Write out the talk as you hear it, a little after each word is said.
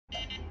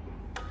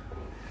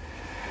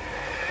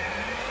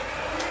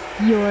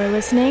You're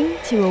listening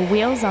to a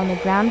Wheels on the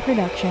Ground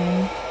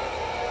production.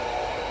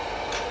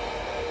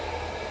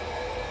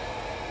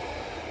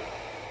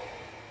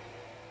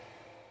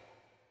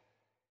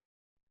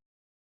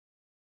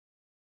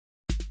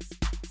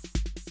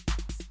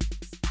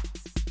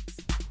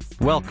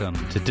 Welcome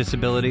to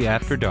Disability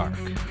After Dark,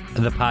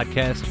 the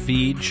podcast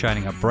feed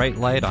shining a bright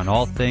light on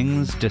all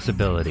things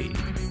disability.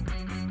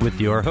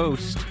 With your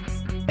host,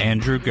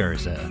 Andrew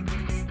Gurza.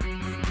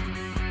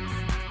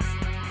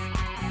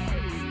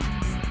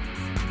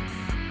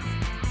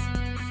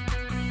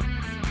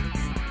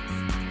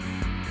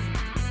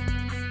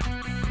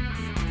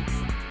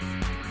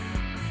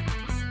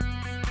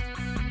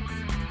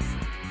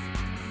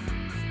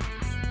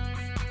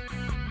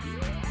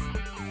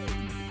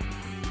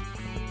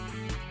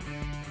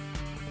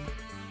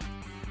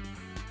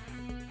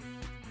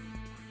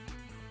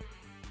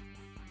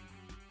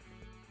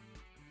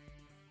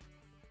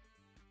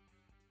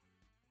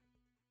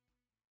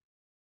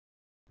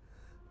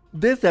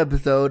 This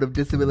episode of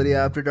Disability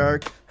After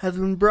Dark has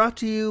been brought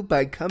to you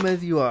by Come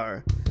As You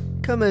Are.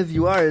 Come As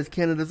You Are is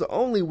Canada's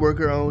only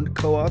worker-owned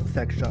co-op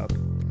sex shop.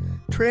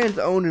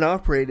 Trans-owned and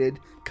operated,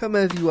 Come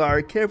As You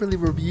Are carefully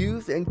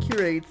reviews and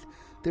curates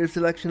their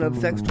selection of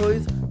sex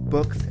toys,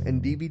 books,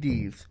 and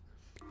DVDs.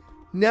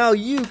 Now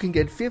you can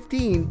get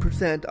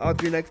 15%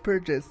 off your next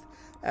purchase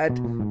at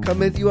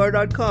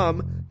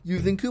comeasyouare.com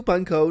using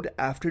coupon code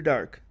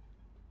AFTERDARK.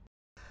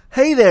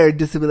 Hey there,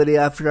 Disability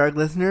After Dark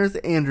listeners,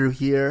 Andrew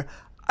here.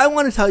 I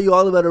want to tell you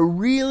all about a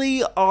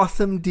really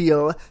awesome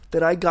deal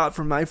that I got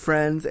from my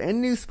friends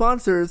and new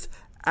sponsors,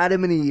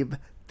 Adam and Eve,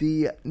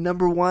 the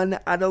 #1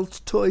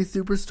 adult toy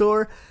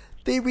superstore.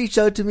 They reached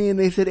out to me and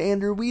they said,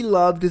 Andrew, we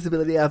love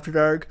Disability After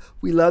Dark.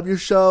 We love your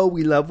show.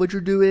 We love what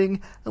you're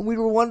doing. And we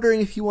were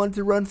wondering if you wanted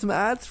to run some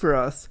ads for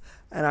us.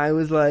 And I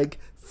was like,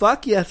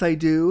 fuck yes, I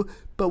do.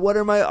 But what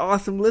are my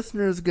awesome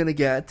listeners going to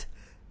get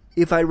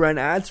if I run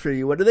ads for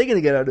you? What are they going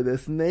to get out of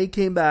this? And they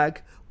came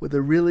back with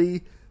a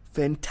really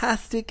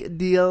fantastic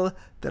deal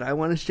that I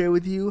want to share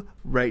with you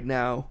right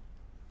now.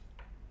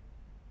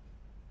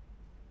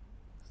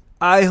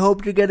 I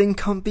hope you're getting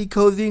comfy,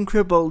 cozy, and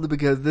crippled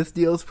because this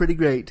deal is pretty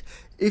great.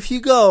 If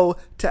you go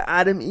to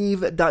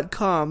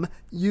adameve.com,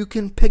 you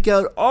can pick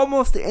out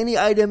almost any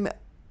item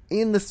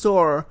in the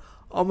store,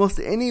 almost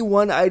any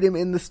one item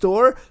in the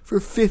store for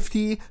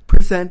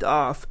 50%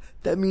 off.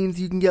 That means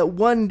you can get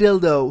one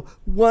dildo,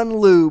 one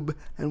lube,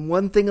 and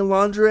one thing of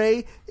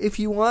lingerie if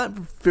you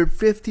want for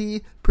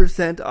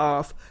 50%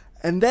 off.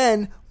 And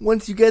then,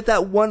 once you get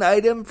that one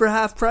item for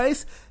half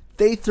price,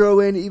 they throw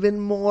in even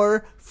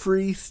more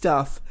free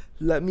stuff.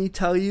 Let me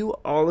tell you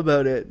all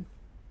about it.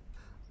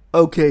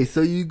 Okay,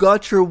 so you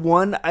got your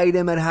one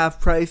item at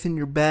half price in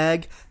your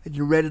bag and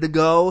you're ready to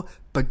go,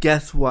 but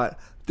guess what?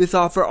 This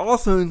offer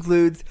also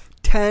includes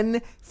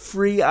 10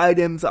 free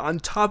items on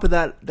top of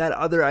that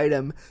other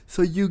item.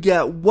 So you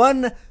get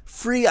one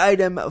free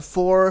item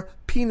for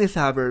penis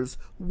havers,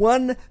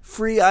 one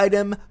free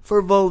item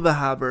for vulva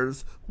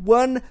havers,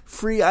 one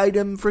free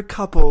item for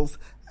couples,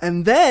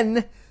 and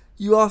then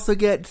you also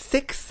get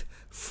 6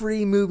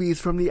 free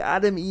movies from the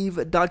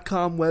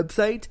adameve.com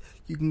website.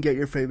 You can get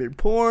your favorite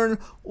porn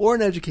or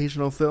an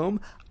educational film.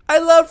 I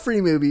love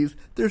free movies.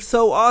 They're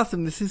so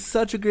awesome. This is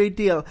such a great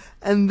deal.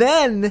 And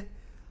then,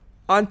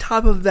 on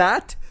top of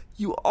that,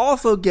 you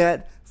also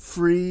get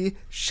free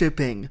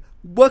shipping.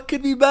 What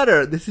could be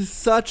better? This is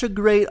such a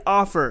great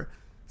offer.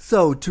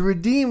 So, to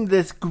redeem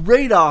this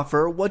great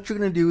offer, what you're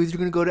going to do is you're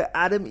going to go to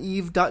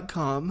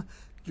adameve.com,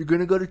 you're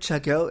going to go to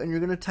checkout, and you're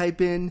going to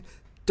type in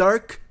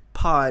Dark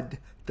Pod.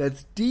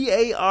 That's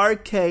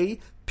DARKPOD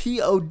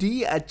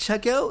at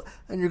checkout,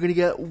 and you're going to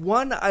get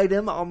one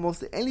item,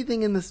 almost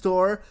anything in the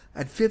store,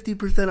 at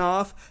 50%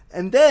 off,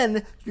 and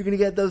then you're going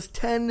to get those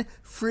 10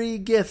 free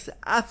gifts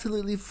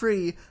absolutely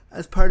free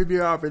as part of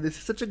your offer. This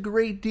is such a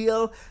great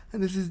deal,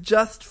 and this is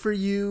just for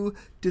you,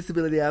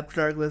 Disability After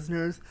Dark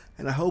listeners,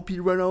 and I hope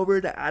you run over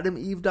to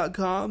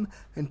adameve.com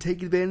and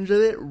take advantage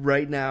of it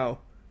right now.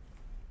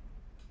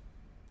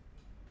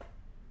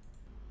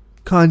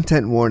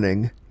 Content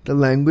warning. The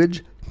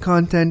language,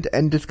 content,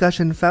 and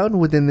discussion found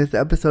within this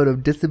episode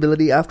of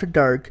Disability After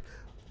Dark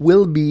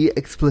will be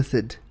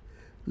explicit.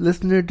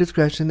 Listener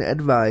discretion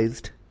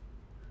advised.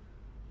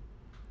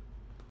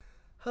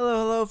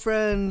 Hello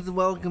friends,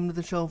 welcome to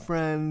the show,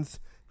 friends.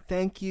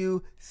 Thank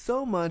you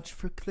so much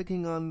for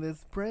clicking on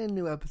this brand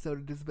new episode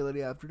of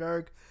Disability After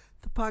Dark,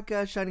 the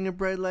podcast shining a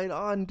bright light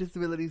on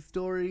disability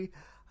story.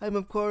 I'm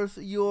of course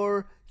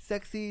your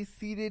sexy,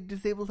 seated,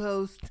 disabled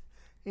host,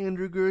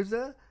 Andrew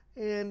Gurza,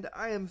 and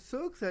I am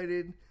so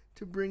excited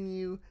to bring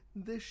you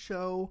this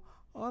show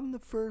on the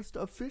first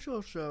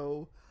official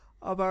show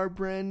of our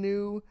brand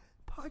new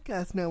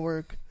podcast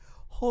network.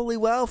 Holy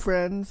wow,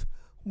 friends.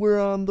 We're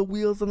on the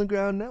Wheels on the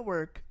Ground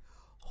network.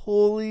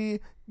 Holy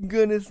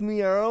goodness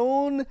me, our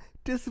own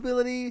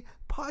disability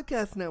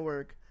podcast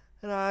network.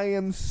 And I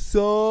am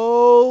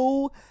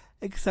so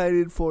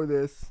excited for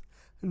this.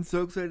 I'm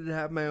so excited to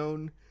have my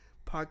own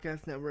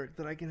podcast network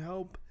that I can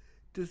help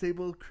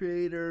disabled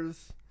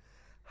creators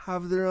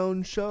have their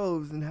own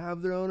shows and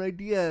have their own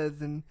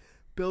ideas and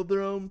build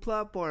their own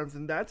platforms,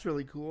 and that's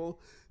really cool.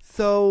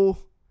 So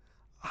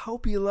I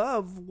hope you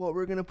love what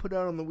we're going to put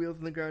out on the Wheels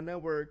on the Ground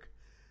Network.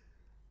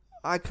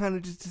 I kind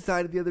of just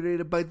decided the other day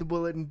to bite the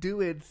bullet and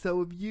do it.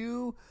 So if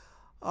you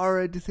are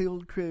a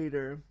disabled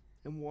creator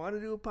and want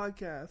to do a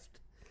podcast,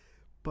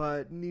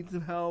 but need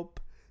some help,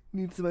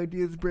 need some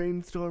ideas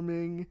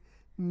brainstorming,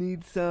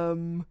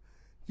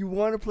 you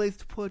want a place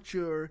to put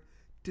your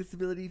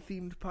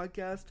disability-themed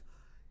podcast,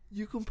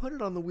 you can put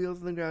it on the Wheels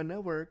on the Ground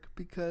Network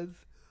because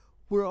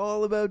we're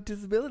all about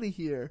disability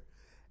here.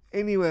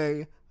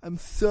 Anyway, I'm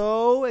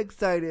so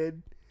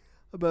excited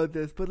about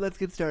this, but let's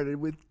get started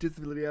with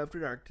Disability After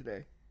Dark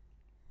today.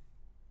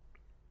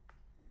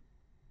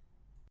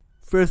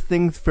 First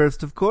things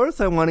first, of course,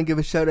 I want to give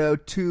a shout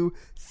out to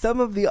some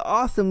of the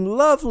awesome,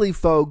 lovely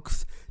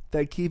folks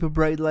that keep a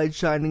bright light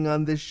shining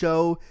on this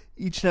show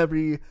each and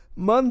every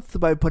month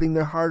by putting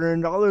their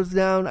hard-earned dollars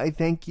down. I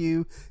thank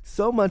you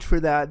so much for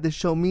that. This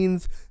show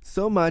means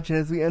so much, and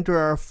as we enter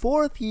our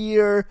 4th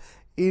year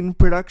in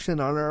production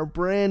on our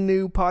brand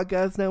new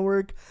podcast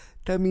network,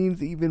 that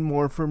means even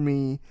more for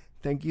me.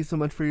 Thank you so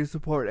much for your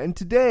support. And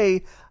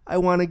today, I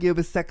want to give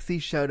a sexy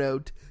shout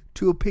out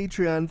to a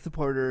Patreon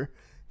supporter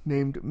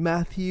named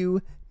Matthew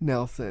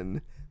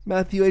Nelson.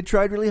 Matthew, I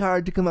tried really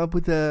hard to come up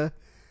with a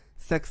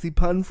sexy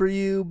pun for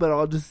you, but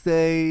I'll just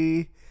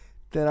say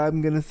that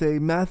I'm going to say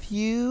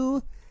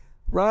Matthew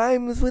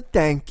rhymes with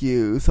thank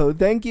you. So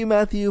thank you,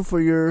 Matthew, for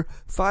your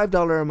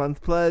 $5 a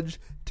month pledge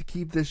to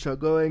keep this show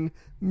going.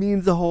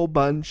 Means a whole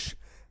bunch.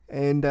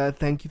 And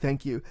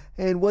thank you.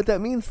 And what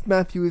that means,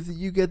 Matthew, is that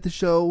you get the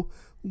show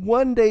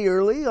one day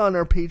early on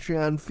our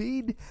Patreon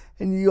feed,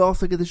 and you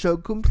also get the show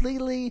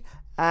completely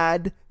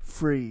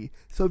ad-free.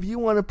 So if you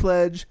want to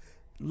pledge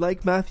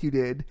like Matthew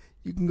did,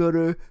 you can go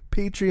to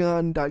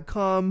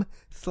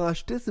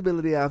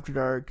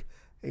patreon.com/disabilityafterdark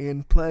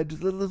and pledge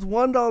as little as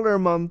 $1 a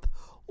month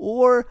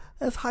or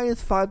as high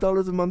as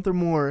 $5 a month or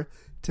more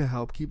to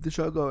help keep the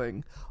show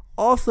going.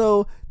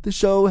 Also, the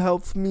show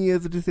helps me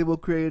as a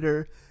disabled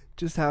creator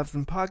just have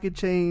some pocket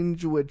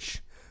change,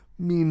 which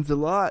means a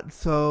lot,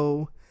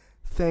 so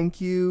thank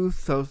you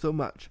so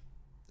much.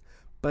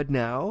 But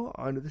now,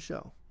 on to the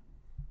show.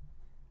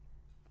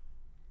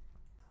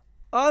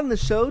 On the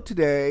show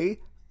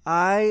today,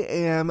 I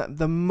am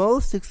the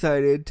most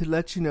excited to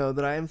let you know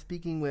that I am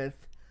speaking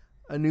with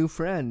a new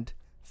friend,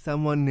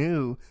 someone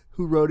new,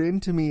 who wrote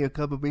into me a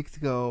couple of weeks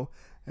ago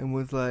and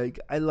was like,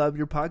 I love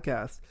your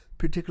podcast,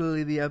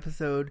 particularly the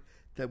episode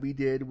that we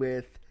did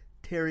with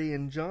Terry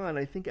and John.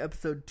 I think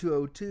episode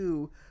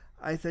 202,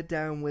 I sat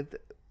down with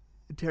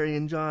Terry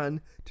and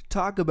John to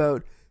talk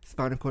about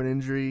spinal cord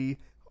injury,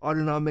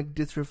 autonomic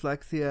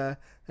dysreflexia,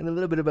 and a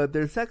little bit about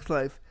their sex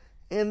life.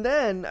 And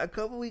then, a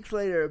couple weeks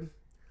later,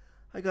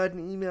 I got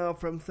an email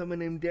from someone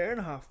named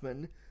Darren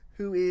Hoffman,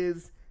 who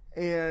is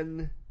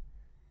let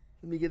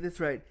me get this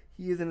right,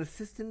 he is an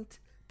assistant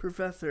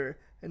professor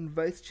and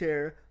vice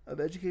chair of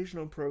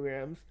educational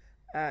programs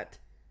at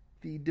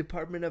the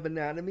Department of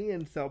Anatomy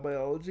and Cell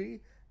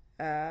Biology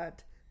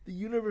at the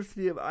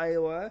University of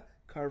Iowa,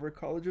 Carver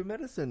College of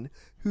Medicine,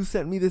 who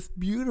sent me this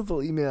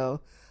beautiful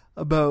email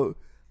about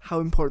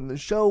how important the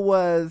show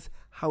was,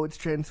 how it's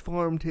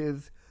transformed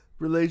his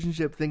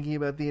relationship thinking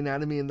about the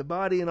anatomy and the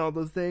body and all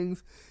those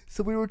things.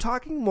 So we were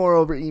talking more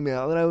over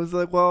email, and I was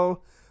like,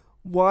 well,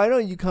 why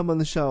don't you come on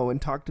the show and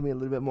talk to me a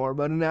little bit more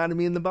about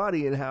anatomy and the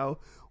body and how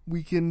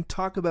we can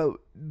talk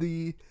about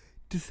the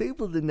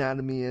disabled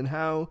anatomy and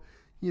how,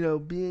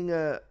 being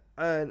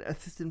an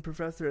assistant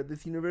professor at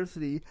this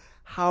university,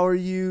 what are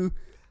you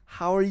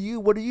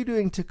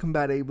doing to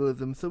combat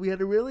ableism? So we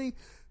had a really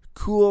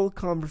cool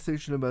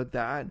conversation about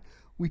that.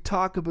 We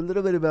talk a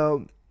little bit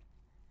about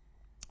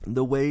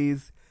the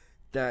ways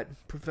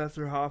that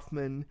Professor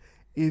Hoffman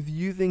is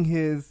using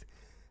his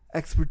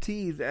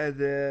expertise as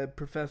a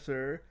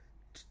professor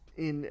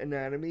in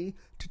anatomy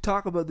to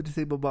talk about the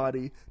disabled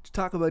body, to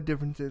talk about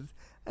differences,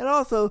 and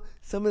also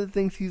some of the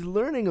things he's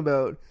learning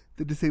about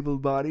the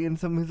disabled body and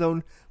some of his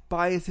own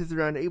biases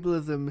around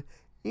ableism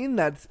in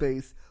that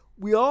space.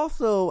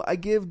 I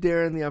give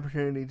Darren the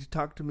opportunity to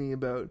talk to me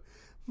about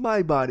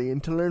my body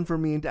and to learn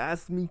from me and to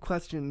ask me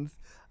questions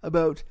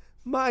about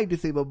my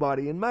disabled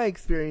body and my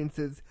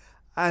experiences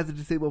as a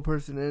disabled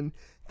person and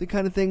the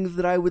kind of things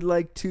that I would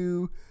like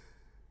to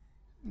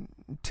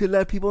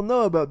let people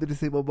know about the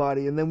disabled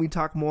body. And then we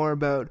talk more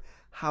about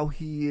how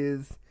he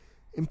is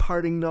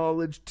imparting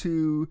knowledge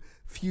to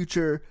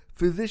future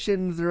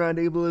physicians around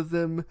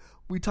ableism.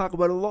 We talk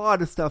about a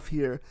lot of stuff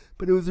here,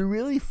 but it was a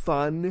really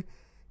fun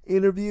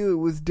interview. It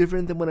was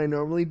different than what I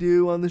normally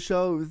do on the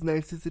show. It was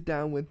nice to sit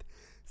down with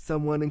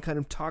someone and kind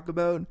of talk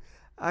about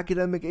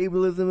academic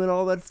ableism and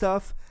all that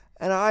stuff.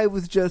 And I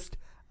was just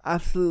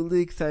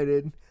absolutely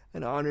excited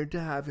and honored to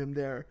have him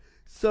there.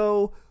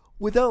 So,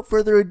 without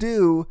further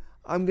ado,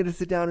 I'm going to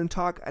sit down and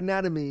talk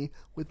anatomy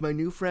with my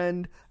new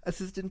friend,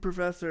 Assistant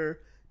Professor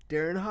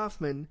Darren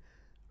Hoffman,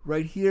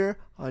 right here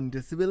on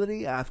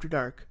Disability After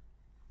Dark.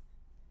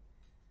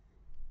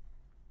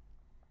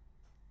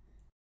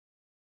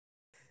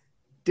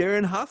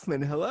 Darren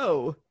Hoffman.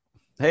 Hello.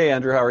 Hey,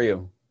 Andrew, how are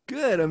you?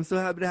 Good. I'm so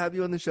happy to have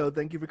you on the show.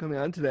 Thank you for coming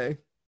on today.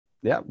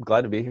 Yeah, I'm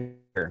glad to be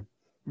here.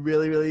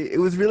 It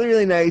was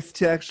really nice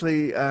to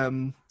actually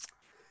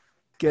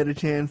get a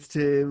chance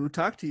to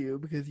talk to you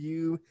because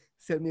you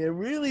sent me a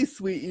really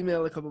sweet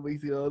email a couple of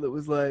weeks ago that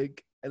was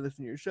like, I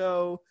listened to your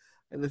show,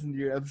 I listened to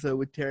your episode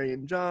with Terry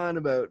and John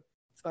about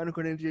spinal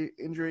cord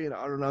injury and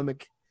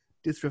autonomic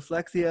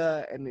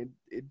dysreflexia, and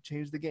it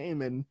changed the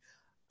game. And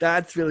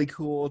that's really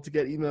cool to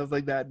get emails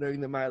like that,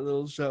 knowing that my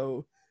little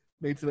show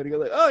made somebody go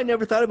like, oh, I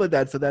never thought about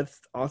that. So that's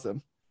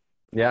awesome.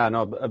 Yeah,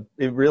 no,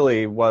 it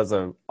really was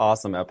an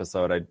awesome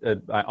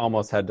episode. I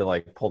almost had to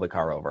like pull the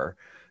car over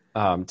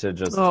to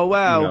just, oh,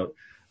 wow.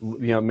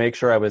 Make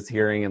sure I was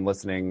hearing and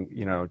listening,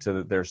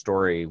 to their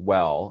story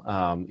well.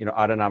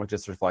 Autonomic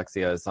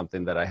dysreflexia is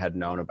something that I had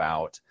known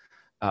about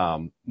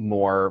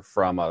more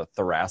from a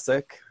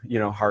thoracic,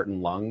 heart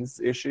and lungs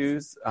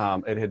issues.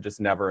 It had just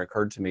never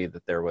occurred to me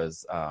that there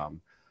was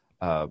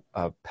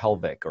a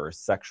pelvic or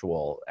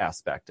sexual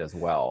aspect as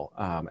well.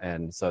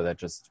 And so that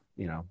just,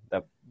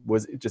 that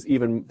was just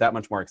even that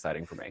much more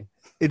exciting for me.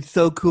 It's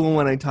so cool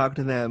when I talk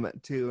to them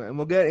too, and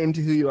we'll get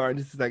into who you are in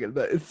just a second,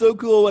 but it's so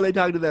cool when I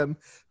talk to them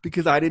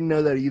because I didn't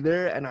know that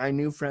either, and I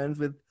knew friends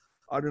with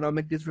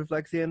autonomic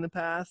dysreflexia in the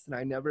past, and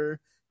I never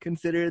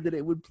considered that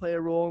it would play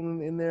a role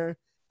in their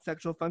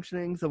sexual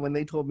functioning. So when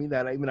they told me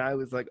that, I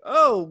was like,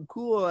 oh,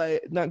 cool.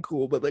 Not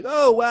cool, but like,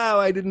 oh, wow,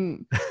 I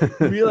didn't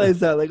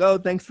realize that. Like, oh,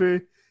 thanks for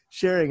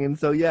sharing. And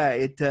so, yeah,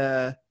 it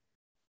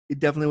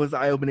definitely was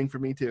eye-opening for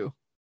me too.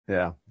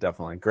 Yeah,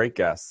 definitely. Great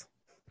guess.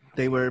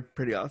 They were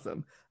pretty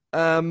awesome.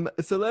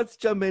 So let's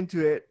jump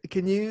into it.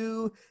 Can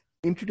you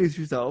introduce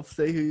yourself,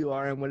 say who you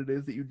are and what it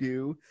is that you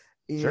do?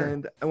 And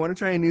Sure. I want to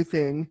try a new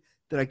thing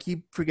that I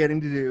keep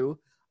forgetting to do.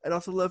 I'd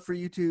also love for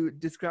you to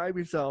describe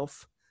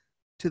yourself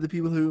to the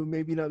people who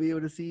maybe not be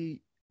able to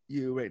see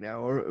you right now,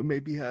 or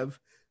maybe have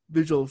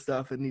visual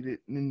stuff and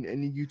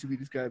need you to be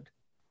described.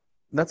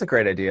 That's a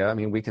great idea. I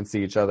mean, we can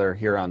see each other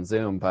here on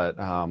Zoom, but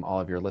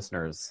all of your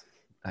listeners,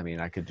 I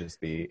mean, I could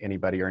just be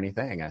anybody or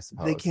anything, I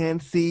suppose. They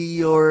can't see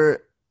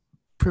your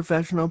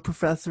professional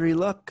professory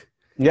look.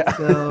 Yeah.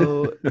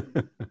 So,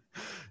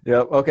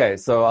 yep. Okay.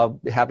 So I'll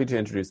be happy to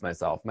introduce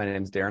myself. My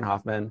name is Darren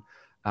Hoffman.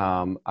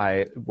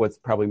 What's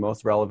probably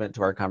most relevant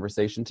to our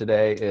conversation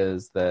today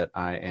is that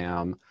I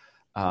am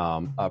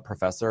a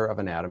professor of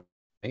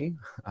anatomy.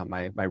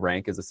 My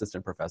rank is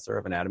assistant professor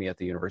of anatomy at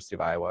the University of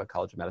Iowa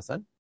College of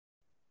Medicine.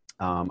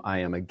 I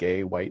am a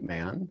gay white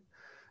man.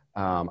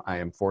 I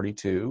am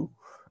 42.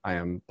 I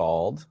am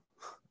bald.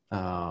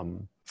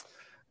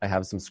 I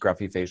have some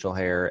scruffy facial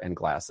hair and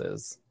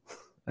glasses,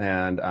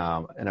 and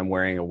I'm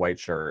wearing a white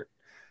shirt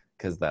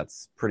because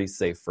that's pretty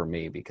safe for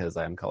me because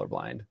I'm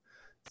colorblind.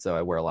 So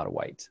I wear a lot of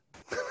white.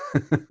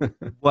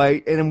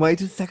 white, and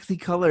white's a sexy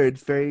color.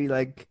 It's very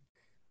like,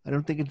 I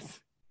don't think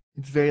it's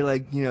very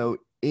like,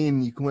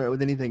 in, you can wear it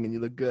with anything and you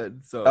look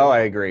good. So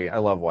I agree. I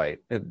love white.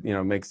 It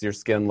makes your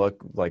skin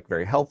look like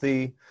very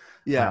healthy.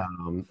 Yeah.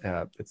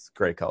 It's a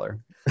great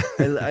color.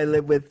 I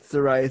live with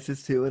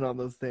psoriasis too and all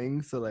those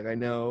things. So like I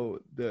know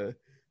the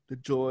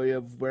joy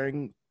of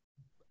wearing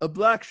a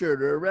black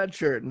shirt or a red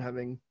shirt and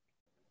having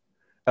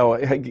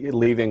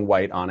leaving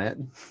white on it.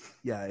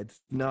 Yeah,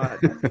 it's not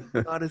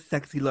a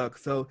sexy look.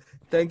 So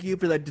thank you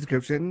for that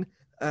description.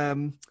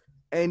 And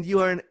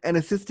you are an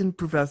assistant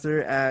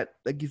professor at,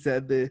 like you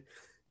said, the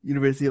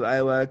University of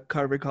Iowa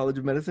Carver College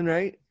of Medicine,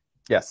 right?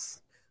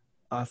 Yes.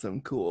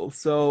 Awesome, cool.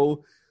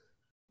 So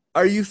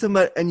are you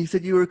somebody, and you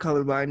said you were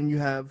colorblind, and do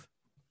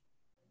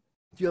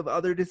you have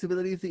other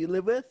disabilities that you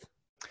live with?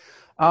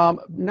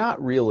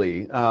 Not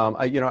really.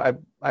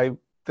 I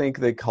think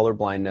that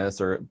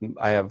colorblindness, or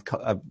I have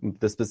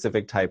the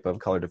specific type of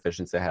color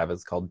deficiency I have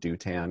is called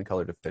DUTAN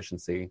color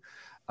deficiency,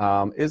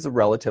 is a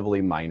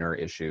relatively minor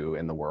issue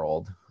in the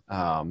world.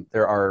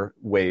 There are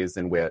ways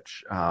in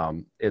which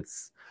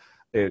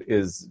it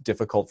is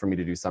difficult for me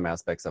to do some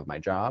aspects of my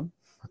job,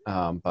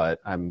 but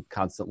I'm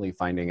constantly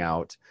finding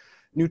out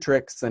new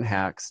tricks and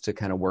hacks to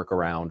kind of work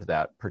around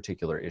that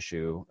particular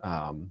issue.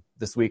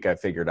 This week I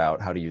figured out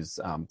how to use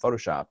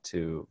Photoshop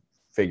to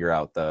figure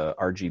out the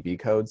RGB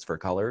codes for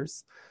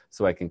colors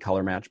so I can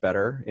color match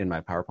better in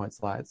my PowerPoint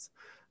slides.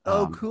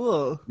 Oh,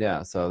 cool.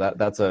 Yeah, so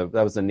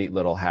that was a neat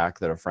little hack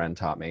that a friend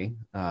taught me.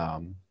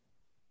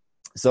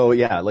 So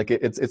yeah, like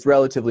it's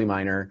relatively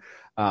minor.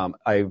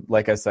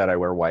 Like I said, I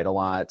wear white a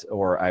lot,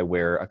 or I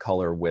wear a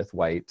color with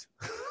white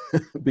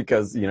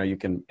because,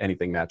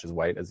 anything matches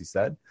white, as you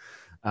said.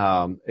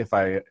 If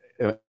I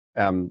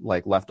am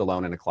like left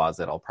alone in a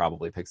closet, I'll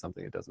probably pick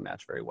something that doesn't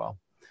match very well.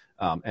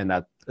 And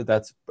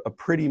that's a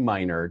pretty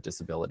minor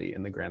disability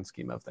in the grand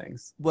scheme of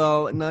things.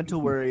 Well, not to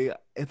worry.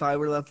 If I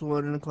were left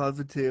alone in a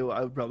closet too,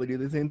 I would probably do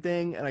the same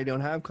thing, and I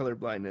don't have color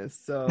blindness,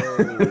 so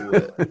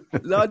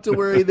not to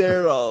worry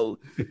there at all.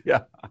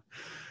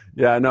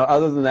 Yeah, no,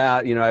 other than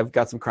that, I've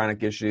got some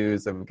chronic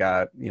issues. I've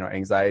got,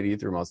 anxiety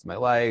through most of my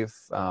life,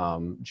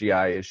 GI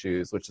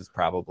issues, which is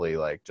probably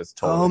like just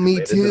Oh, totally me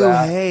related to too.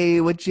 that.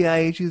 Hey, what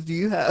GI issues do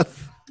you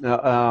have?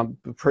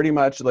 Pretty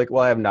much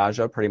I have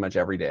nausea pretty much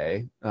every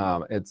day,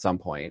 at some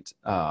point,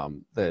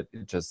 that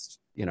it just,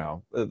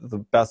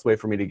 the best way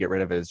for me to get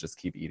rid of it is just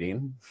keep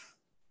eating.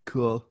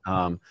 Cool.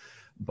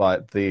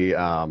 But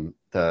I'm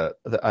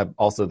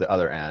also the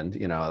other end,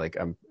 like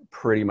I'm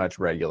pretty much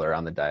regular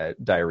on the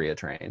diarrhea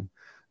train.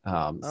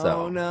 Oh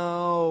So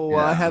no.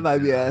 Well, I yeah, have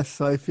IBS,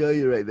 so I feel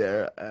you right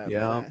there.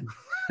 yeah.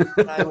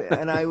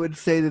 And I would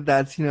say that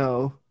that's,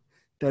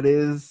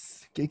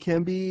 it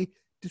can be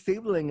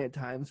disabling at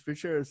times for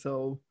sure.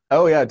 So,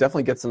 Oh yeah, it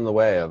definitely gets in the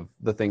way of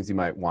the things you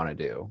might want to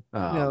do.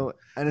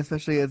 and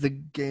especially as a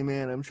gay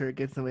man, I'm sure it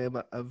gets in the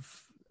way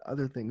of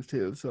other things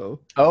too. So,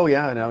 Oh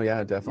yeah, no,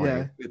 yeah, definitely.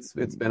 yeah.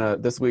 It's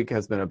been this week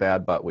has been a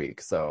bad butt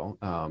week. So,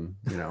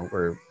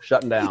 we're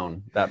shutting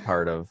down that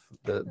part of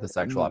the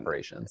sexual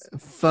operations.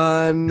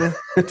 Fun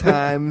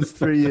times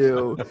for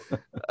you.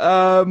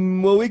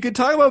 Well, we could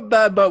talk about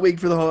bad butt week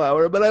for the whole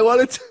hour, but I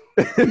wanted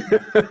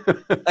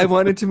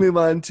to move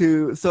on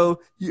to so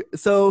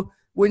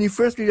when you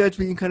first reached out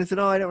to me, you kind of said,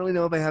 "Oh, I don't really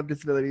know if I have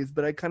disabilities,"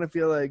 but I kind of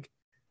feel like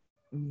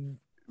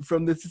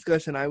from this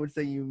discussion, I would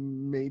say you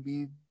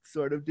maybe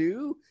sort of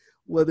do,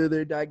 whether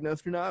they're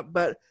diagnosed or not.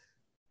 But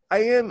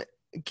I am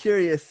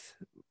curious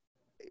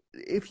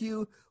if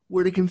you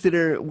were to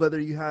consider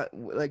whether you have,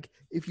 like,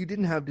 if you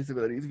didn't have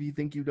disabilities, if you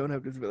think you don't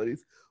have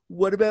disabilities,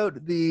 what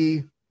about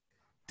the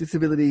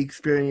disability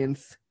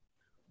experience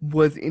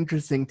was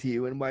interesting to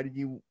you, and why did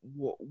you?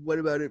 What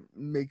about it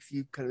makes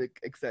you kind of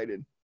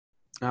excited?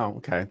 Oh,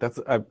 okay. That's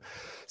a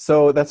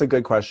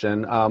good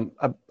question. I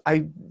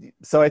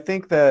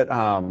think that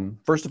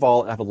first of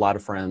all, I have a lot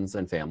of friends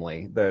and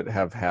family that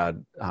have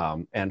had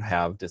and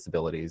have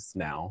disabilities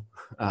now,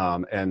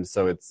 and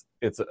so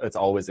it's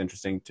always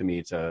interesting to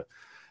me to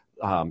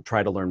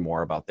try to learn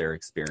more about their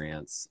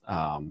experience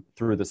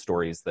through the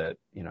stories that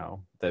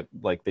that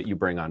you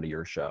bring onto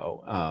your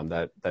show.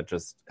 That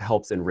just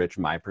helps enrich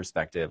my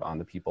perspective on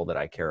the people that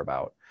I care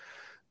about.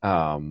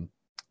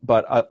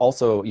 But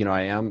also,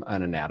 I am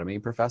an anatomy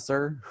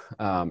professor,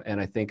 and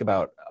I think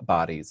about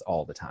bodies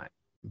all the time.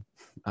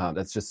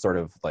 That's just sort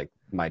of like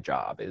my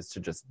job, is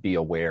to just be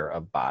aware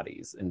of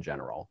bodies in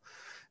general.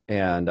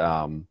 And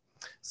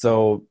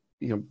so,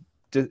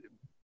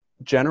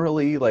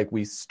 generally, like,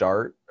 we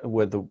start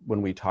with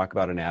when we talk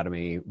about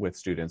anatomy with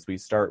students, we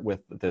start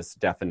with this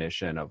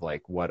definition of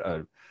like what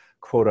a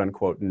quote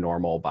unquote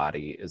normal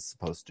body is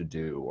supposed to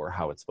do, or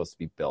how it's supposed to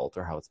be built,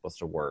 or how it's supposed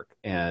to work.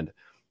 And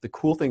the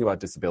cool thing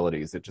about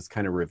disabilities, it just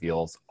kind of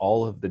reveals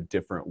all of the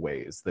different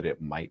ways that it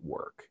might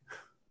work.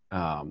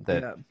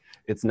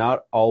 It's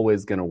not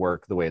always going to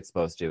work the way it's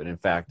supposed to. And in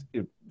fact,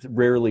 it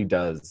rarely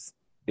does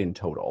in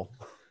total.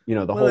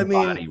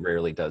 Body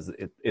rarely does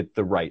it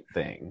the right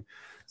thing.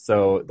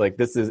 So like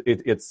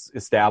it's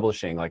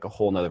establishing like a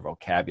whole nother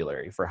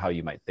vocabulary for how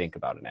you might think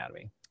about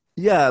anatomy.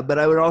 Yeah, but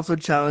I would also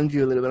challenge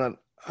you a little bit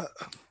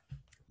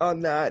on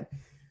that.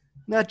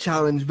 Not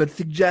challenge, but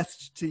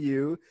suggest to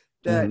you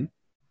that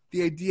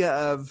the idea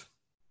of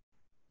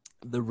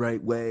the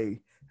right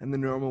way and the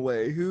normal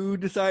way, who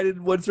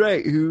decided what's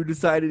right? Who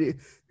decided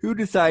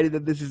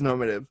that this is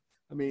normative?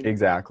 I mean,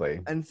 exactly.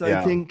 And so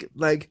I think,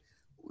 like,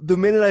 the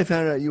minute I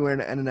found out you were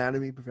an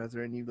anatomy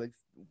professor and you like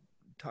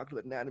talked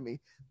about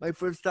anatomy, my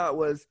first thought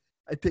was,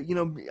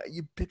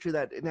 you picture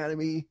that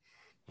anatomy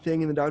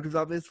thing in the doctor's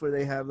office where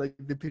they have like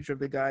the picture of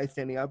the guy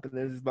standing up and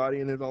there's his body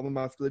and there's all the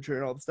musculature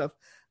and all the stuff.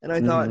 And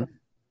I thought,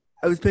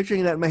 I was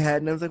picturing that in my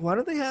head, and I was like, why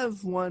don't they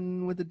have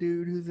one with a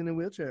dude who's in a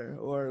wheelchair,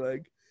 or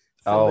like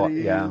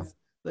somebody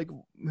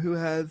who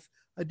has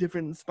a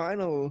different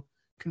spinal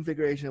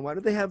configuration? Why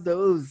don't they have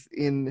those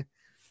in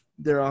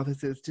their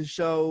offices to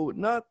show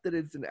not that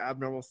it's an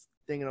abnormal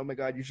thing and oh my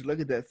God, you should look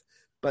at this,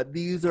 but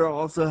these are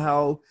also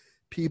how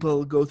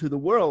people go through the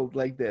world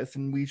like this,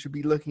 and we should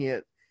be looking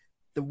at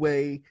the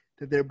way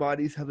that their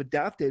bodies have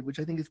adapted, which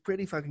I think is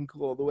pretty fucking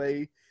cool. The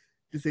way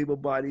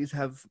disabled bodies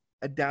have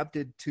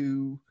adapted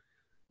to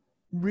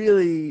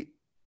really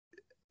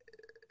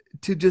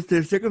to just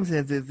their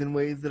circumstances in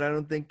ways that I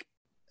don't think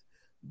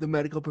the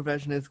medical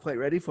profession is quite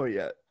ready for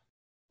yet.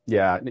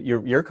 Yeah,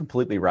 you're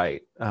completely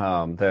right.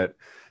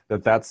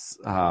 That's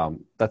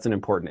an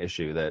important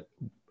issue, that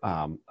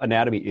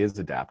anatomy is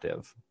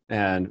adaptive.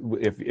 And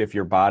if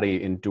your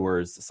body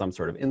endures some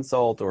sort of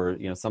insult, or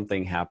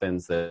something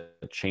happens that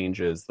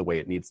changes the way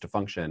it needs to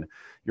function,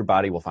 your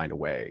body will find a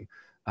way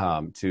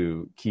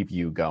to keep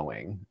you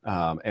going.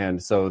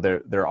 And so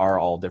there are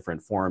all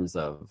different forms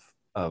of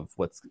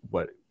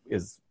what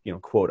is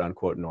quote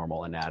unquote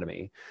normal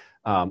anatomy.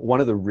 One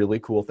of the really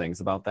cool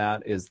things about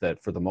that is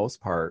that for the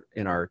most part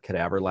in our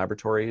cadaver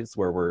laboratories,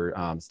 where we're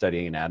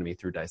studying anatomy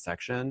through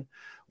dissection,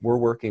 we're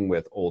working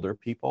with older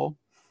people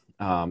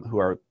who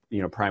are,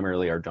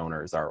 primarily our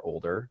donors are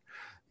older.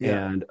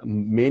 Yeah. And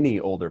many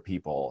older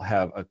people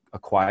have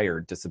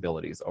acquired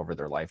disabilities over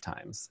their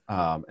lifetimes.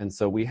 And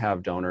so we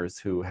have donors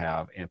who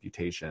have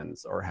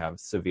amputations or have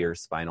severe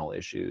spinal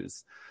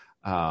issues.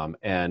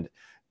 And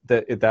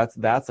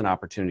that's an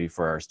opportunity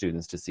for our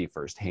students to see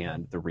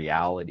firsthand the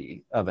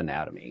reality of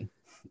anatomy.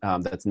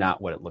 That's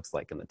not what it looks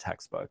like in the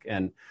textbook.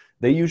 And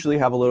they usually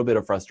have a little bit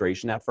of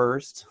frustration at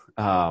first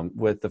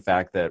with the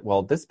fact that,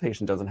 well, this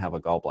patient doesn't have a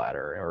gallbladder,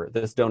 or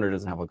this donor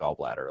doesn't have a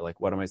gallbladder. Like,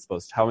 how am I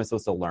supposed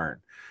to learn?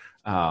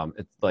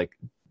 It's like,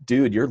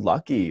 dude, you're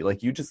lucky.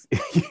 Like, you just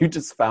you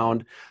just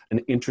found an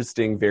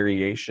interesting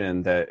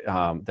variation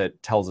that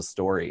tells a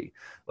story.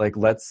 Like,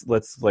 let's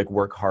like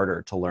work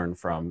harder to learn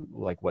from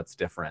like what's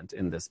different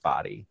in this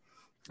body.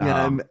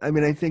 Yeah, I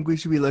mean, I think we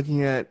should be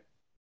looking at,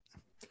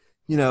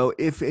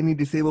 if any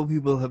disabled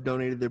people have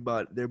donated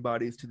their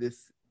bodies to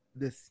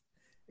this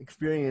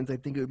experience, I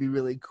think it would be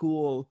really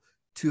cool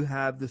to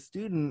have the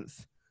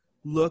students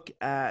look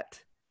at,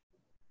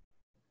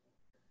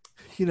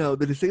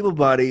 the disabled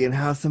body and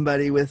how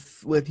somebody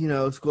with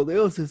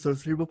scoliosis or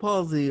cerebral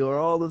palsy or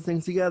all those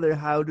things together,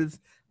 how did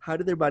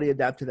their body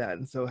adapt to that?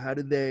 And so how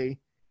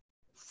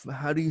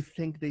do you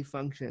think they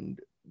functioned?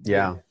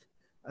 Yeah. With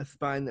a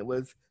spine that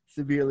was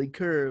severely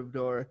curved,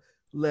 or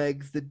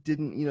legs that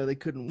didn't, they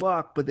couldn't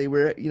walk, but they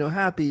were,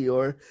 happy,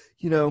 or,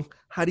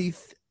 how do you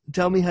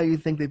tell me how you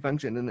think they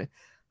function, and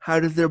how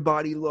does their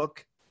body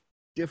look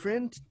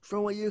different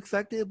from what you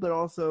expected, but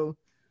also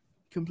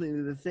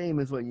completely the same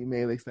as what you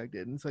may have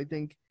expected? And so I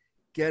think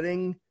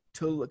getting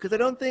to look, because I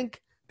don't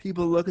think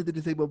people look at the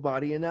disabled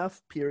body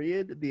enough,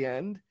 period, at the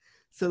end.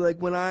 So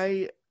like when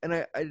I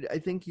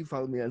think you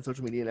follow me on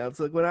social media now,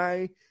 so like when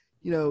I,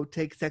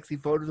 take sexy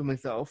photos of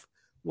myself,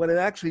 what I'm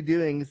actually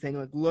doing is saying,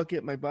 like, look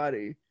at my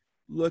body,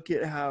 look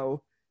at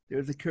how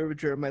there's a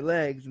curvature of my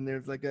legs, and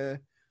there's like a,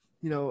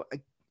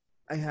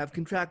 I have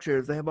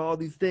contractures, I have all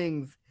these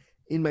things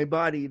in my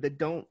body that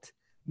don't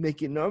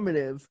make it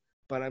normative,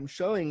 but I'm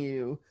showing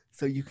you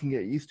so you can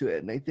get used to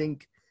it. And I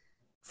think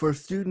for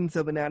students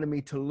of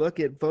anatomy to look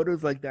at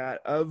photos like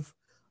that of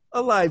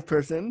a live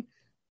person,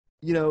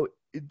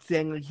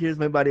 saying, like, here's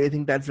my body, I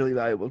think that's really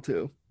valuable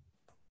too.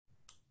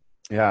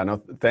 Yeah,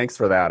 no, thanks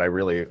for that.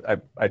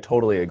 I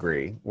totally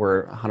agree.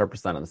 We're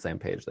 100% on the same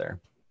page there.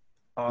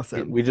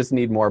 Awesome. We just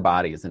need more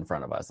bodies in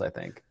front of us, I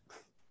think.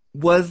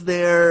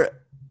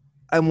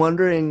 I'm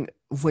wondering,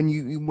 when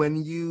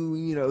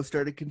you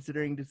started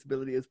considering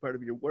disability as part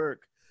of your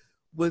work,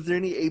 was there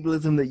any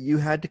ableism that you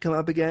had to come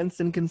up against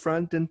and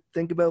confront and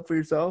think about for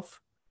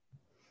yourself?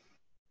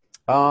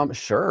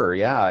 Sure.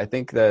 Yeah. I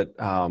think that,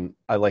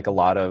 I, like a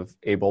lot of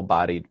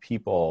able-bodied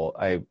people,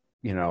 I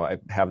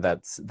have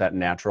that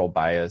natural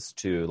bias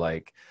to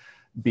like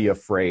be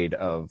afraid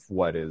of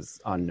what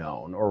is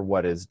unknown or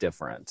what is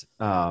different.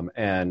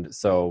 And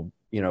so,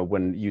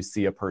 when you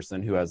see a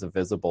person who has a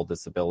visible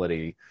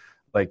disability,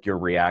 like your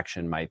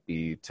reaction might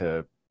be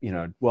to,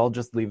 well,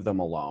 just leave them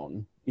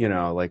alone.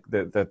 Like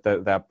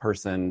that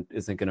person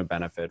isn't going to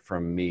benefit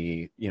from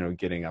me,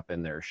 getting up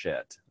in their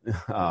shit,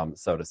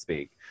 so to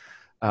speak.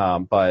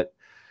 But,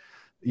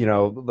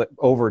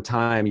 over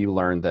time you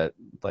learn that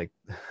like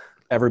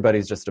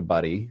everybody's just a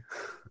buddy,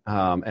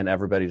 and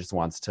everybody just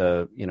wants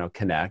to,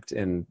 connect.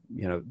 And,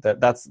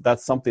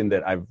 that's something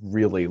that I've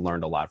really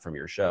learned a lot from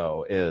your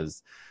show,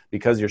 is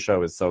because your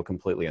show is so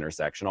completely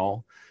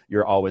intersectional.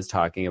 You're always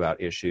talking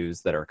about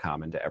issues that are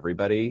common to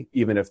everybody,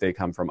 even if they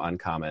come from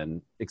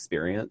uncommon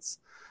experience.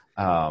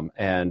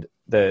 And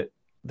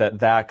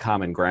that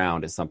common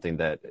ground is something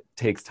that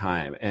takes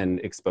time and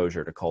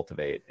exposure to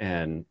cultivate.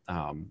 And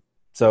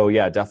so,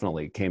 yeah,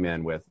 definitely came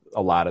in with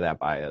a lot of that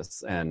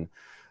bias. And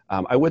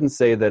I wouldn't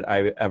say that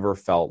I ever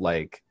felt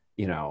like,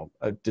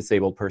 a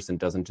disabled person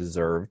doesn't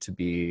deserve to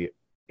be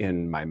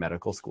in my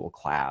medical school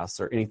class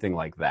or anything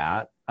like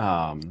that.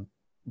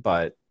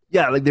 But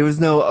yeah, like there was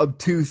no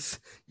obtuse,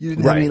 you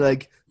didn't have any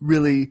like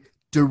really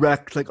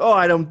direct, like,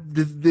 oh,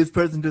 this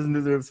person doesn't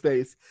deserve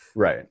space.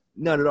 Right.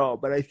 Not at all.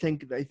 But I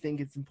think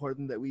it's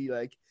important that we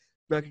like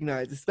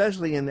recognize,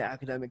 especially in the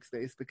academic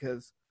space,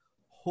 because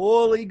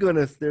holy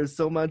goodness, there's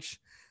so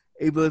much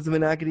ableism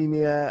in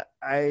academia.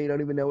 I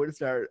don't even know where to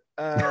start.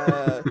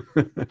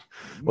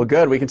 Well,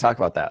 good. We can talk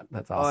about that.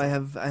 That's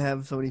awesome. I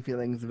have so many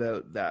feelings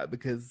about that,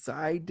 because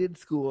I did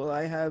school.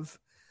 I have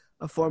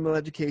a formal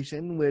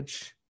education,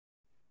 which,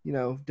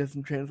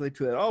 doesn't translate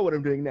to at all what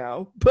I'm doing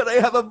now, but I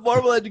have a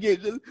formal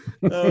education.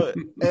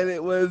 And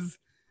it was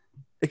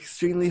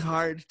extremely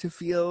hard to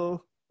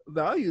feel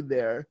valued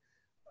there.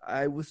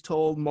 I was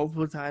told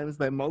multiple times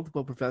by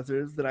multiple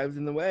professors that I was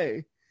in the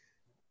way.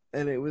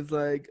 And it was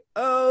like,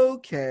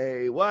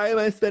 okay, why am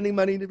I spending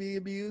money to be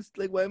abused?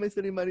 Like, why am I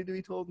spending money to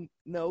be told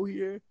no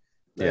here?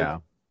 Like, yeah.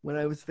 When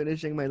I was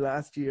finishing my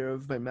last year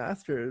of my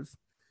master's,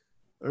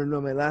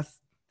 my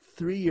last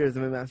 3 years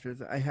of my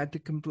master's, I had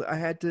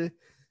to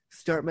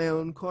start my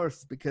own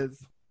course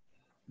because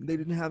they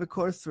didn't have a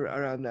course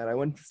around that. I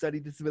wanted to study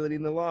disability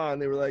in the law,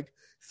 and they were like,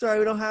 sorry,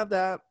 we don't have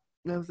that.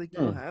 And I was like, you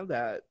don't have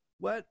that?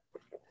 What?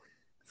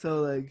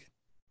 So, like,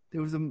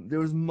 there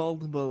was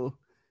multiple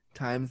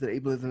times that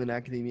ableism in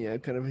academia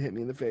kind of hit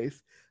me in the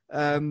face.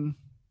 I'm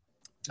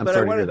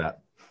sorry to hear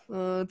that.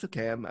 It's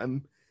okay.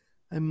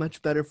 I'm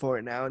much better for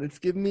it now, and it's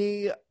given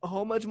me a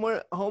whole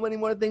many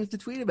more things to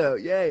tweet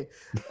about. Yay!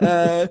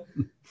 I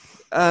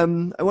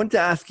want to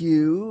ask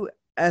you,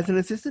 as an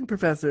assistant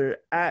professor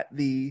at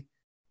the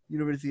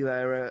University of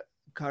Iowa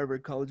Carver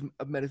College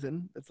of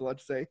Medicine, that's a lot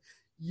to say.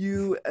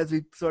 You, as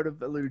we sort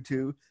of alluded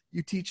to,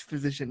 you teach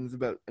physicians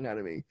about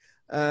anatomy.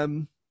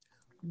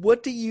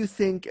 What do you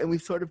think, and we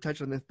sort of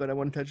touched on this, but I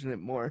want to touch on it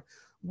more.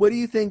 What do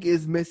you think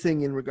is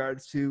missing in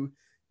regards to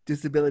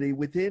disability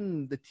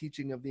within the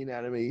teaching of the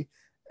anatomy?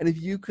 And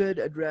if you could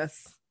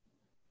address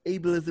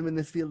ableism in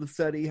this field of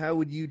study, how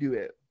would you do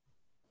it?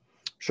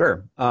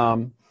 Sure.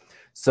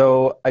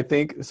 So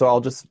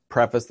I'll just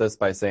preface this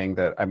by saying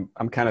that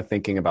I'm kind of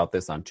thinking about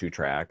this on two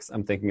tracks.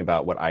 I'm thinking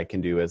about what I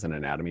can do as an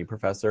anatomy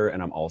professor,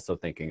 and I'm also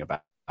thinking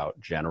about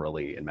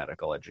generally in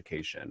medical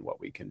education, what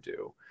we can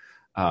do.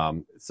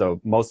 So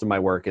most of my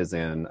work is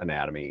in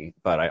anatomy,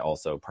 but I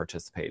also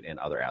participate in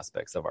other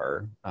aspects of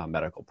our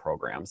medical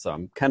program. So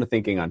I'm kind of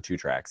thinking on two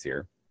tracks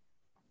here.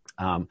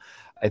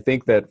 I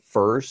think that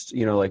first,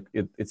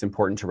 it's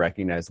important to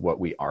recognize what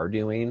we are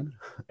doing,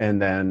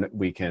 and then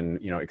we can,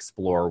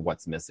 explore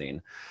what's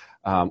missing.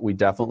 We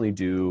definitely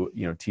do,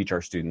 teach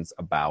our students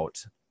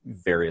about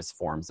various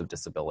forms of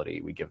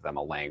disability. We give them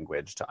a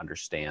language to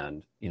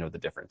understand, the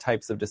different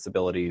types of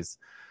disabilities,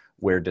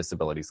 where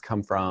disabilities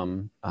come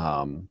from,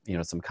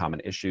 some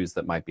common issues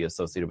that might be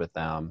associated with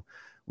them.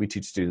 We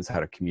teach students how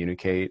to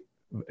communicate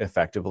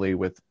effectively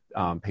with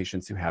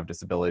patients who have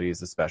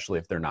disabilities, especially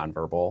if they're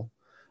nonverbal.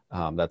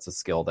 That's a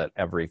skill that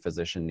every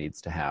physician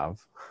needs to have.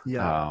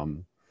 Yeah.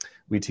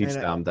 We teach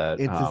them that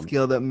it's a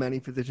skill that many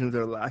physicians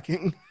are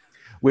lacking.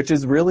 Which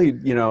is really,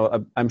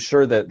 I'm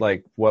sure that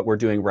like what we're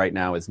doing right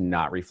now is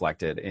not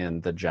reflected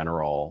in the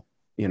general,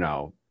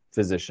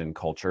 physician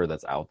culture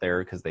that's out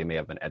there, because they may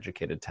have been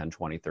educated 10,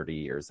 20, 30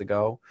 years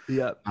ago.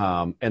 Yeah.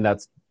 And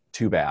that's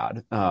too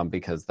bad,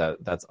 because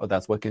that's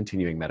what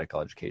continuing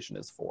medical education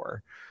is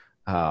for.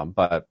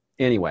 But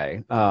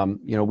anyway,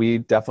 we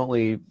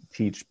definitely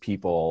teach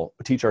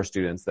our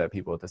students that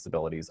people with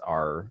disabilities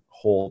are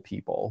whole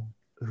people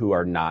who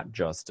are not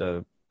just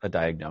a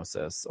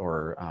diagnosis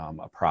or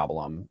a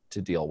problem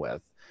to deal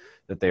with,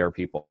 that they are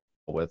people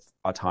with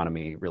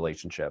autonomy,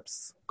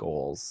 relationships,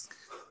 goals,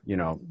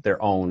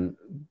 their own,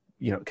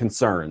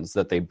 concerns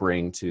that they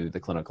bring to the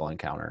clinical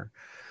encounter.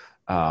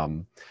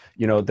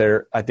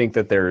 I think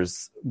that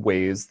there's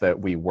ways that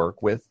we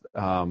work with,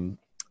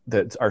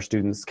 that our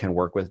students can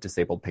work with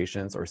disabled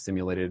patients or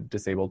simulated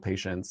disabled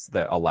patients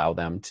that allow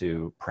them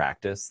to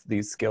practice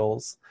these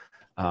skills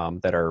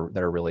that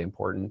are really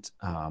important.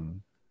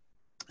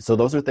 So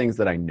those are things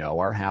that I know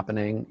are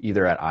happening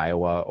either at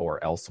Iowa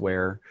or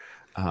elsewhere,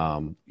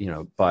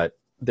 but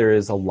there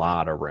is a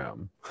lot of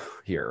room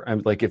here.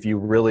 And like, if you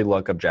really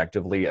look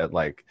objectively at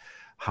like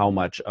how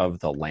much of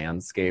the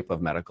landscape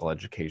of medical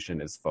education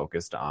is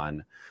focused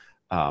on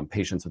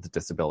patients with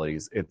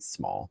disabilities, it's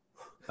small.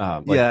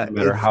 No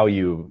matter how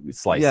you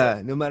slice it.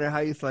 Yeah, no matter how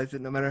you slice it,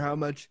 no matter how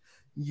much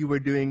you were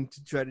doing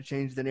to try to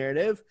change the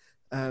narrative.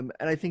 And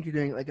I think you're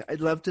doing,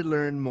 I'd love to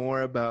learn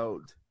more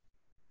about,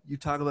 you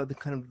talk about the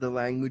kind of the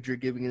language you're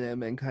giving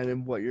them and kind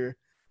of what you're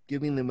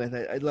giving them with.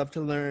 I'd love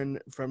to learn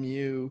from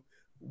you,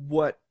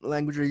 what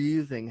language are you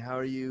using?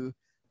 How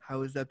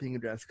is that being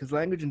addressed? Because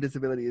language and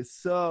disability is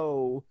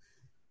so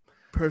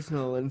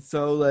personal, and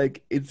so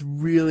it's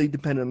really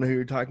dependent on who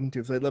you're talking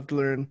to. So I'd love to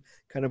learn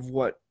kind of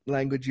what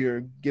language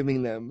you're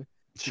giving them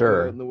to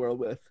go out in the world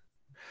with.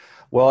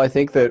 Well, I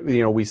think that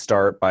we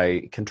start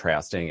by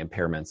contrasting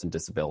impairments and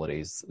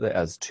disabilities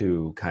as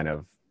two kind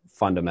of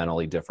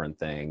fundamentally different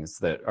things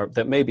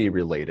that may be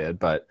related.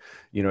 But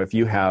if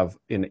you have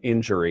an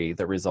injury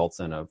that results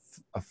in a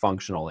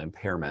functional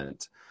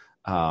impairment,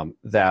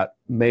 that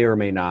may or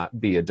may not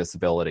be a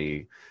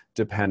disability,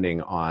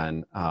 depending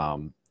on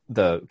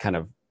the kind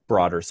of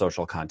broader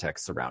social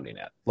context surrounding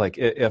it. Like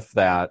if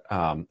that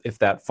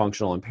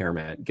functional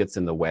impairment gets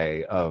in the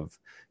way of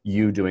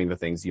you doing the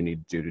things you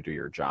need to do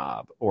your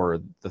job, or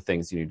the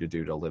things you need to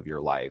do to live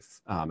your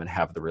life and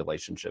have the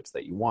relationships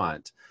that you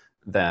want,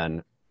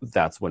 then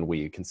that's when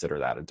we consider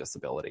that a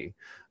disability.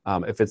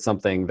 If it's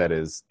something that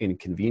is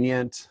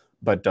inconvenient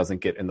but doesn't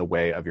get in the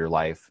way of your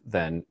life,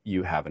 then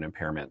you have an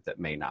impairment that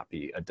may not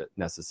be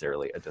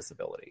necessarily a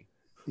disability.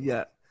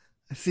 Yeah.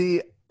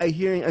 See, I'm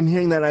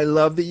hearing that. I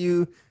love that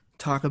you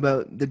talk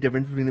about the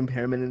difference between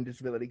impairment and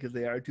disability, because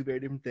they are two very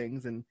different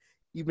things, and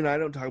even I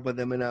don't talk about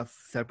them enough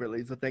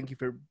separately. So thank you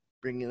for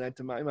bringing that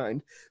to my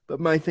mind. But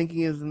my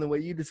thinking is in the way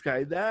you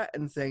describe that,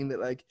 and saying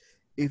that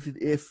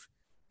if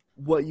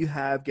what you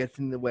have gets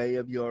in the way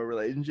of your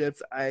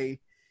relationships, that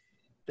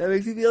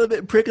makes me feel a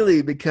bit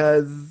prickly,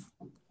 because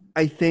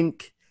I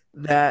think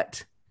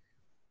that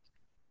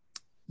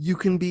you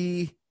can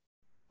be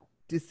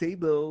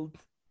disabled,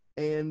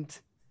 and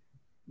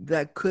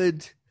that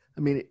could,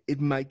 it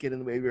might get in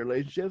the way of your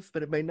relationships,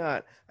 but it might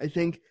not. I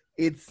think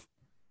it's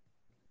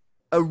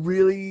a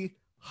really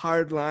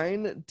hard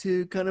line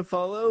to kind of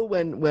follow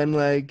when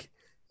and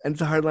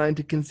it's a hard line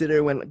to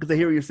consider because I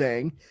hear what you're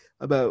saying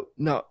about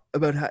how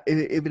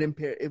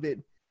if it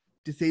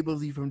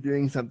disables you from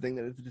doing something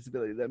that is a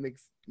disability. That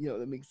makes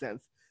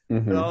sense.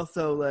 Mhm. But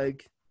also,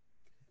 like,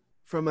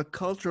 from a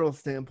cultural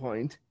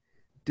standpoint,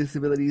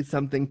 disability is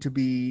something to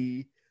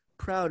be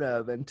proud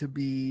of and to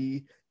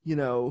be,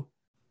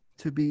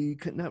 to be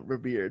not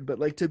revered, but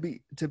like to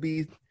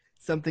be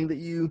something that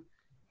you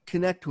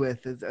connect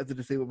with as a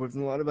disabled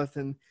person. A lot of us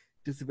in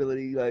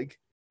disability, like,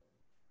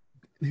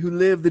 who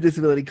live the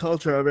disability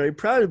culture, are very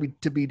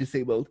proud to be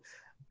disabled.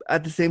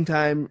 At the same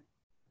time,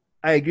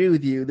 I agree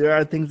with you. There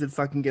are things that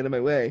fucking get in my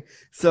way.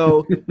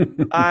 So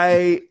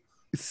I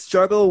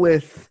struggle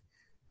with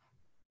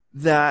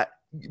that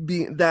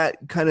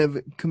kind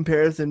of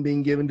comparison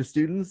being given to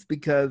students,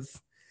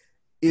 because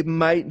it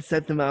might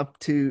set them up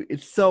to.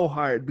 It's so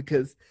hard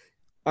because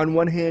on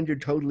one hand you're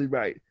totally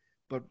right,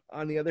 but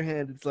on the other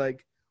hand it's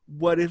like,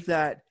 what if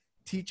that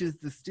teaches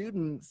the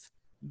students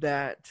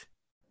that,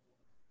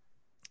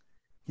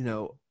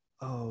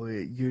 oh,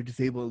 you're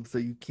disabled, so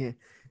you can't.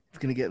 It's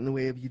gonna get in the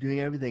way of you doing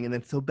everything, and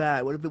that's so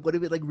bad. What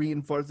if it like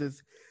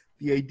reinforces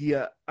the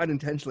idea,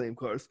 unintentionally, of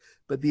course,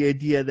 but the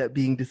idea that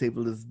being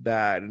disabled is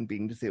bad and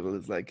being disabled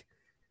is like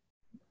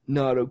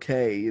not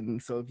okay.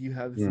 And so if you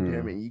have this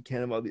impairment, you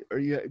can't have all the, or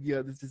if you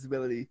have this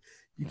disability,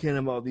 you can't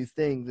have all these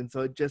things. And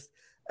so it just,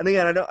 and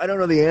again, I don't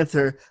know the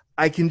answer.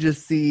 I can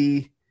just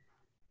see,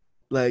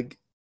 like,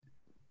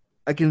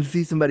 I can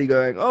see somebody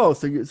going, oh,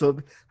 so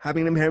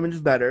having an impairment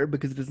is better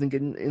because it doesn't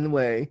get in the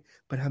way,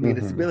 but having a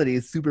disability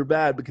is super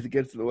bad because it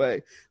gets in the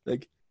way.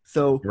 Like,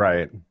 so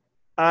Right.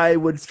 I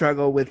would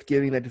struggle with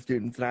giving that to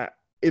students. And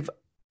if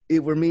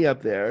it were me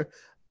up there,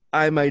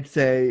 I might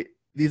say,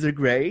 these are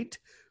great,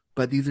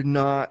 but these are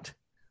not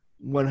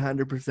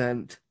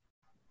 100%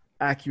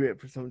 accurate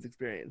for someone's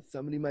experience.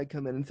 Somebody might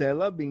come in and say, I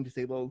love being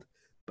disabled,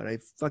 but I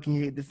fucking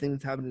hate this thing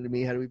that's happening to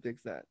me. How do we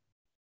fix that?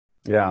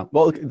 Yeah,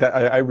 well,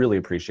 I really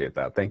appreciate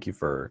that. Thank you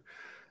for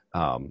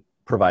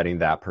providing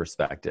that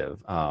perspective.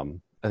 I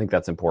think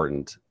that's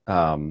important.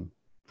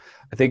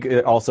 I think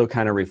it also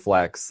kind of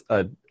reflects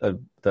the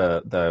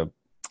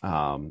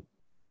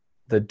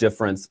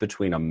difference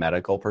between a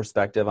medical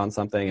perspective on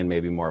something and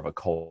maybe more of a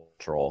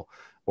cultural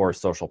or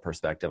social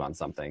perspective on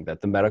something.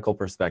 That the medical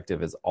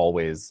perspective is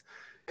always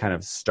kind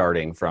of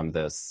starting from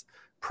this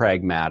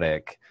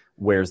pragmatic,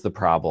 where's the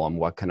problem,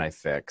 what can I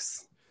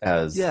fix?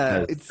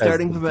 It's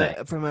starting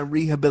from a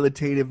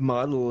rehabilitative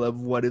model of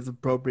what is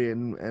appropriate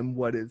and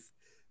what is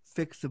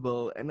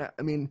fixable. And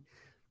I mean,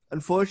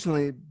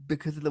 unfortunately,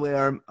 because of the way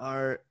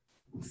our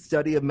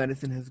study of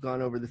medicine has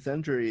gone over the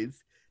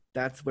centuries,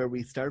 that's where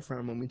we start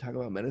from when we talk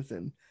about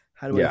medicine.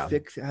 How do I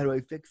fix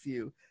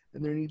you?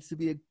 And there needs to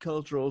be a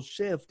cultural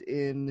shift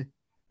in,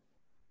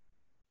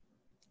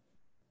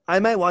 I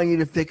might want you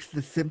to fix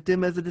the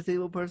symptom as a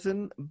disabled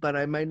person, but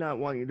I might not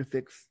want you to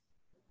fix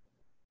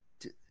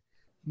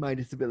my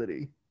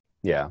disability.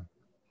 Yeah,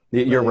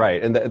 you're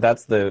right. And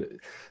that's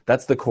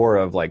the core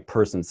of like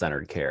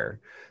person-centered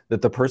care,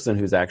 that the person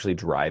who's actually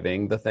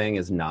driving the thing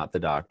is not the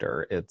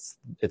doctor. It's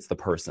the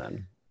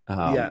person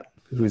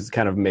who's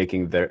kind of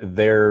making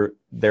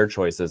their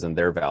choices and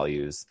their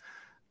values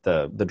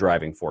the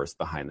driving force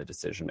behind the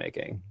decision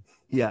making.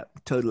 Yeah,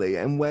 totally.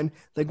 And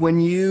when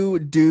you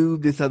do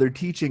this other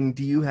teaching,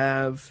 do you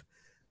have,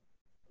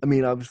 I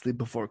mean, obviously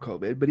before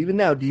COVID, but even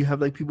now, do you have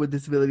like people with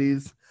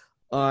disabilities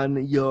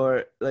on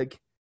your, like,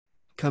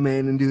 come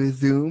in and do a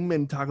Zoom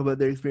and talk about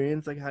their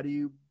experience? Like, how do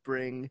you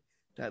bring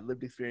that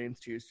lived experience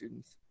to your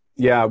students?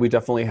 Yeah, we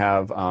definitely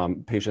have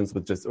patients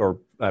with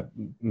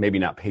maybe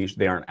not patients,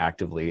 they aren't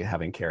actively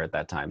having care at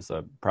that time,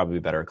 so probably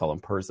better call them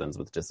persons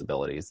with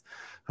disabilities,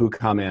 who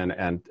come in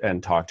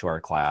and talk to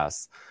our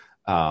class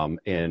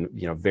in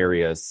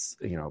various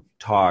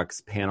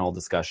talks, panel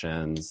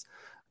discussions,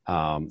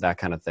 that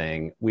kind of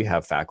thing. We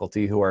have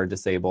faculty who are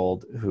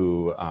disabled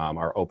who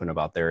are open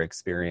about their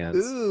experience.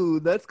 Ooh,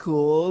 that's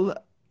cool.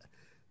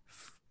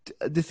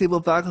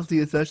 Disabled faculty,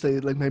 especially,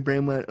 like, my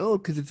brain went, oh,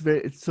 because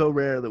it's so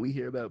rare that we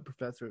hear about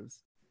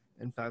professors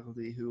and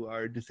faculty who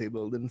are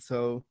disabled. And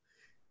so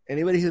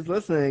anybody who's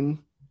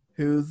listening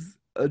who's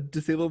a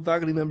disabled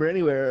faculty member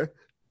anywhere,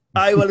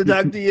 I want to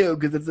talk to you,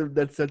 because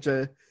that's such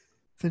an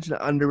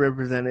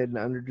underrepresented and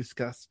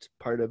under-discussed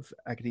part of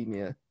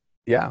academia.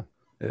 Yeah,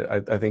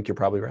 I think you're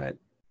probably right.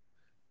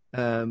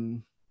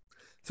 So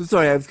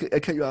sorry, I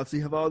cut you off. So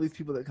you have all these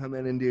people that come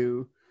in and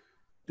do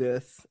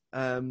this.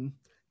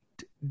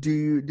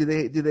 Do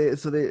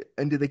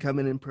they come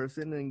in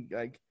person and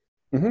like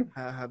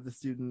have the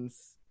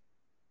students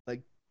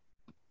like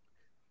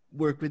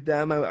work with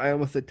them? I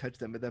almost said touch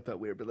them, but that felt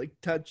weird. But like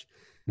touch,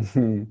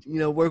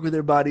 work with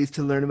their bodies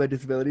to learn about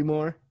disability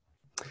more.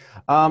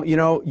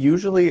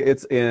 Usually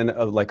it's in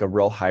a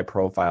real high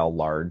profile,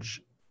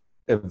 large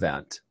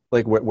event,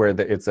 like where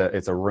it's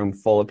a room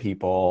full of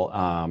people,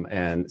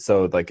 and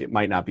so like it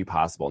might not be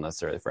possible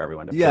necessarily for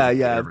everyone to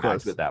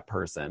interact with that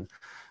person.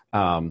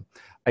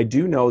 I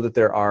do know that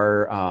there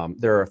are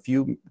a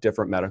few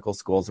different medical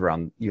schools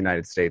around the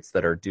United States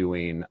that are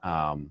doing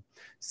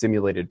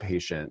simulated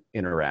patient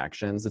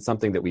interactions. It's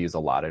something that we use a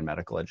lot in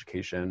medical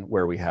education,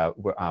 where we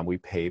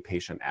pay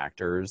patient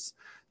actors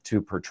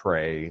to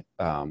portray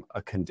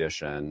a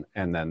condition,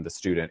 and then the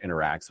student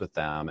interacts with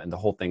them, and the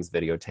whole thing's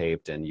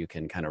videotaped, and you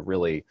can kind of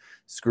really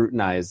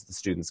scrutinize the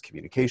student's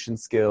communication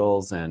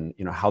skills and,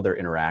 you know, how they're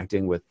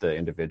interacting with the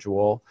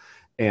individual.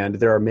 And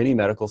there are many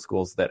medical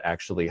schools that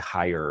actually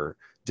hire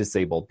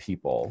disabled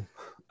people.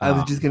 I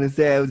was just gonna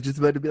say, I was just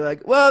about to be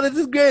like, "Well, this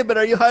is great, but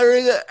are you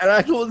hiring an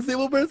actual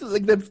disabled person?"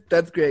 Like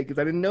that's great because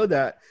I didn't know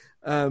that.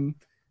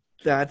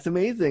 That's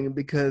amazing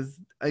because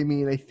I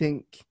mean, I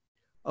think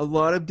a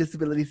lot of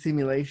disability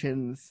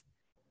simulations,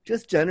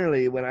 just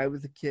generally, when I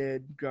was a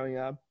kid growing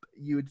up,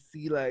 you would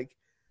see like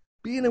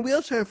be in a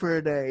wheelchair for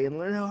a day and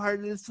learn how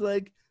hard it is to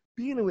like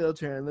be in a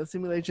wheelchair. And those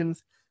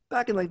simulations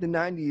back in like the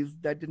 90s,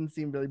 that didn't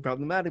seem really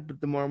problematic.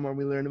 But the more and more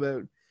we learn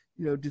about,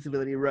 you know,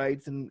 disability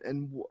rights and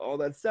all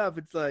that stuff,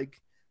 it's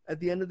like at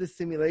the end of the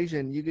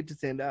simulation, you get to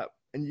stand up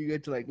and you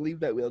get to like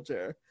leave that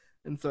wheelchair.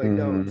 And so I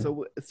don't.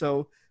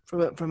 So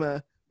from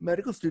a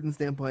medical student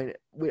standpoint,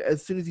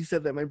 as soon as you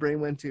said that, my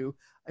brain went to,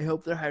 I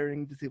hope they're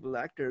hiring disabled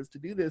actors to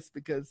do this,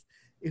 because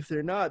if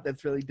they're not,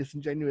 that's really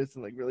disingenuous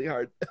and like really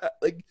hard.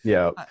 Like,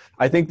 yeah,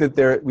 I think that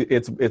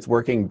it's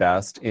working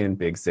best in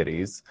big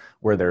cities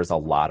where there's a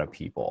lot of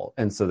people,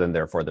 and so then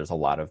therefore there's a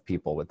lot of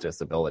people with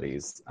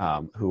disabilities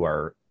who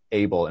are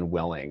able and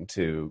willing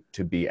to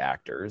be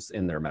actors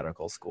in their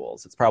medical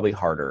schools. It's probably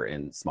harder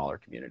in smaller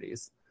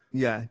communities.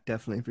 Yeah,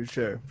 definitely, for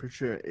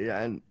sure.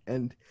 Yeah,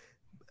 and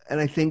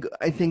I think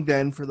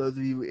then for those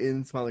of you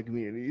in smaller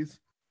communities,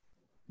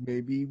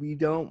 maybe we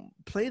don't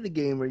play the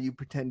game where you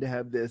pretend to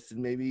have this,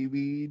 and maybe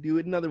we do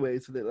it another way,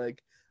 so that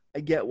like I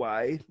get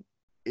why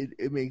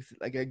it makes,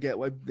 like, I get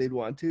why they'd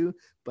want to,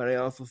 but I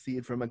also see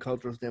it from a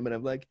cultural standpoint.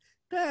 I'm like,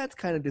 that's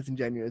kind of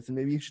disingenuous, and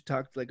maybe you should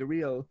talk to like a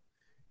real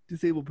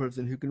disabled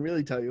person who can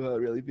really tell you how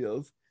it really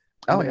feels.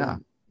 Oh yeah,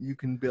 you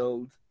can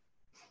build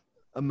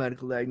a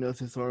medical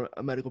diagnosis or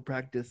a medical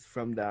practice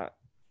from that.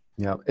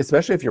 Yeah,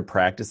 especially if you're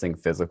practicing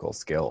physical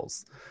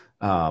skills.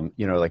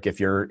 You know, like if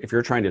you're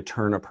trying to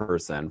turn a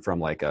person from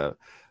like a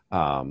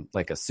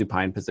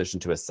supine position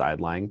to a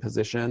side-lying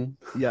position,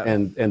 yeah,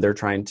 and they're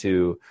trying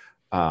to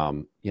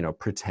you know,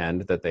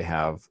 pretend that they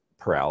have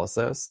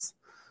paralysis,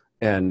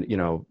 and you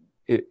know,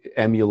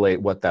 emulate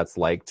what that's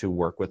like to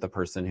work with a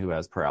person who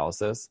has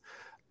paralysis.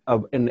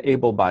 An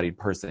able-bodied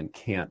person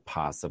can't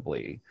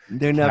possibly.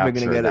 They're never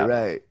going to get it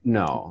right.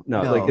 No.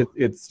 Like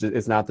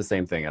it's not the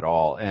same thing at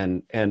all.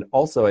 And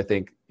also, I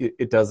think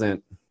it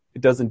doesn't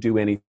do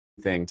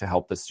anything to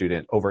help the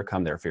student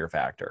overcome their fear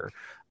factor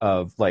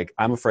of like,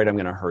 I'm afraid I'm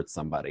going to hurt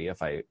somebody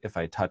if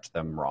I touch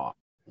them wrong.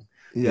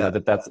 Yeah,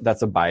 you know,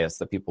 that's a bias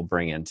that people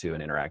bring into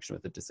an interaction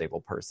with a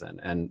disabled person,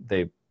 and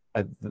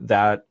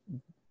that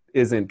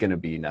isn't going to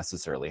be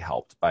necessarily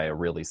helped by a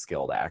really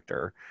skilled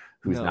actor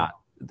who's not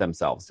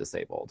themselves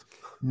disabled.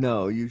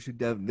 No, you should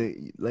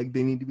definitely, like,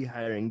 they need to be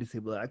hiring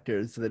disabled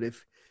actors so that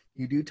if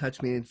you do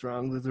touch me and it's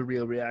wrong, there's a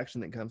real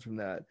reaction that comes from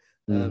that.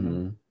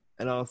 And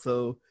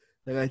also,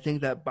 like, I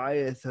think that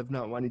bias of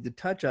not wanting to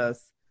touch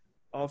us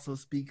also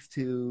speaks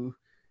to,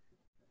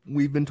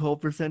 we've been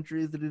told for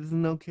centuries that it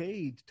isn't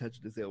okay to touch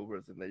a disabled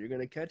person, that you're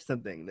going to catch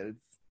something, that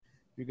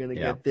you're going to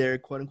get their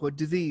quote unquote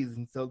disease.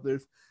 And so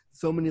there's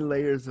so many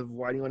layers of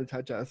why do you want to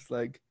touch us?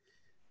 Like,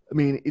 I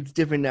mean, it's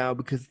different now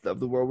because of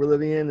the world we're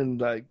living in and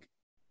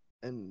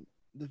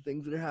the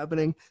things that are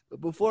happening.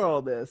 But before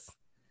all this,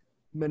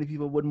 many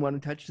people wouldn't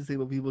want to touch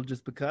disabled people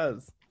just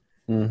because.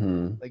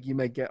 Like, you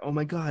might get, oh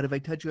my God, if I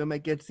touch you, I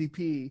might get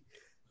CP.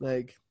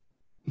 Like,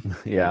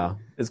 yeah,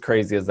 as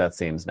crazy as that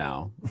seems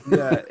now.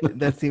 Yeah,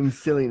 that seems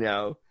silly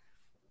now.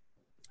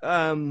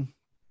 I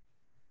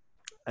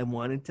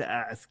wanted to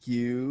ask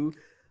you,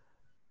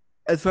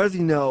 as far as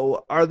you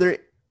know, are there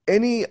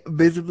any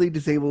visibly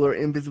disabled or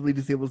invisibly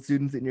disabled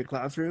students in your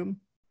classroom?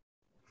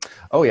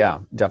 Oh yeah,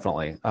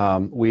 definitely.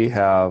 We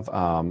have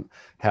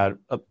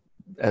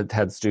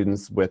had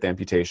students with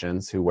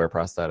amputations who wear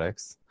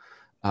prosthetics.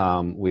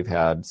 We've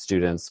had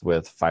students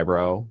with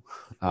fibro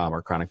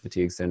or chronic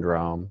fatigue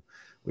syndrome.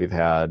 We've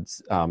had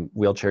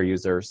wheelchair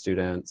user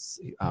students,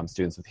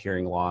 students with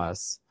hearing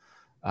loss,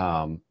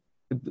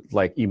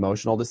 like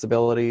emotional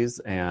disabilities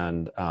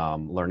and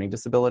learning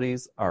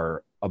disabilities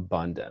are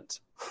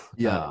abundant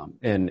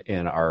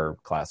in our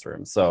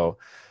classroom. So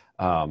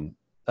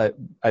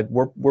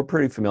we're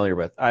pretty familiar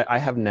with. I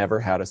have never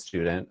had a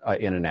student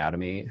in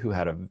anatomy who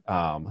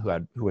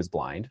who was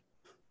blind.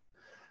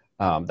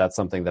 That's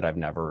something that I've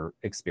never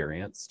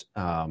experienced.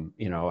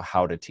 You know,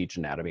 how to teach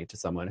anatomy to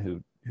someone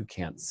who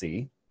can't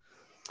see.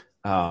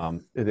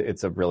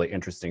 It's a really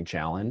interesting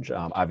challenge.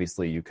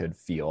 Obviously, you could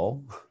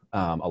feel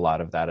a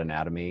lot of that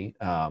anatomy,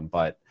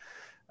 but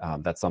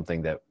that's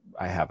something that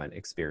I haven't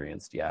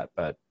experienced yet.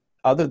 But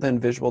other than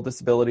visual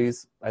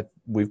disabilities,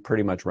 we've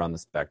pretty much run the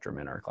spectrum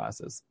in our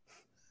classes.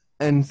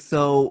 And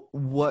so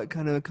what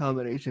kind of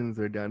accommodations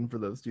are done for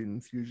those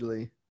students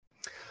usually?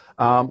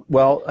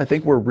 Well, I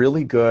think we're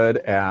really good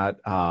at,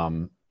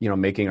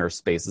 making our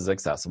spaces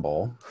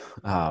accessible.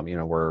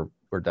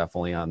 We're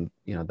definitely on,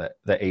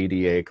 the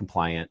ADA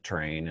compliant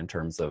train in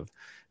terms of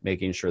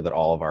making sure that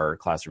all of our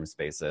classroom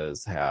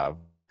spaces have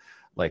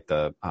like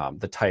the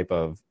type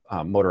of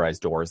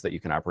motorized doors that you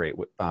can operate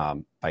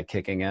by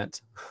kicking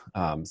it.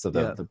 So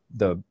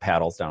the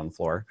paddles down the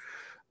floor.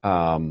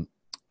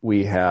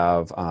 We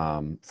have,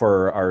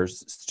 for our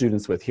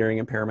students with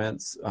hearing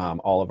impairments,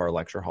 all of our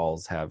lecture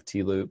halls have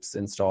T-loops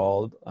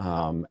installed,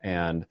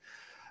 and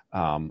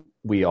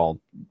we all,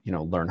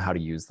 learn how to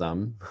use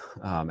them,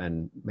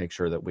 and make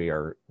sure that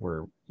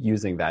we're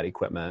using that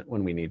equipment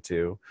when we need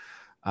to.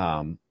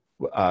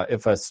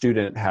 If a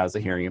student has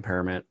a hearing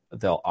impairment,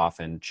 they'll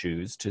often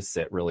choose to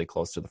sit really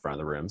close to the front of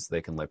the room so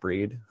they can lip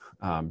read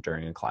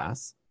during a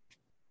class.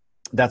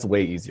 That's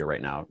way easier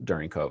right now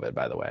during COVID,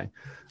 by the way,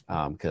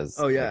 because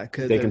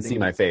they can see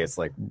my face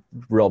like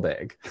real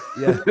big.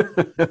 Yeah.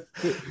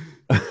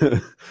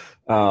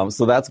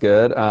 So that's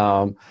good.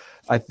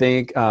 I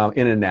think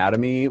in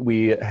anatomy,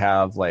 we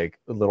have like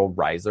little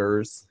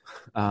risers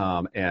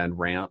and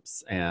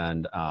ramps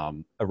and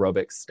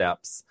aerobic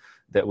steps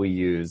that we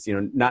use,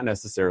 not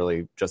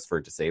necessarily just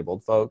for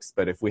disabled folks,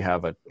 but if we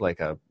have a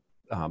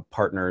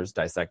partners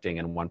dissecting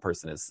and one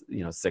person is,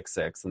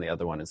 6'6" and the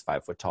other one is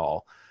 5 foot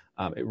tall,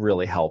 it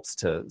really helps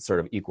to sort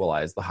of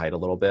equalize the height a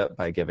little bit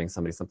by giving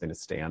somebody something to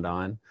stand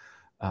on.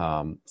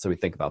 So we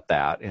think about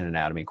that in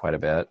anatomy quite a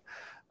bit.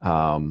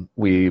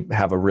 We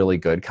have a really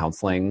good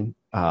counseling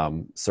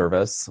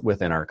service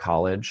within our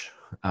college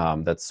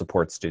that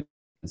supports students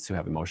who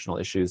have emotional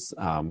issues,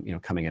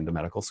 coming into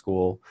medical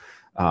school.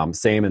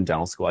 Same in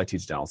dental school. I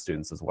teach dental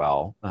students as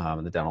well.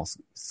 The dental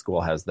school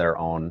has their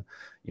own,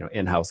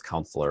 in-house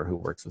counselor who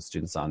works with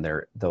students on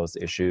those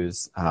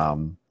issues.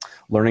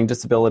 Learning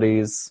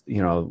disabilities,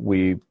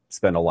 we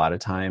spend a lot of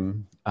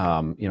time,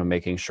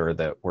 making sure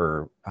that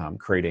we're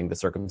creating the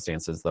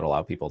circumstances that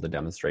allow people to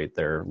demonstrate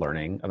their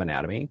learning of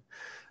anatomy.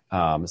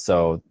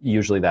 So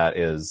usually that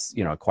is,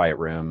 a quiet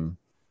room,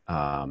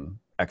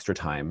 extra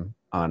time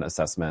on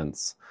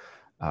assessments.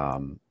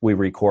 We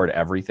record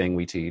everything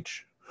we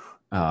teach.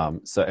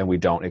 And we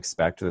don't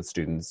expect that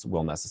students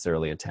will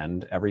necessarily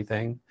attend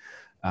everything.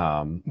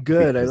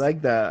 Good. I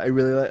like that. I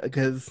really like,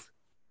 because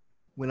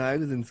when I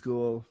was in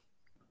school,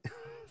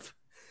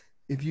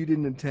 if you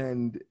didn't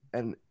attend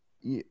and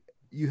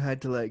you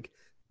had to like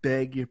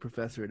beg your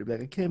professor to be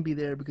like, I can't be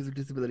there because of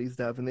disability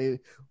stuff, and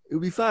it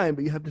would be fine,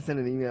 but you have to send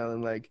an email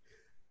and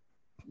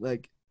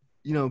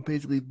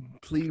basically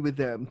plead with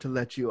them to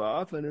let you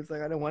off, and it's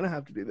like, I don't want to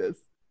have to do this.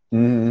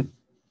 Mm-hmm.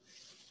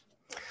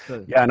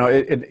 Yeah, no,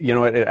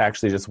 it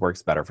actually just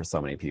works better for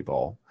so many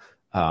people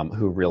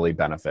who really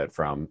benefit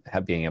from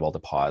being able to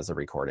pause a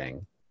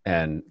recording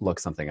and look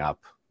something up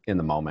in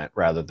the moment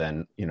rather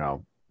than,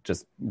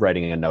 just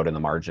writing a note in the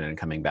margin and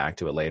coming back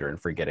to it later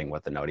and forgetting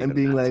what the note even and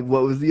being meant. like,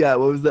 what was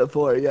that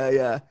for?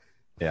 Yeah.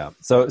 Yeah.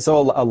 So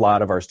a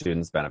lot of our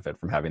students benefit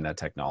from having that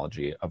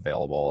technology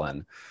available.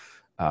 And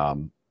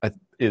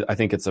I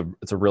think it's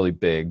a really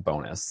big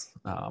bonus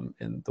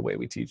in the way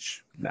we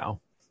teach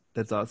now.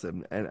 That's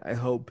awesome. And I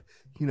hope,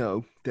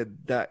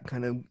 that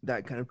kind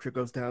of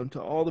trickles down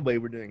to all the way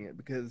we're doing it,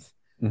 because,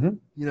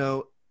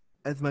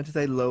 as much as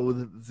I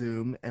loathe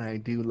Zoom, and I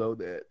do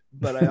loathe it,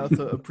 but I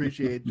also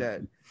appreciate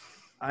that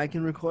I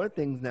can record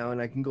things now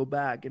and I can go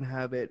back and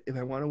have it, if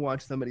I want to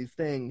watch somebody's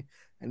thing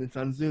and it's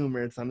on Zoom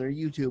or it's on their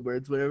YouTube or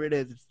it's whatever it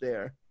is, it's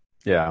there.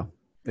 Yeah,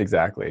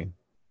 exactly.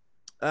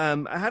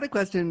 I had a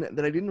question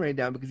that I didn't write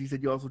down because you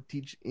said you also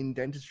teach in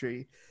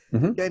dentistry.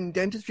 Mm-hmm. And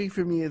dentistry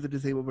for me as a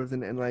disabled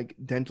person, and like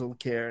dental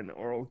care and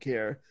oral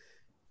care,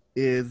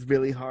 is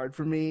really hard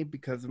for me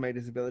because of my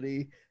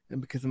disability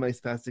and because of my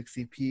spastic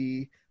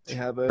CP. I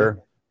have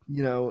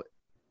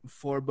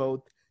for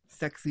both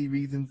sexy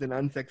reasons and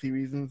unsexy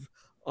reasons,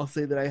 I'll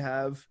say that I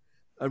have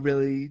a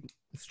really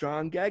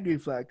strong gag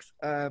reflex,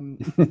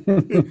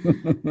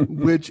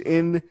 which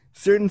in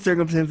certain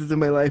circumstances in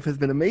my life has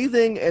been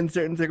amazing, and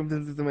certain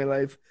circumstances in my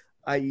life,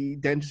 i.e.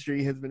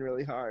 dentistry, has been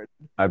really hard.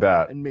 I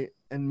bet. And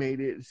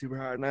made it super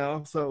hard. And I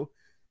also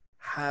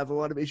have a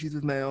lot of issues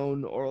with my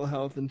own oral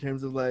health in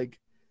terms of like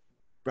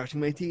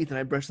brushing my teeth, and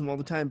I brush them all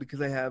the time because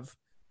I have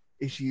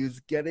issues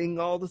getting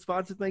all the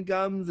spots with my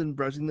gums and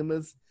brushing them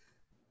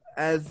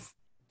as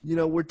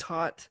we're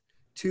taught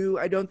to.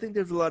 I don't think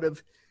there's a lot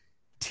of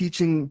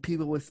teaching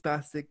people with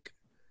spastic,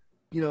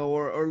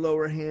 or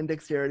lower hand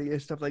dexterity or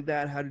stuff like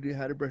that how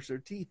to brush their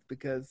teeth,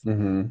 because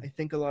I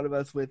think a lot of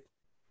us with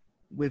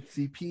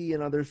CP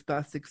and other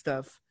spastic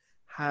stuff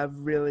have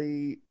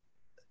really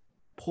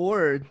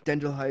poor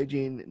dental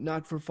hygiene,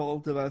 not for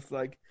fault of us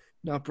like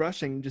not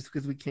brushing, just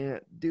because we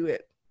can't do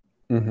it.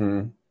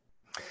 Mm-hmm.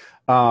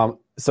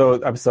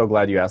 So I'm so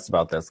glad you asked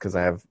about this, because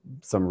I have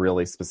some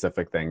really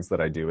specific things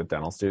that I do with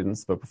dental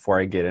students. But before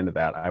I get into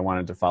that, I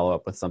wanted to follow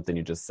up with something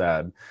you just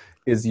said.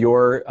 Is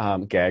your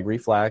gag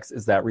reflex,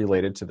 is that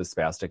related to the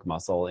spastic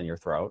muscle in your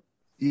throat?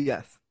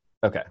 Yes.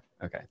 Okay.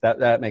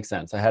 That makes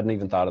sense. I hadn't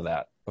even thought of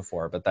that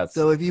before, but that's...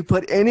 So if you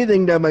put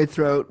anything down my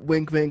throat,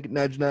 wink, wink,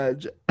 nudge,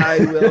 nudge, I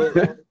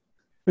will...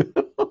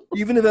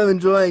 Even if I'm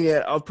enjoying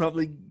it, I'll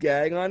probably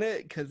gag on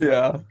it because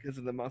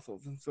of the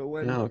muscles. And so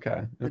when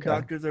the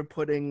doctors are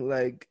putting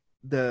like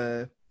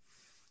the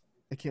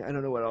I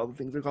don't know what all the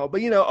things are called,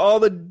 but all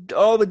the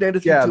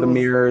dentistry Yeah, tools. the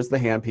mirrors, the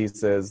hand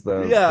pieces,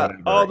 the whatever.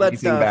 All that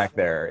Anything stuff back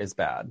there is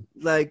bad.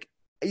 Like,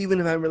 even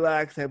if I'm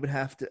relaxed, I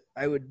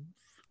would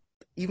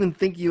even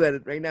think you at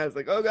it right now. It's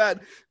like, oh God.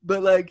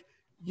 But like,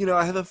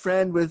 I have a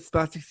friend with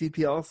spastic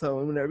CP also.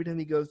 And every time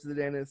he goes to the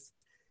dentist,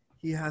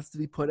 he has to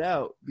be put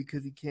out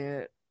because he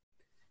can't,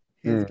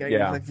 his gag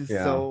reflex is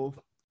so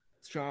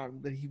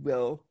strong that he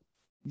will,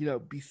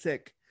 be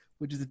sick,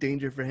 which is a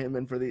danger for him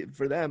and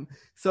for them.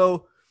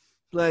 So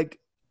like,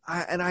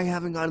 I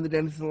haven't gone to the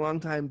dentist in a long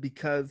time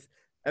because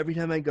every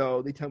time I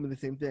go, they tell me the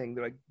same thing.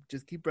 They're like,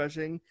 just keep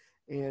brushing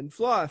and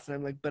floss. And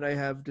I'm like, but I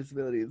have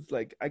disabilities.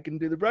 Like, I can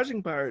do the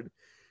brushing part,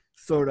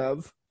 sort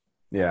of.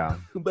 Yeah.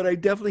 But I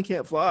definitely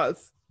can't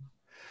floss.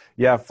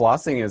 Yeah,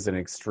 flossing is an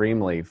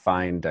extremely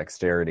fine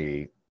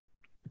dexterity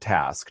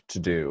task to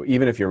do,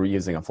 even if you're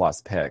using a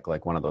floss pick,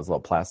 like one of those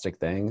little plastic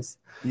things.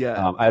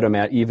 Yeah. I'd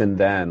imagine even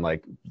then,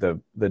 like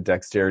the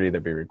dexterity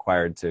that'd be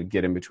required to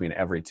get in between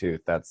every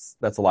tooth, that's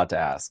a lot to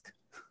ask.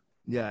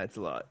 Yeah, it's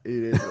a lot.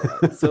 It is a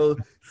lot. So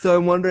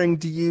I'm wondering,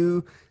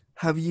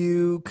 have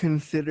you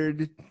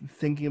considered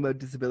thinking about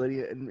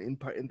disability in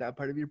that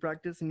part of your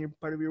practice and your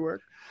part of your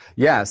work?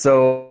 Yeah.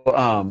 So,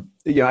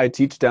 I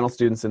teach dental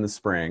students in the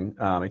spring.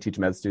 I teach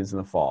med students in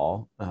the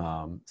fall.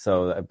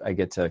 So I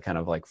get to kind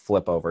of like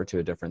flip over to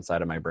a different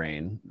side of my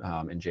brain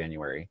in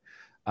January.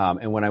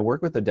 And when I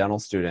work with the dental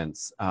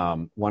students,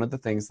 one of the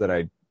things that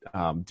I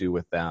do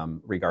with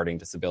them regarding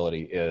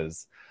disability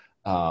is,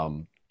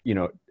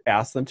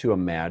 ask them to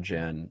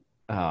imagine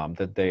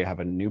that they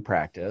have a new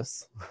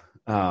practice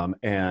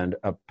and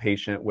a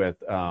patient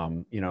with,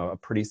 a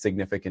pretty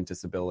significant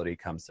disability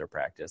comes to their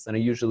practice. And I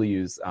usually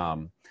use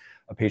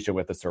a patient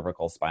with a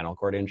cervical spinal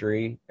cord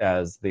injury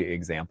as the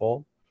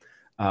example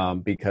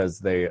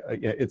because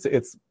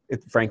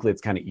frankly,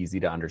 it's kind of easy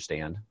to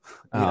understand,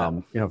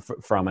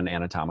 from an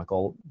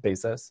anatomical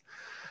basis.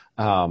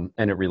 And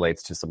it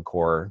relates to some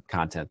core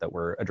content that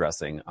we're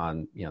addressing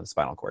on, the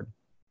spinal cord.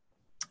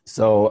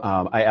 So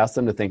I asked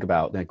them to think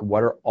about, like,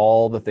 what are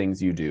all the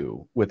things you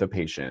do with a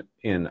patient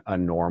in a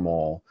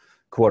normal,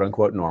 quote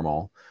unquote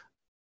normal,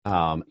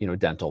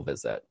 dental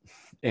visit,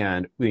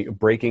 and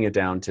breaking it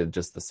down to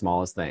just the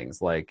smallest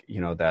things, like,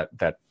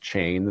 that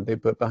chain that they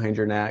put behind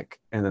your neck,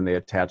 and then they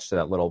attach to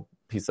that little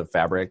piece of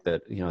fabric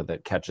that,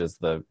 that catches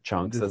the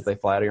chunks as they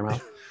fly out of your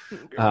mouth.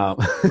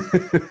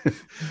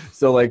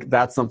 So like,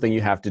 that's something you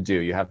have to do.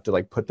 You have to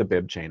like put the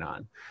bib chain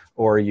on,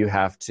 or you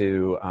have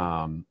to,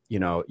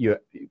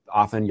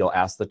 you'll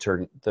ask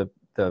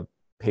the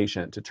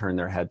patient to turn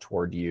their head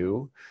toward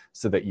you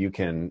so that you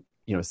can,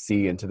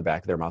 see into the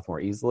back of their mouth more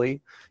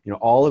easily.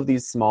 All of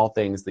these small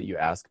things that you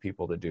ask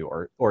people to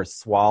do, or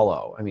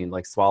swallow. I mean,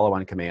 like, swallow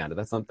on command.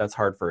 That's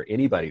hard for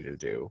anybody to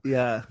do.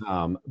 Yeah.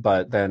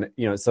 But then,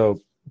 so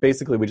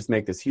basically we just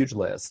make this huge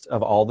list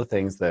of all the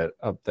things that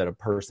a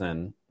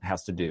person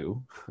has to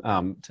do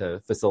to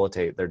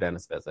facilitate their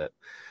dentist visit.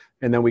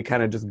 And then we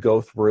kind of just go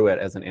through it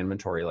as an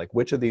inventory, like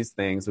which of these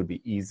things would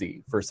be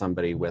easy for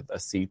somebody with a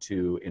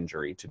C2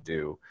 injury to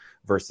do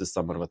versus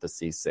someone with a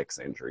C6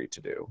 injury to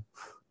do.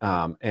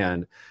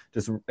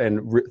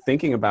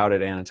 Thinking about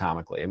it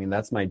anatomically. I mean,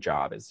 that's my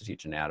job, is to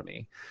teach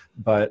anatomy,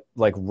 but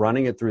like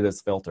running it through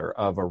this filter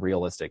of a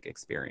realistic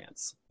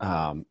experience.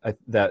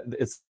 That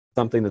it's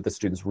something that the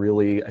students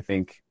really, I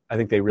think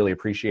they really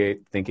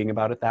appreciate thinking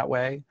about it that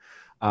way.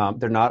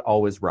 They're not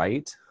always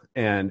right.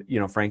 And,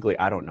 frankly,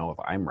 I don't know if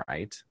I'm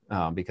right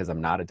because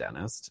I'm not a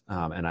dentist.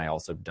 And I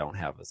also don't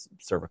have a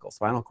cervical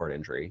spinal cord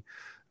injury.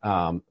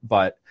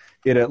 But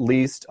it at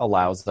least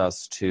allows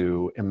us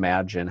to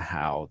imagine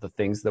how the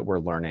things that we're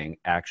learning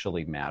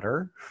actually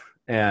matter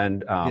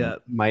and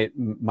might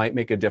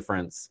make a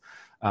difference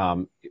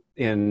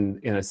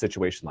in a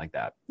situation like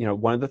that.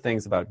 One of the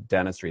things about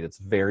dentistry that's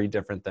very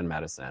different than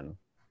medicine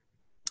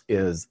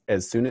is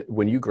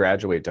when you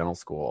graduate dental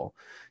school,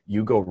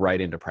 you go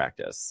right into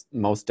practice.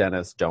 Most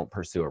dentists don't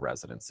pursue a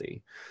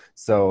residency.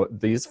 So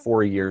these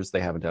 4 years they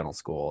have in dental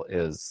school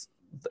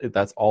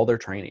that's all their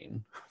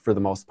training for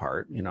the most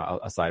part,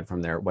 aside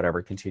from their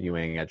whatever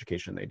continuing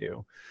education they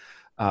do.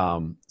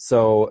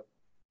 So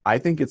I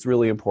think it's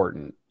really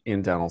important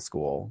in dental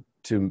school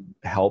to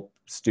help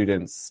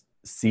students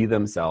see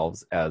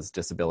themselves as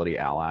disability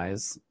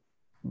allies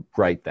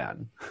right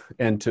then,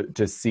 and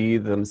to see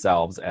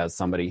themselves as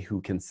somebody who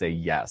can say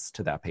yes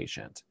to that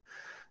patient,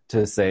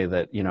 to say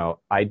that,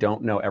 I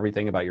don't know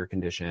everything about your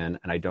condition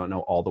and I don't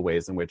know all the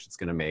ways in which it's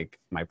going to make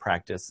my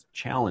practice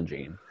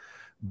challenging,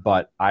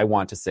 but I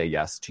want to say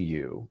yes to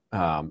you.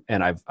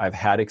 And I've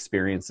had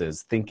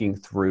experiences thinking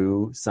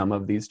through some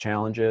of these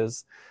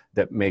challenges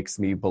that makes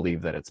me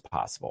believe that it's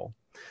possible.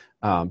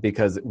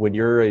 Because when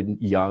you're a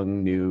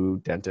young, new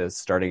dentist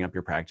starting up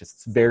your practice,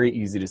 it's very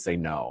easy to say,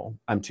 no,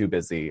 I'm too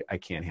busy. I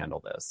can't handle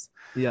this.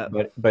 Yeah.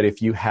 But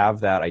if you have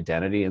that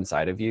identity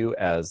inside of you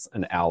as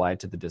an ally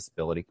to the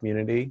disability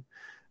community,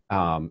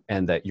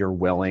 and that you're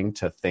willing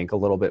to think a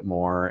little bit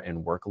more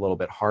and work a little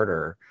bit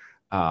harder,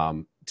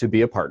 to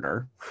be a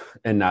partner,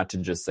 and not to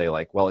just say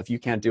like, well, if you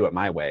can't do it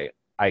my way,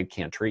 I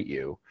can't treat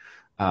you.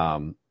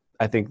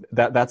 I think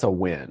that's a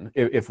win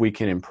if we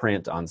can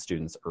imprint on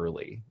students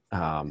early,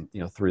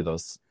 through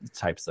those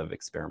types of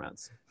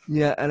experiments.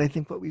 Yeah, and I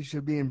think what we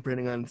should be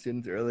imprinting on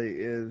students early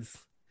is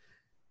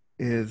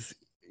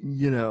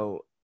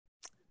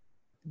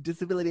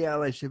disability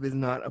allyship is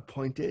not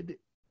appointed,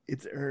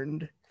 it's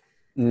earned.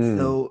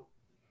 So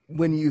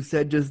when you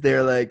said just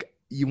there, like,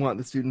 you want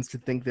the students to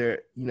think to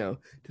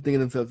think of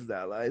themselves as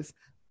allies,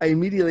 I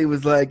immediately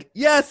was like,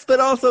 yes, but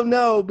also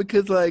no,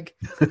 because like,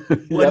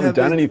 you haven't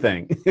done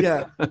anything.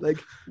 Yeah, like,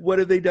 what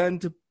have they done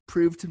to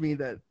prove to me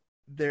that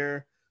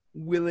they're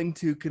willing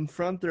to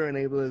confront their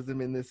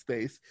ableism in this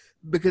space?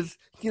 Because,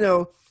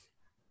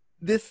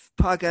 this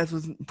podcast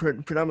was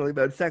predominantly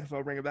about sex, so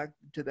I'll bring it back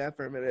to that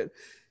for a minute.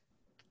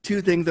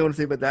 Two things I want to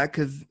say about that,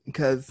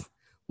 because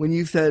when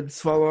you said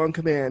swallow on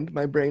command,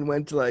 my brain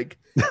went to like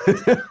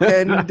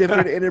 10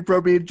 different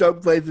inappropriate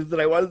joke places that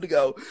I wanted to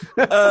go.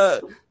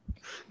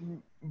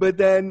 But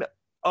then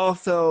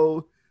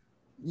also,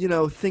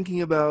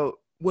 thinking about,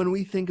 when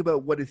we think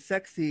about what is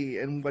sexy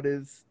and what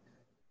is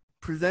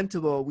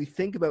presentable, we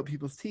think about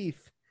people's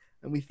teeth,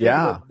 and we think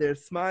about their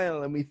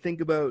smile, and we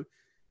think about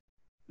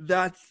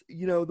that's,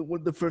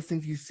 the first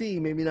things you see,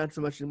 maybe not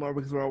so much anymore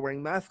because we're all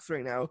wearing masks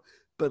right now,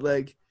 but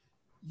like,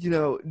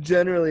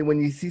 generally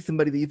when you see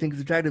somebody that you think is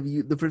attractive,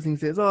 the first thing you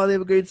say is, oh, they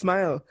have a great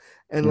smile.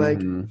 And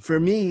like, for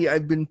me,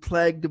 I've been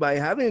plagued by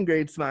having a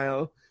great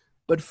smile,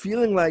 but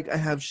feeling like I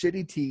have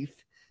shitty teeth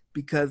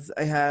because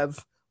I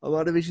have a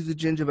lot of issues with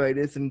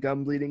gingivitis and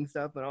gum bleeding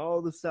stuff and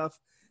all the stuff.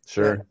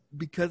 Sure.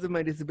 Because of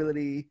my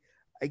disability,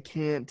 I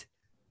can't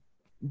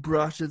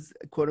brush as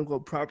quote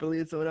unquote properly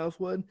as someone else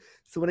would.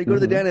 So when I go to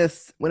the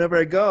dentist, whenever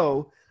I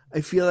go, I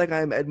feel like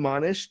I'm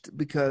admonished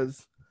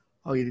because,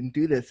 oh, you didn't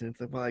do this. And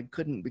it's like, well, I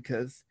couldn't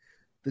because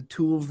the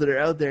tools that are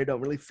out there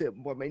don't really fit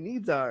what my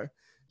needs are.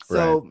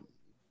 So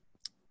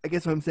I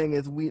guess what I'm saying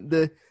is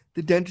the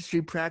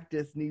dentistry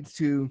practice needs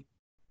to,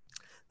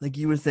 like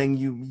you were saying,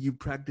 you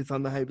practice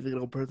on the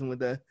hypothetical person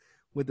with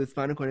a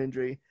spinal cord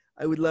injury.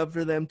 I would love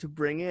for them to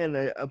bring in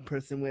a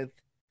person with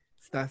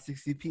spastic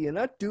CP and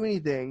not do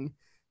anything.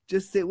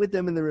 Just sit with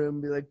them in the room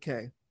and be like,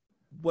 okay,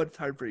 what's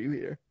hard for you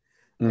here?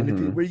 And if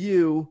it were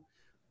you,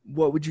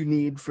 what would you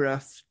need for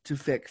us to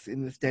fix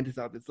in this dentist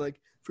office?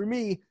 Like, for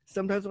me,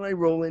 sometimes when I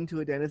roll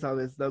into a dentist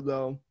office, they'll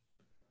go,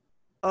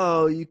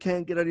 oh, you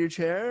can't get out of your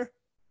chair?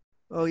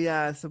 Oh,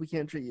 yeah, so we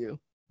can't treat you.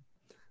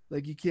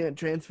 Like, you can't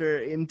transfer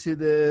into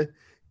the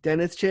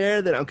dentist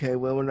chair? Then, okay,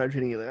 well, we're not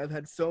treating you. Like, I've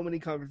had so many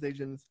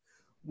conversations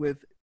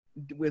with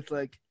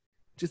like,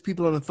 just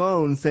people on the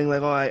phone saying,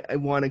 like, oh, I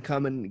want to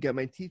come and get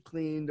my teeth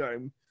cleaned, or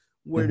I'm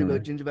worried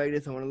about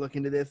gingivitis, I want to look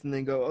into this, and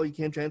then go, oh, you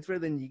can't transfer?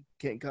 Then you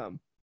can't come.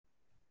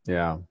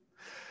 Yeah,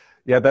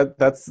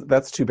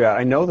 that's too bad.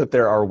 I know that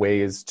there are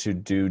ways to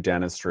do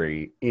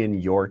dentistry in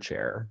your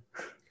chair.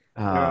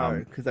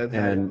 Because I've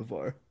had it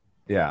before.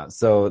 Yeah,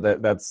 so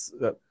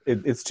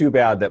it's too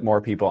bad that more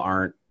people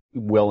aren't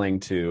willing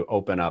to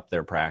open up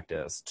their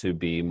practice to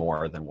be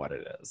more than what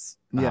it is.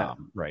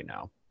 Right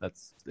now.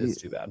 It's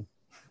too bad.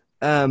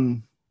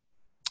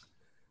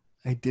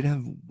 I did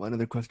have one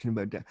other question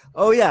about that.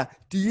 Oh yeah,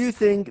 do you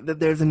think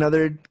that there's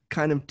another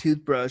kind of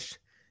toothbrush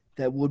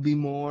that would be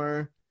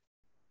more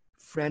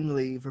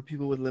friendly for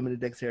people with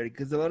limited dexterity?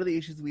 Because a lot of the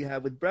issues we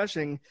have with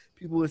brushing,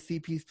 people with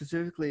CP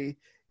specifically,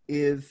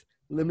 is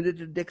limited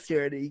to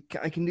dexterity.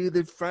 I can do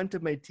the front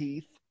of my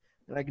teeth,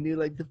 and I can do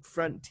like the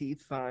front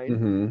teeth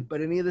fine, but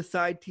any of the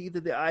side teeth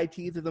or the eye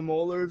teeth or the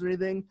molars or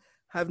anything,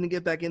 having to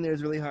get back in there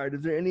is really hard.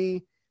 Is there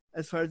any,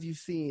 as far as you've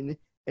seen,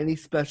 any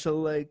special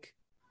like?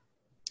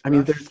 I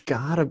mean, there's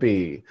gotta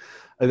be.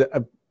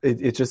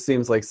 It just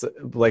seems like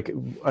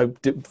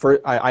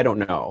I don't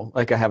know.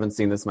 Like, I haven't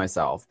seen this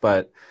myself,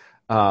 but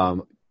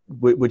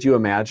would you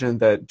imagine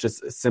that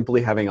just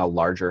simply having a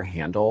larger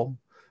handle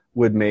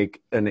would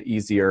make an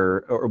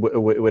easier, or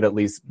would at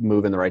least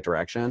move in the right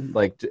direction?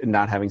 Like,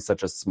 not having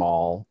such a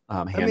small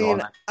handle. I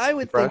mean, I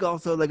would think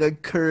also like a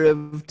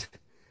curved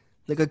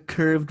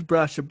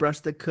brush, a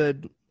brush that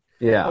could,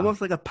 almost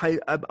like a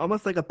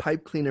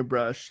pipe cleaner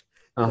brush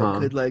that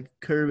could like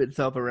curve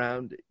itself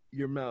around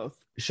your mouth.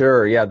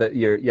 Sure, yeah,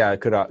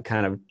 it could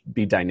kind of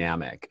be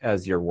dynamic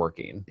as you're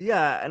working.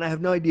 Yeah, and I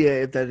have no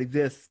idea if that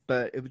exists,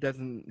 but if it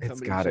doesn't,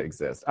 it's got to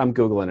exist. I'm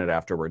Googling it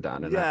after we're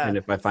done, and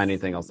if I find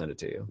anything, I'll send it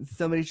to you.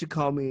 Somebody should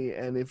call me,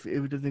 and if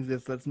it doesn't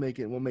exist, let's make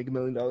it. We'll make $1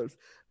 million.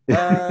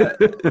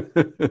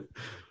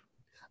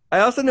 I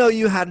also know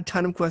you had a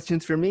ton of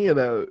questions for me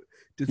about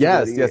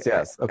disability.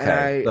 Yes.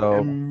 Okay,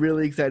 I'm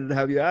really excited to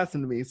have you ask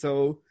them to me.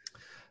 So,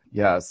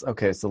 yes.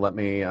 Okay, so let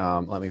me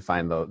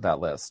find that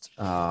list.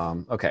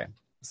 Okay.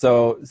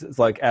 So it's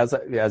like,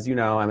 as you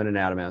know, I'm an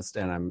anatomist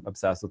and I'm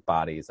obsessed with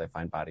bodies. I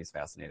find bodies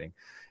fascinating.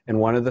 And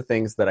one of the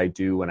things that I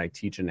do when I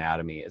teach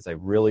anatomy is I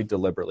really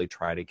deliberately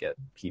try to get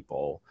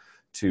people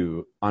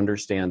to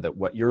understand that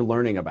what you're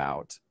learning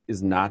about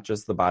is not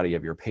just the body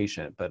of your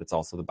patient, but it's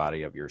also the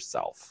body of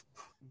yourself.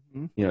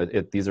 You know,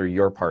 these are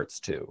your parts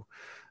too.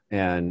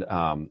 And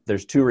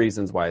there's two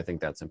reasons why I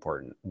think that's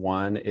important.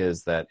 One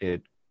is that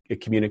it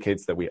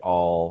communicates that we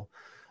all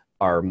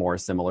are more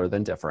similar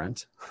than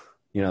different.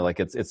 You know, like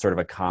it's sort of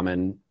a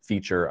common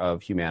feature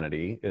of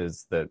humanity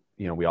is that,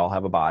 you know, we all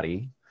have a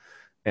body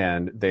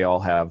and they all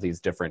have these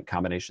different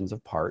combinations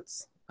of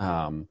parts.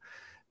 And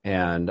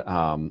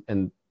for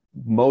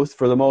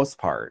the most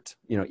part,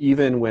 you know,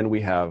 even when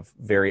we have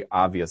very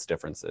obvious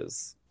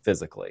differences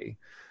physically,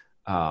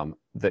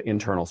 the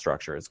internal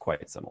structure is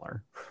quite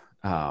similar.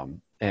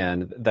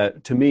 And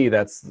that, to me,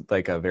 that's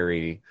like a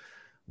very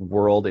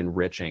world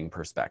enriching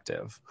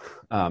perspective.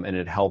 And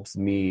it helps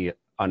me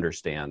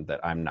understand that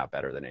I'm not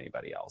better than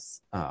anybody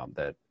else,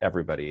 that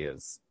everybody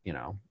is, you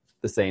know,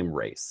 the same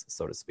race,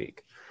 so to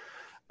speak.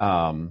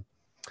 So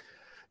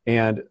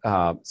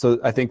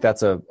I think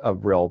that's a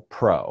real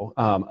pro.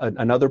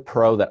 Another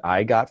pro that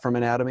I got from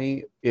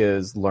anatomy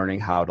is learning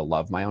how to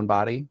love my own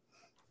body.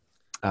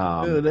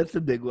 Oh, that's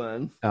a big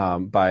one.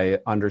 By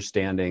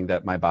understanding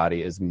that my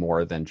body is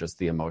more than just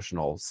the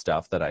emotional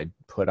stuff that I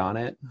put on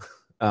it.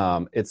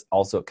 It's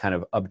also kind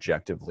of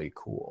objectively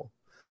cool.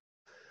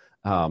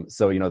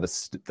 So, you know,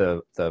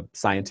 the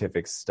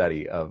scientific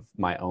study of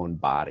my own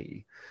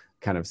body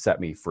kind of set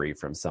me free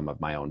from some of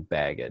my own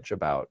baggage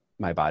about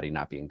my body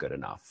not being good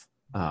enough.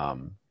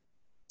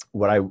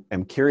 What I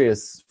am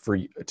curious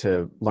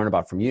to learn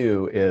about from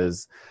you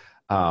is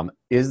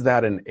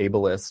that an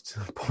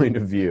ableist point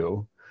of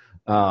view,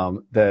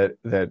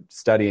 that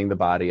studying the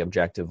body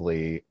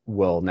objectively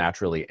will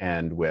naturally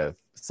end with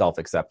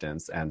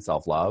self-acceptance and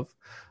self-love?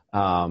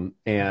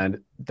 And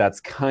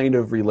that's kind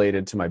of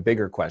related to my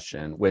bigger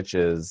question, which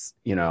is,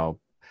 you know,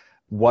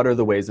 what are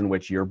the ways in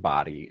which your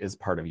body is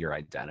part of your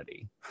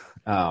identity?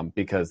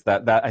 Because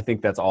that I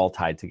think that's all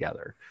tied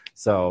together.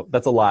 So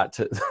that's a lot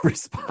to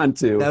respond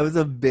to. That was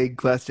a big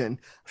question.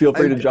 Feel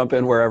free to jump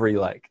in wherever you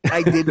like.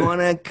 I did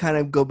want to kind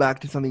of go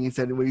back to something you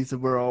said where you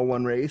said we're all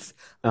one race.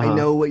 I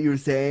know what you were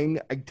saying.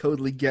 I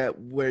totally get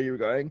where you're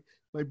going.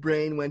 My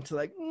brain went to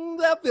like,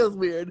 that feels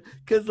weird.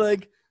 Because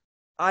like,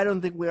 I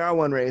don't think we are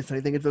one race. And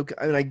I think it's okay.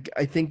 I mean,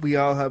 I think we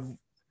all have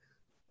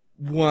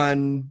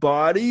one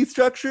body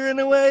structure in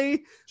a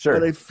way. Sure.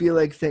 But I feel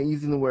like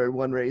using the word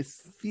one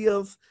race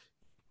feels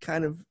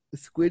kind of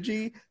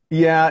squidgy.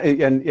 Yeah,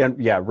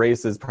 and yeah,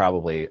 race is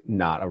probably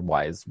not a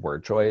wise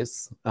word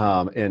choice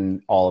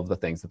in all of the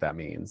things that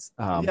means.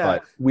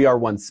 But we are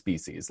one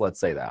species, let's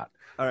say that.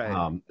 All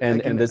right.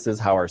 And this is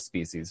how our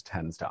species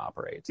tends to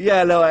operate.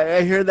 Yeah, no,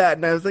 I hear that,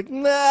 and I was like,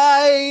 nah,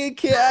 I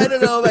can't. I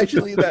don't know if I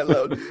should leave that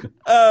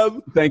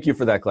alone. Thank you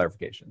for that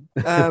clarification.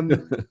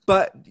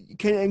 But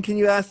can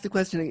you ask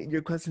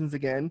your questions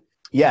again?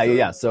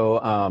 Yeah.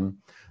 So,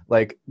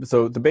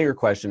 so the bigger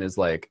question is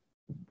like,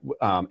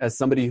 as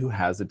somebody who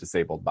has a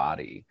disabled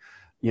body,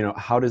 you know,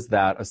 how does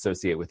that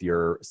associate with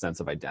your sense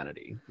of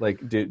identity?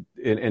 Like,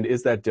 and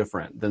is that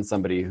different than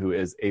somebody who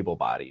is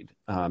able-bodied?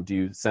 Do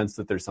you sense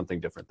that there's something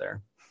different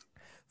there?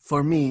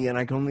 For me, and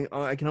I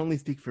can only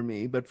speak for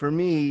me, but for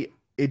me,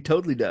 it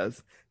totally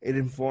does. It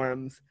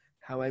informs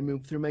how I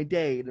move through my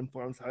day. It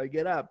informs how I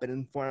get up. It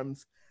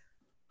informs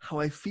how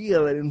I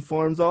feel. It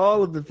informs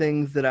all of the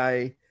things that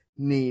I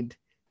need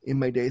in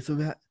my day.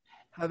 So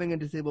having a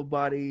disabled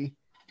body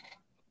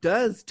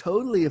does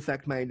totally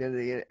affect my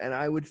identity. And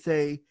I would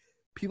say,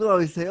 people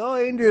always say, oh,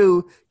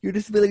 Andrew, your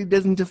disability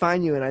doesn't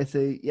define you. And I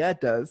say, yeah,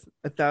 it does.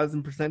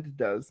 1,000% it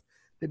does.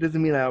 It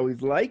doesn't mean I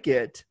always like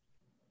it,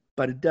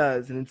 but it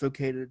does. And it's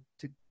okay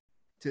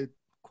to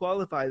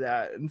qualify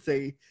that and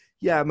say,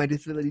 yeah, my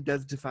disability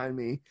does define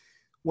me.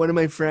 One of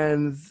my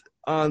friends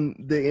on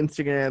the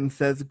Instagram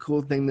says a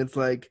cool thing that's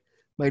like,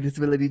 my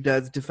disability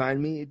does define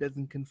me. It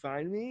doesn't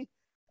confine me.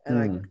 And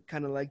I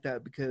kind of like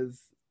that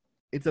because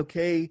it's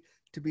okay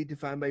to be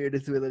defined by your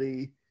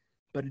disability,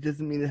 but it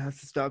doesn't mean it has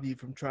to stop you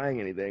from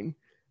trying anything.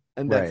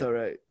 And that's all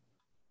right.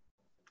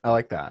 I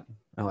like that.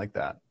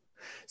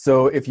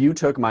 So if you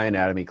took my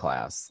anatomy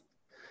class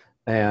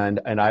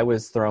and I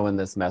was throwing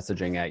this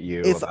messaging at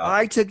you. If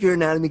I took your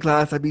anatomy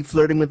class, I'd be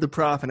flirting with the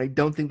prof, and I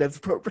don't think that's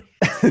appropriate.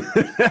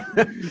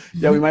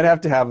 Yeah, we might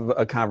have to have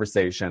a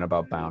conversation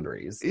about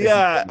boundaries.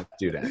 Yeah.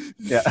 Student.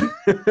 Yeah.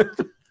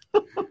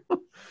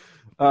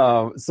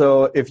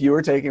 So if you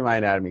were taking my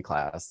anatomy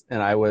class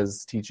and I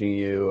was teaching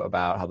you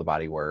about how the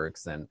body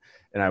works and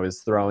I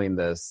was throwing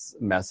this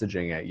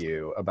messaging at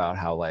you about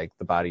how like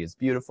the body is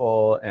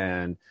beautiful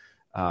and,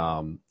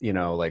 you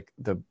know, like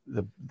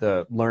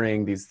the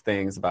learning these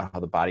things about how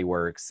the body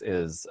works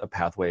is a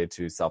pathway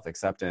to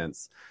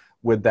self-acceptance,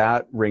 would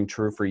that ring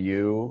true for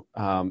you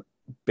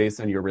based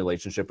on your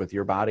relationship with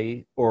your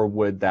body, or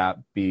would that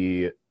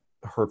be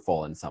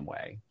hurtful in some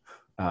way?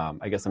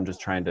 I guess I'm just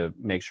trying to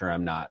make sure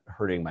I'm not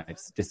hurting my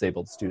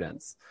disabled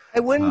students.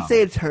 I wouldn't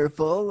say it's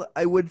hurtful.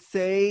 I would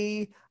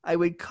say I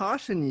would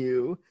caution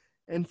you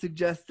and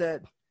suggest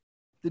that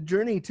the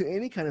journey to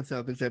any kind of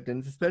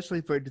self-acceptance,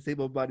 especially for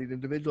disabled-bodied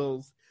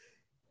individuals,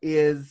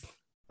 is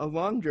a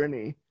long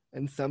journey.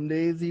 And some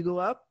days you go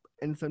up,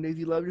 and some days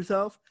you love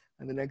yourself,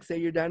 and the next day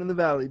you're down in the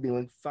valley being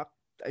like, fuck,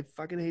 I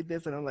fucking hate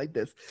this, I don't like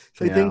this.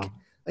 So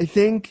I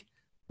think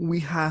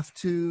we have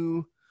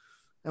to...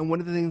 And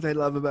one of the things I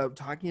love about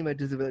talking about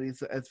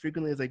disabilities as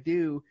frequently as I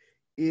do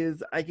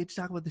is I get to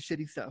talk about the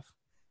shitty stuff.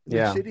 The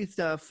shitty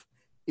stuff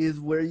is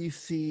where you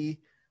see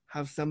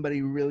how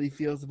somebody really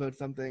feels about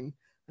something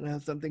and how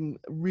something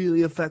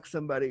really affects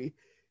somebody,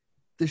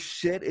 the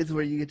shit is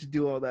where you get to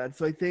do all that.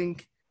 So I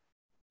think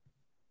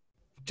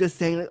just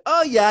saying like,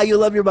 oh yeah, you'll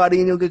love your body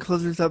and you'll get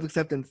closer to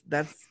self-acceptance.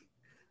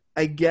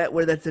 I get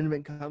where that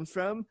sentiment comes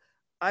from.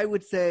 I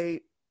would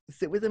say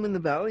sit with them in the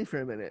valley for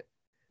a minute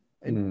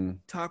and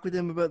talk with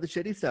them about the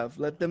shitty stuff.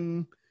 Let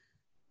them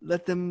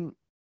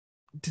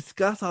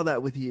discuss all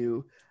that with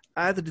you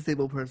as a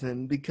disabled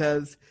person,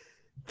 because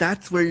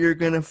that's where you're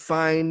going to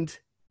find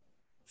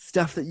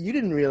stuff that you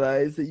didn't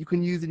realize that you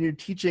can use in your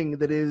teaching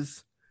that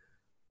is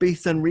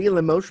based on real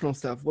emotional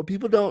stuff. What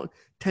people don't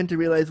tend to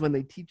realize when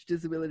they teach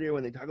disability or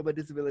when they talk about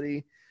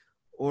disability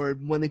or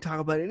when they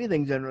talk about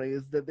anything generally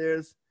is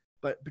that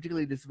but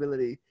particularly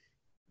disability,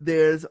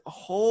 there's a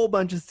whole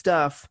bunch of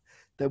stuff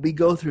that we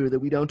go through that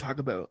we don't talk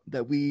about,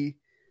 that we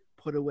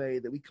put away,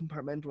 that we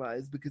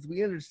compartmentalize, because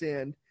we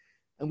understand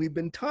and we've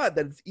been taught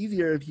that it's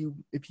easier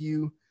if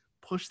you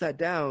push that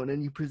down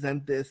and you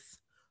present this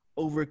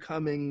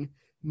overcoming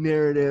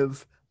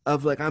narrative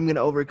of like, I'm going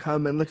to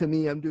overcome and look at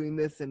me, I'm doing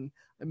this and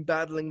I'm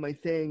battling my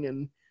thing.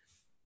 And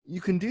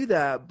you can do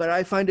that, but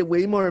I find it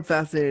way more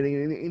fascinating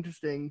and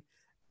interesting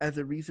as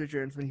a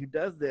researcher and someone who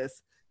does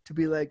this to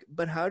be like,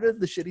 but how does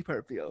the shitty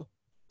part feel?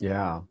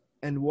 Yeah.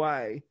 And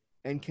why?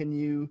 And can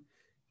you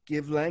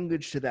give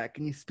language to that?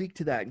 Can you speak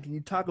to that? And can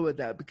you talk about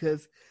that?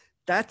 Because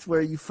that's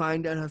where you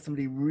find out how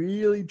somebody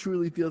really,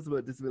 truly feels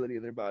about disability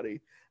in their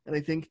body. And I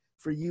think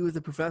for you as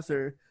a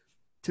professor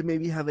to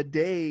maybe have a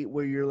day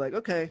where you're like,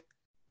 okay,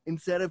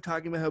 instead of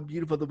talking about how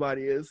beautiful the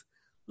body is,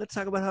 let's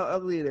talk about how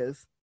ugly it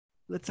is.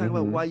 Let's talk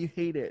about why you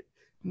hate it.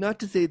 Not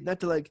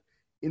to like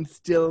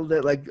instill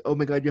that like, oh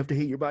my God, you have to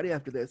hate your body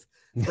after this,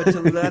 but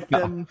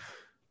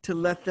to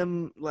let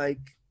them like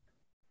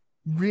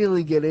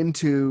really get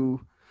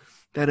into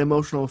that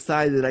emotional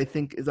side that I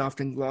think is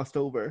often glossed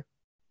over.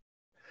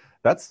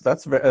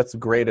 That's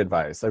great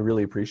advice. I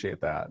really appreciate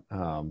that.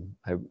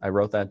 I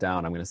wrote that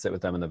down. I'm going to sit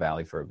with them in the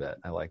valley for a bit.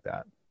 I like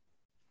that.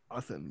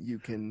 Awesome. You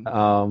can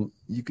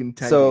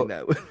tag so, me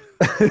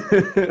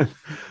in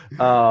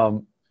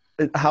that.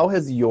 How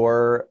has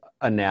your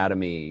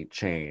anatomy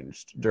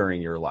changed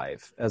during your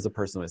life as a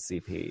person with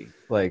CP?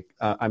 Like,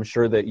 I'm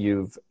sure that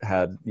you've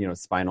had,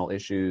 spinal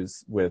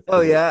issues with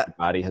your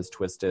body has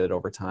twisted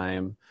over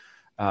time.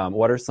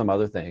 What are some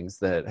other things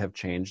that have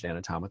changed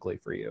anatomically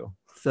for you?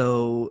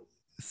 So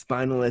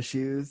spinal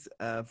issues,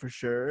 for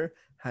sure.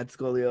 Had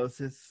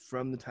scoliosis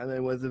from the time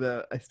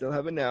I still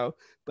have it now,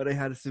 but I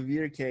had a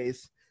severe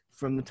case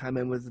from the time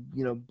I was,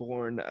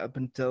 born up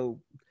until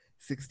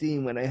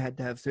 16 when I had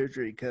to have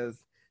surgery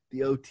because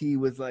the OT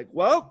was like,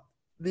 well,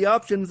 the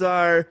options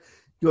are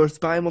your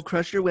spine will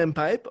crush your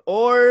windpipe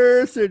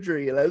or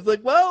surgery. And I was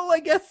like, well, I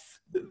guess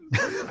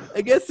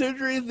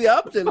surgery is the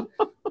option.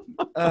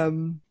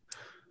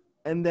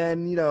 And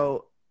then,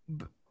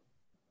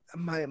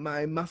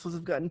 my muscles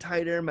have gotten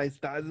tighter. My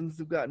spasms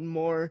have gotten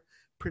more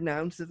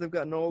pronounced as I've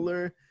gotten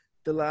older.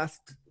 The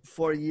last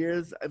 4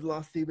 years, I've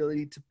lost the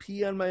ability to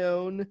pee on my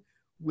own,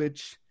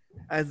 which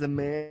as a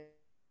man,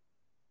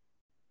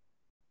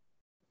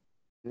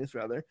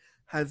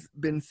 has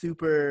been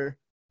super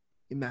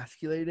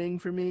emasculating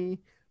for me.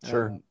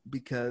 Sure.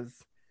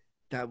 Because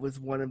that was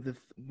one of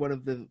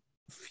the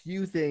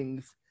few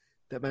things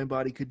that my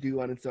body could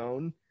do on its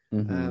own.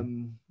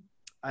 Mm-hmm.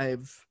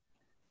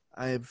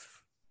 I've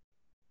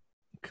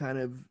kind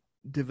of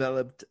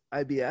developed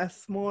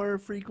IBS more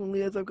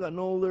frequently as I've gotten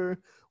older,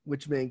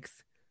 which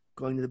makes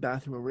going to the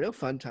bathroom a real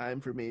fun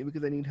time for me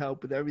because I need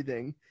help with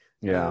everything.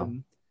 Yeah.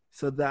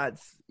 So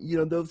that's,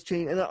 those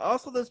changes. And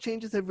also those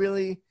changes have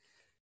really,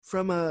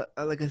 from a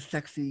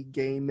sexy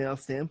gay male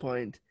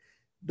standpoint,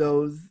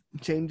 those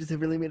changes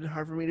have really made it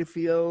hard for me to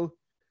feel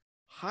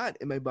hot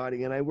in my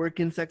body. And I work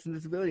in sex and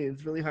disability, and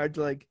it's really hard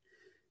to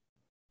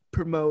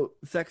promote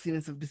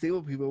sexiness of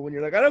disabled people when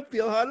you're like, I don't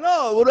feel hot at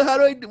all. What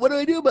do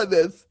I do about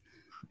this?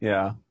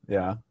 Yeah.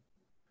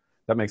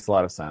 That makes a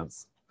lot of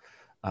sense.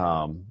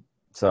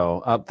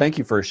 So thank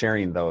you for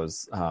sharing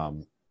those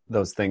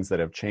things that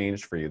have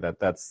changed for you.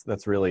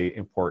 That's really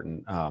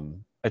important.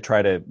 I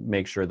try to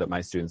make sure that my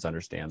students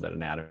understand that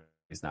anatomy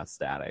is not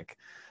static.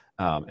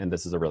 And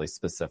this is a really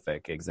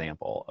specific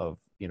example of,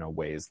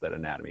 ways that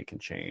anatomy can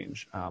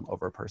change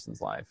over a person's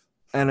life.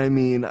 And I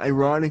mean,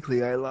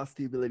 ironically, I lost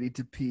the ability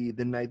to pee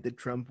the night that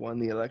Trump won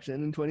the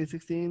election in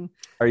 2016.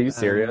 Are you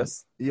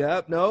serious?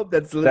 Yep. Nope.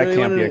 That's literally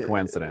that can't be a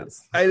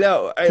coincidence. I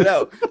know.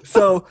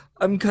 So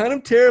I'm kind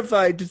of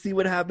terrified to see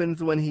what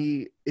happens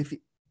when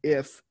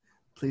if,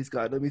 please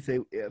God, let me say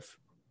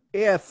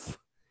if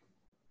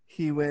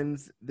he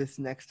wins this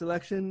next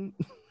election.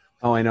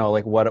 Oh, I know.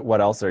 Like,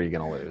 what else are you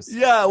going to lose?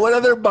 Yeah. What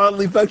other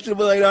bodily function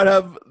will I not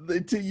have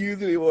to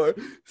use anymore?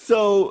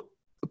 So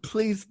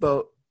please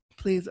vote.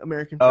 Please,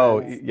 American friends.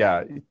 Oh,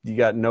 yeah. You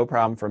got no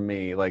problem from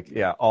me. Like,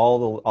 yeah,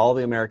 all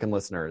the American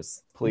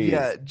listeners, please.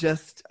 Yeah,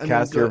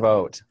 cast your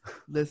vote.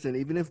 Listen,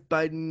 even if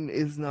Biden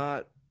is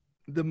not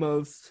your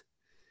most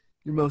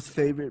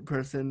favorite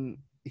person,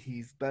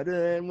 he's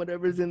better than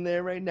whatever's in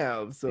there right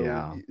now. So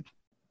yeah,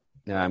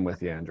 I'm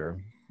with you, Andrew.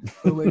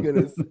 Oh my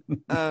goodness.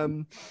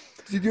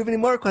 Did you have any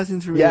more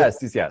questions for me? Yes.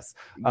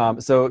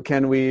 So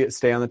can we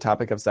stay on the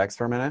topic of sex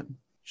for a minute?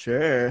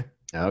 Sure.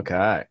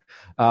 Okay.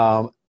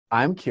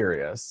 I'm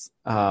curious.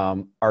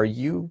 Are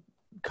you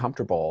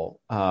comfortable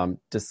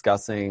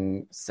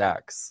discussing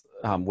sex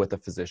with a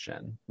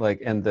physician,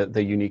 like, and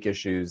the unique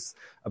issues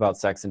about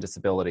sex and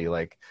disability?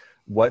 Like,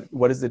 what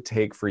does it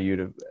take for you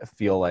to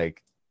feel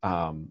like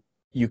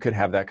you could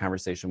have that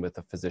conversation with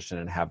a physician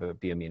and have it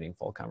be a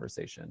meaningful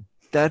conversation?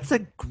 That's a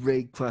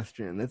great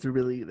question. That's a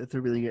really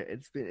good.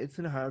 It's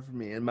been hard for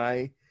me, and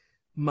my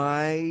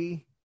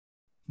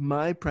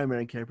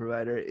primary care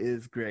provider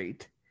is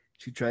great.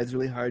 She tries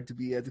really hard to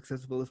be as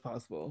accessible as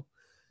possible.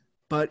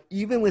 But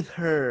even with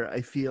her,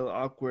 I feel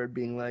awkward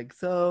being like,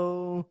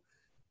 so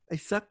I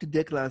sucked a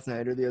dick last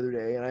night or the other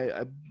day, and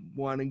I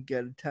want to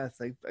get a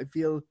test. I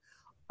feel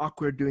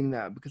awkward doing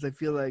that because I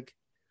feel like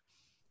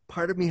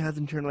part of me has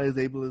internalized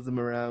ableism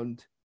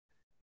around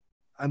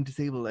I'm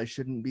disabled. I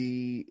shouldn't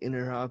be in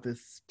her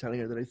office telling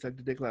her that I sucked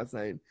a dick last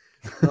night.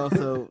 But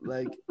also,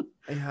 like,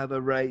 I have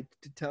a right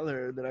to tell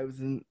her that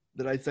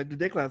I sucked a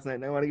dick last night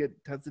and I want to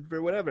get tested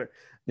for whatever.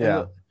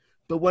 Yeah.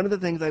 But one of the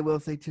things I will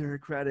say to her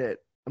credit,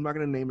 I'm not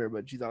going to name her,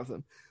 but she's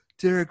awesome.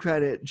 To her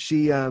credit,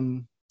 she, I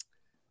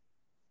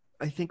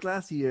think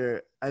last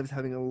year I was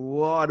having a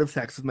lot of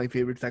sex with my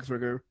favorite sex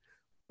worker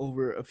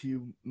over a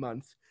few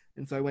months.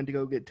 And so I went to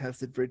go get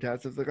tested for a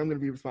test. I was like, I'm going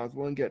to be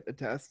responsible and get a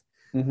test.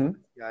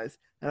 Guys.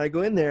 And I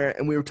go in there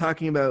and we were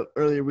talking about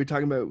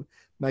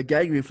my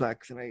gag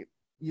reflex. And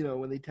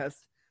when they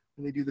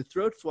do the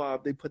throat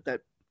swab, they put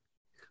that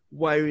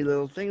wiry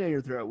little thing on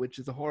your throat, which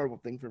is a horrible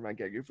thing for my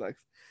gag reflex.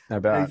 I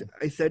bet.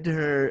 I said to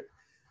her,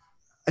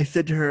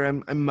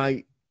 I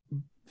might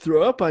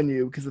throw up on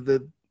you because of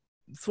the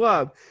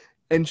swab.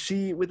 And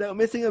she, without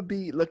missing a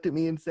beat, looked at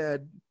me and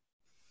said,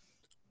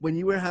 when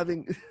you were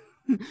having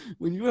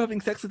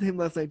sex with him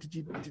last night, did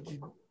you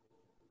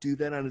do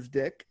that on his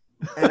dick?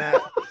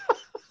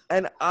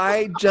 And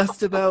I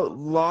just about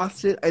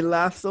lost it. I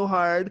laughed so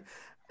hard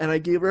and I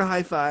gave her a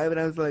high five and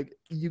I was like,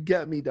 you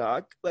get me,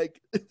 doc.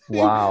 Like,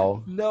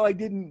 wow. No, I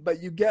didn't,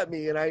 but you get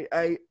me. And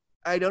I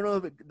don't know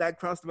if that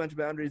crossed a bunch of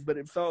boundaries, but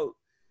it felt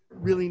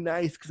really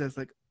nice because I was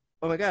like,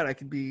 oh my God, I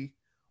can be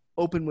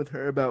open with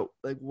her about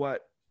like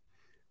what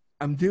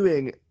I'm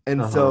doing.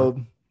 And so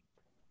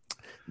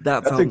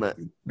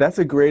that's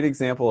a great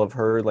example of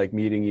her like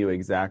meeting you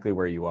exactly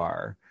where you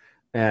are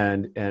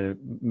and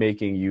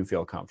making you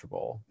feel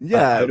comfortable.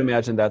 Yeah. I would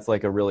imagine that's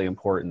like a really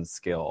important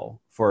skill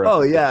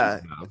for yeah.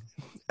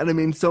 And I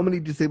mean, so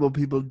many disabled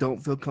people don't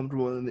feel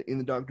comfortable in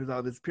the doctor's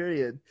office,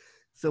 period.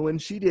 So when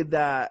she did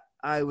that,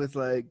 I was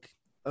like,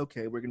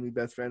 okay, we're going to be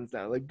best friends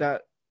now. Like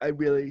that, I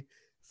really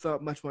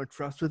felt much more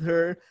trust with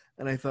her.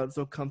 And I felt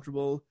so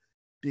comfortable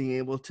being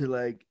able to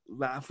like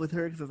laugh with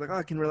her because I was like, oh,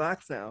 I can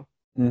relax now.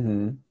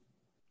 Mm-hmm.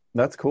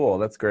 That's cool.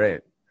 That's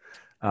great.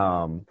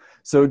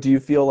 So do you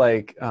feel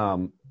like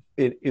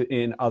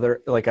in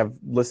other, like I've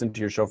listened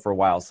to your show for a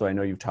while, so I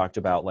know you've talked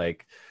about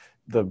like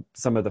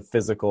some of the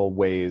physical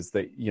ways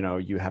that,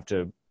 you have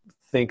to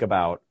think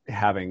about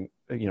having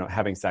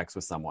sex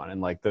with someone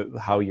and like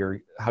how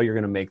you're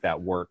going to make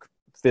that work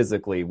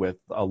physically with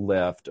a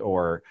lift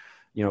or,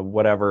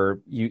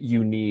 whatever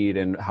you need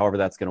and however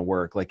that's going to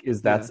work. Like,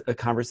 is that a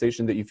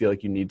conversation that you feel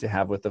like you need to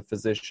have with a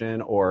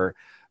physician or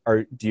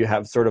do you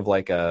have sort of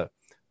like a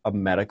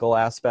medical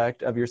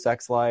aspect of your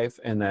sex life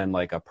and then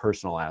like a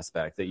personal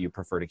aspect that you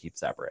prefer to keep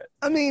separate?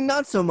 I mean,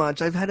 not so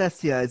much. I've had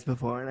STIs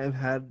before and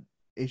I've had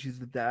issues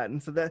with that.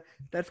 And so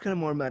that's kind of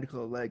more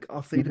medical. Like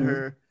I'll say to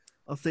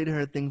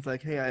her things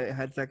like, hey, I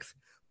had sex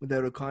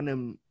without a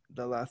condom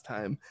the last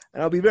time.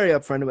 And I'll be very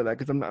upfront about that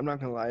because I'm not going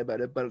to lie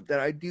about it. But that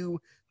I do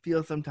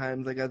feel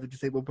sometimes like as a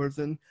disabled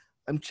person,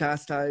 I'm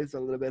chastised a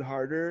little bit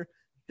harder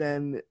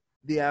than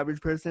the average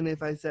person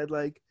if I said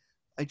like,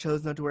 I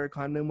chose not to wear a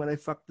condom when I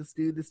fucked this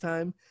dude this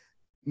time.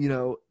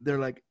 They're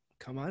like,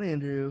 come on,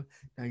 Andrew,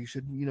 now you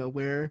should,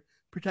 wear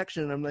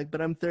protection. And I'm like,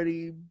 but I'm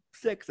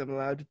 36. I'm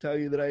allowed to tell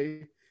you that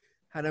I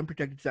had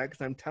unprotected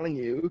sex. I'm telling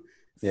you.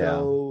 Yeah.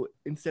 So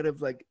instead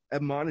of like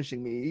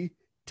admonishing me,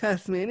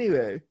 test me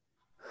anyway.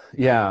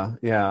 Yeah.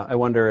 I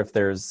wonder if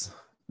there's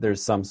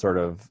some sort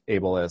of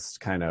ableist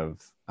kind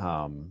of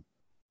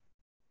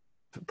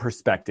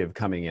perspective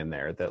coming in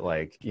there that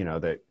like,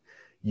 that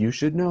you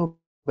should know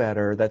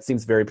better. That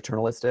seems very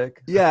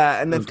paternalistic.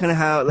 Yeah, and that's kind of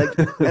how like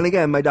and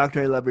again, my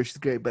doctor, I love her, she's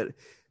great, but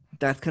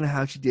that's kind of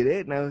how she did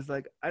it. And I was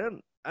like, I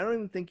don't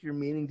even think you're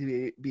meaning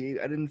to be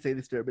I didn't say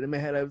this to her, but in my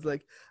head I was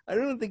like, I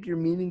don't even think you're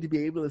meaning to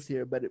be ableist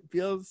here, but it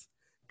feels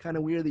kind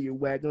of weird that you're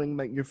waggling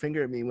your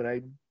finger at me when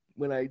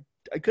I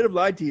could have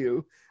lied to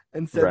you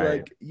and said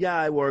like, yeah,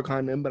 I wore a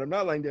condom, but I'm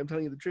not lying to you, I'm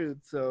telling you the truth,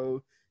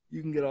 so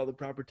you can get all the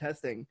proper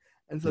testing.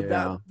 And so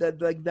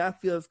that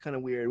feels kind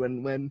of weird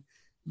when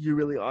you're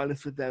really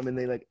honest with them and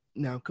they like,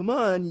 now come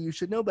on, you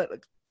should know better.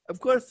 Like, of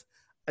course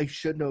I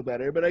should know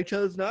better, but I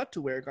chose not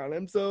to wear a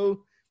condom,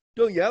 so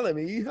don't yell at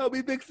me, help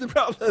me fix the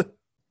problem.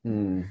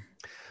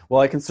 Well,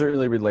 I can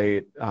certainly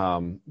relate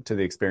to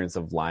the experience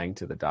of lying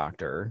to the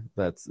doctor.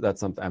 That's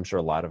something I'm sure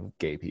a lot of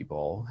gay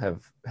people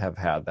have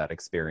had that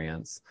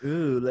experience.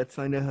 Ooh, let's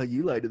find out how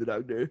you lie to the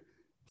doctor.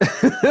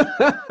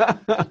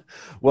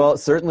 Well,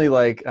 certainly,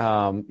 like,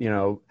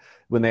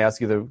 when they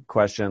ask you the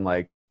question,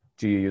 like,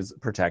 do you use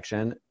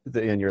protection?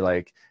 And you're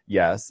like,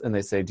 yes. And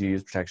they say, do you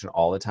use protection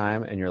all the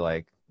time? And you're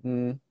like,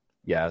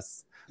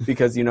 yes.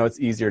 Because, it's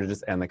easier to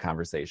just end the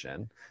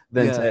conversation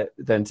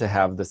than to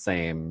have the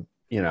same,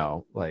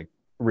 like,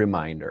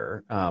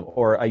 reminder.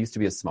 Or I used to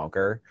be a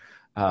smoker.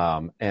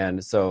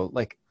 And so,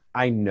 like,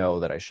 I know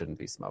that I shouldn't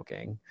be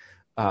smoking.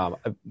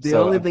 The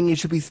only thing you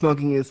should be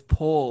smoking is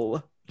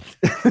pole.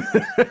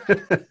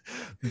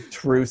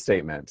 True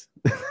statement.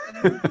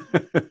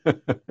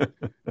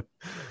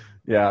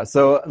 Yeah,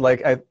 so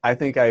like I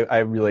think I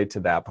relate to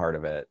that part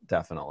of it,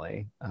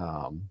 definitely.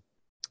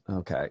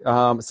 Okay.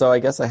 So I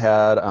guess I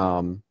had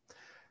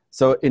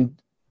so in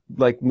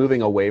like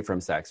moving away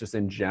from sex, just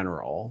in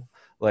general,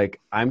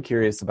 like I'm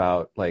curious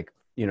about, like,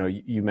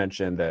 you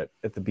mentioned that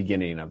at the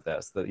beginning of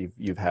this that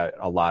you've had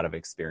a lot of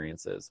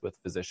experiences with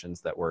physicians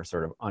that were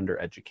sort of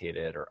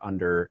undereducated or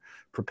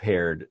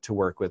underprepared to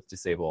work with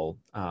disabled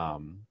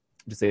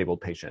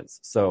patients.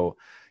 So,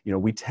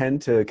 we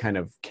tend to kind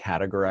of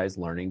categorize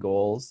learning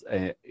goals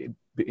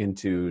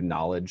into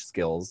knowledge,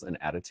 skills, and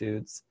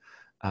attitudes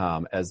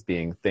as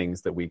being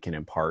things that we can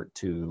impart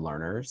to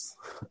learners.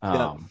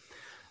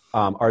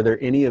 Are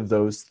there any of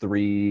those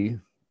three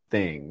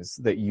things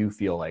that you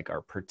feel like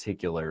are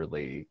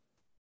particularly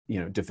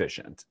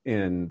deficient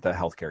in the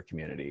healthcare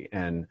community,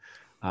 and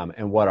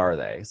what are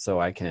they, so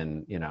I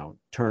can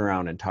turn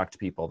around and talk to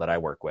people that I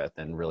work with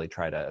and really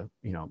try to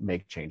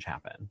make change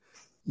happen?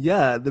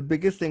 Yeah, the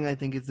biggest thing I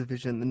think is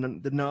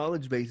deficient. The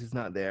knowledge base is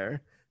not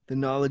there. The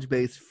knowledge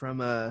base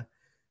from a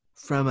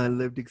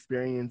lived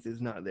experience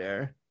is not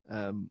there.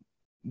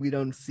 We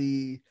don't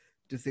see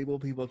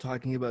disabled people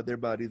talking about their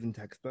bodies in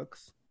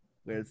textbooks.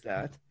 Where's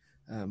that?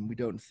 We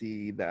don't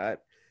see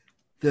that.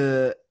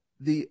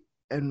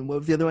 And what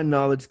was the other one?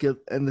 Knowledge, skill,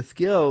 and the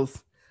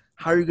skills.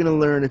 How are you going to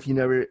learn if you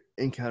never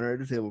encounter a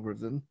disabled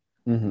person?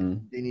 Mm-hmm.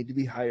 They need to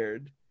be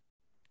hired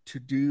to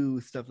do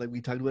stuff like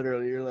we talked about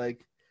earlier,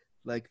 like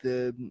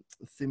the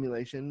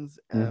simulations.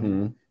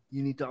 Mm-hmm.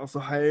 You need to also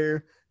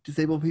hire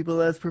disabled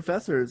people as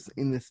professors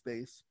in this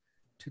space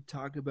to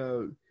talk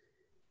about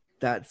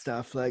that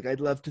stuff. Like, I'd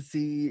love to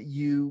see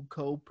you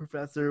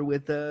co-professor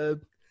with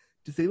a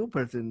disabled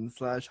person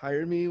 /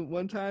 hire me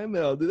one time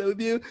and I'll do that with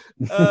you.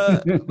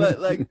 But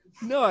like,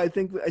 no, I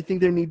think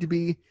there need to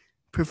be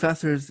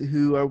professors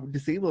who are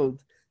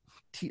disabled,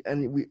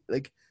 and we,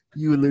 like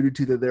you alluded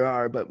to, that there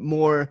are, but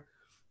more,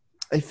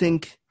 I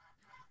think,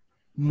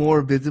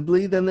 more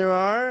visibly than there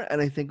are. And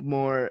I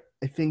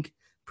think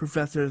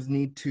professors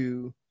need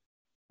to,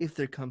 if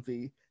they're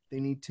comfy, they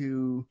need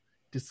to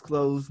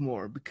disclose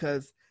more.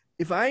 Because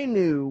if I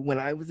knew when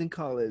I was in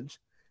college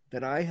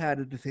that I had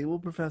a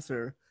disabled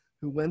professor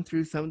who went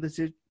through some of the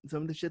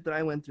shit that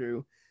I went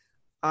through,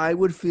 I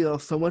would feel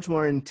so much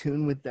more in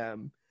tune with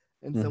them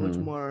and so much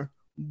more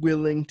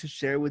willing to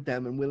share with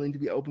them and willing to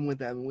be open with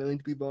them and willing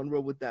to be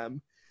vulnerable with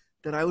them,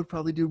 that I would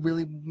probably do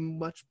really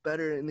much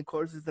better in the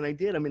courses than I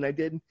did. I mean, I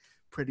did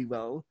pretty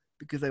well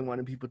because I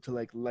wanted people to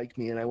like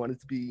me, and I wanted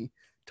to be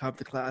top of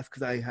the class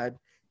because I had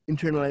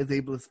internalized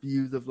ableist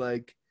views of,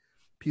 like,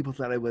 people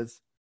thought I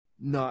was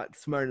not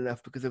smart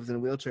enough because I was in a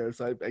wheelchair.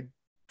 So I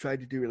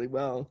tried to do really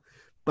well.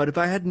 But if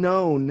I had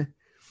known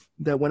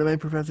that one of my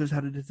professors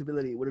had a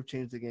disability, it would have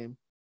changed the game.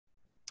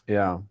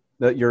 Yeah,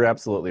 you're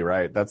absolutely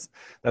right. That's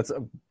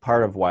a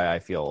part of why I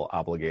feel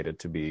obligated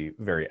to be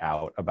very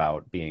out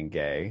about being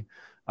gay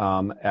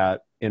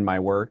in my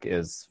work,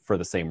 is for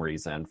the same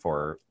reason,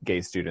 for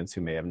gay students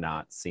who may have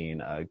not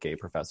seen a gay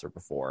professor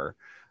before,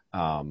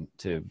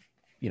 to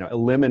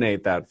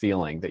eliminate that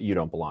feeling that you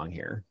don't belong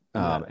here.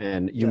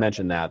 And you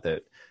mentioned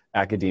that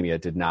academia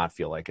did not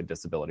feel like a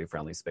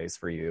disability-friendly space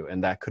for you,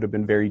 and that could have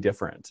been very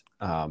different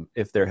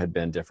if there had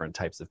been different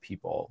types of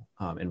people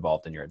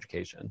involved in your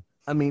education.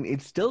 I mean,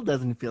 it still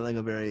doesn't feel like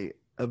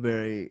a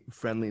very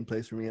friendly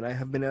place for me, and I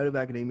have been out of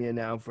academia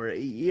now for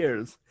 8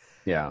 years.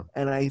 Yeah,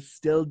 and I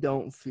still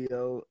don't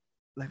feel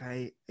like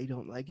I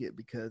don't like it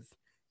because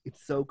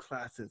it's so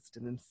classist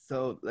and it's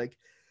so like.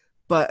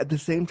 But at the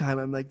same time,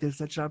 I'm like, there's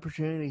such an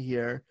opportunity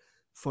here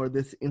for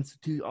this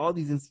all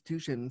these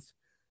institutions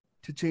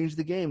to change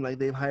the game. Like,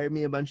 they've hired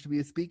me a bunch to be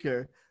a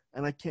speaker,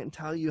 and I can't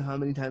tell you how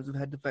many times I've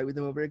had to fight with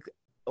them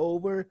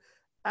over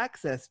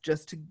access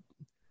just to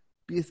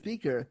be a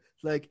speaker.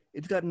 Like,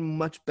 it's gotten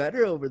much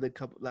better over the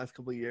last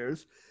couple of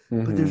years,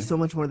 but there's so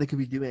much more they could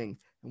be doing.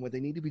 And what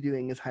they need to be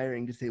doing is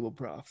hiring disabled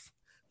profs.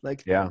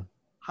 Like,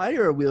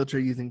 hire a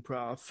wheelchair using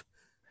prof.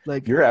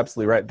 Like, you're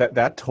absolutely right.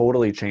 That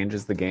totally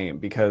changes the game,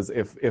 because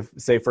if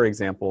say, for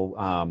example,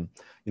 I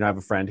have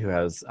a friend who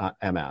has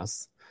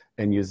MS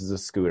and uses a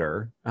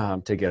scooter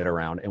to get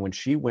around. And when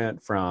she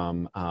went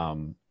from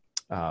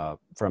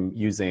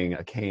using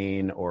a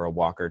cane or a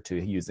walker to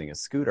using a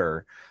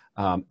scooter,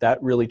 that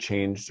really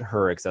changed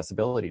her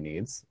accessibility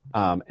needs.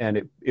 And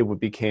it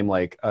became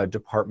like a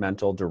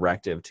departmental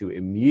directive to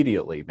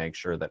immediately make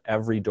sure that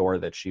every door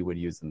that she would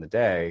use in the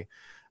day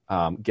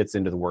gets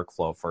into the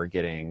workflow for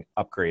getting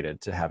upgraded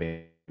to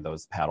having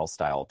those paddle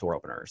style door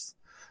openers.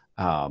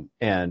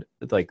 And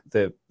like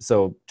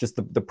so just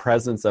the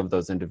presence of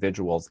those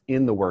individuals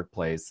in the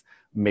workplace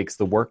makes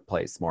the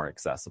workplace more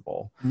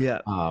accessible. Yeah.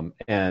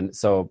 And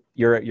so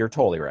you're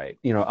totally right,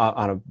 you know,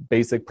 on a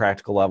basic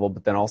practical level,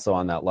 but then also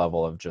on that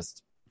level of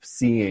just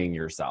seeing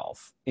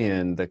yourself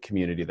in the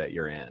community that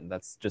you're in.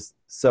 That's just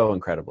so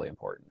incredibly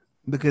important.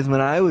 Because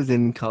when I was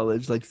in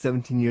college, like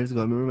 17 years ago,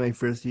 I remember my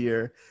first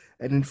year,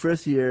 and in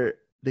first year,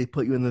 they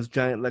put you in those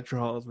giant lecture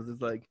halls where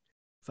there's like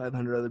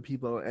 500 other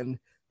people, and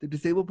the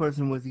disabled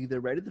person was either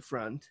right at the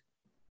front,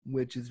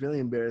 which is really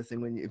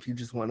embarrassing if you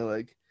just want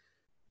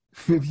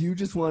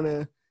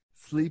to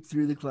sleep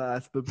through the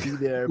class but be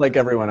there like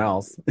everyone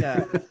else.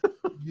 Yeah,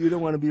 you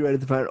don't want to be right at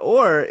the front.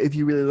 Or if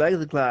you really like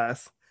the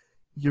class,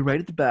 you're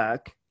right at the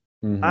back.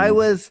 Mm-hmm. I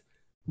was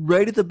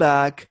right at the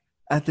back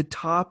at the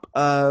top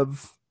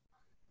of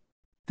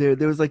there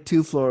was like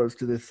 2 floors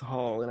to this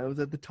hall, and I was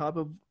at the top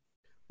of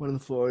one of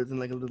the floors in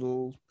like a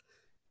little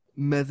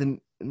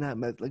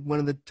like one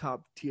of the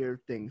top tier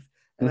things.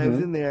 And I was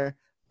in there,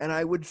 and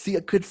I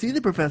could see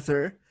the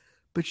professor,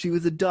 but she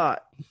was a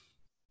dot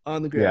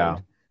on the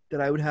ground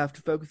that I would have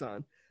to focus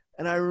on.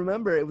 And I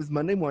remember it was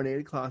Monday morning, 8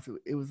 o'clock.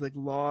 It was like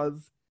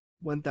Laws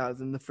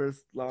 1000, the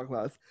first law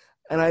class.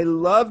 And I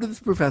loved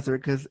this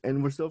professor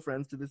and we're still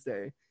friends to this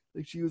day.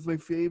 Like, she was my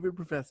favorite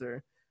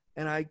professor,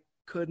 and I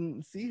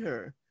couldn't see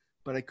her,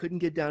 but I couldn't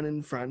get down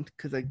in front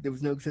because there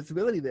was no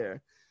accessibility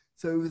there.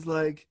 So it was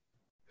like,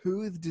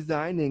 who is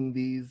designing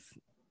these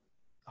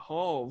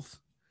halls?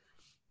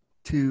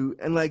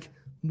 And like,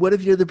 what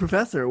if you're the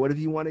professor? What if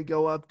you want to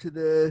go up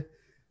to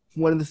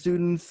one of the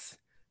students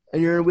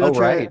and you're in a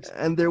wheelchair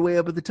and they're way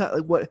up at the top?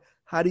 Like,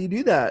 how do you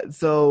do that?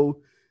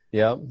 So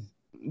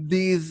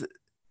the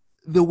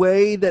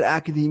way that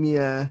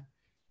academia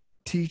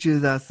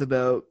teaches us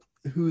about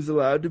who's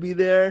allowed to be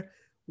there,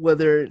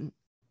 whether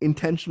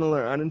intentional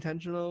or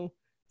unintentional,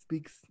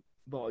 speaks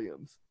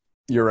volumes.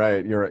 You're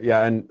right.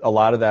 Yeah. And a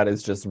lot of that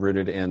is just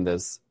rooted in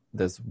this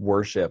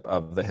worship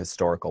of the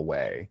historical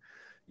way.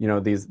 You know,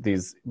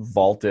 these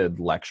vaulted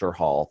lecture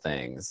hall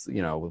things,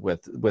 you know,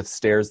 with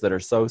stairs that are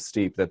so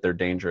steep that they're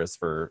dangerous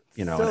for,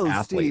 you know, an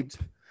athlete.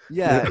 Steep.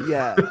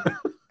 Yeah.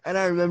 And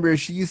I remember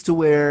she used to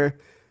wear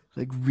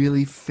like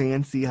really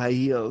fancy high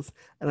heels,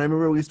 and I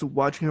remember we used to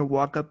watching her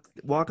walk up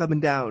and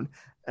down,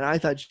 and I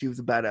thought she was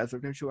a badass.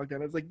 Every time she walked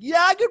down, I was like,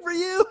 yeah, good for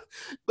you.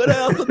 But I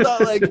also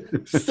thought, like,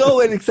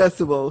 so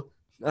inaccessible.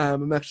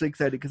 I'm actually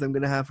excited because I'm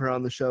going to have her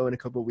on the show in a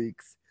couple of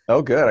weeks.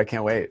 Oh, good. I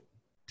can't wait.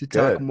 To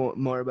talk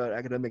more about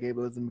academic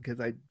ableism, because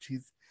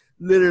she's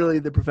literally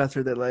the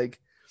professor that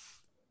like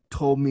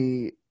told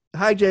me,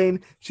 hi Jane,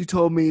 she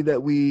told me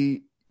that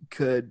we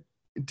could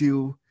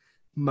do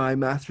my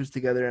master's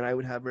together and I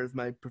would have her as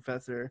my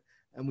professor,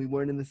 and we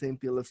weren't in the same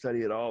field of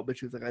study at all, but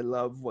she was like, I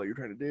love what you're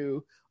trying to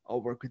do,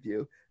 I'll work with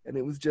you. And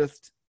it was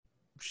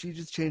she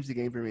just changed the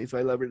game for me, so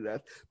I love her to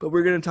death. But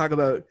we're going to talk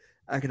about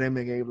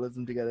academic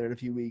ableism together in a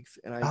few weeks,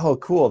 and oh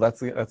cool,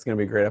 that's going to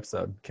be a great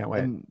episode. Can't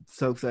wait. I'm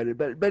so excited.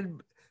 But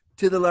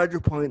to the larger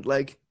point,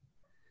 like,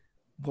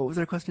 what was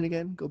our question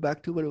again? Go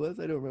back to what it was.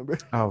 I don't remember.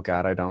 Oh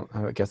God,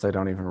 I guess I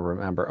don't even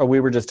remember. Oh,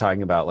 we were just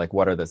talking about like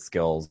what are the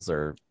skills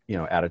or, you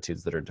know,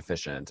 attitudes that are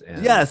deficient.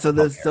 So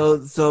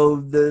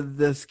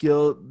the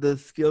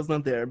skill's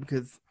not there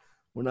because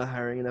we're not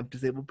hiring enough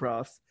disabled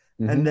profs,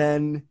 and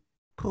then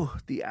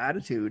the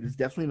attitude is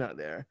definitely not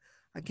there.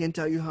 I can't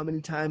tell you how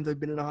many times I've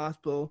been in a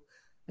hospital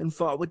and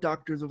fought with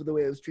doctors over the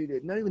way I was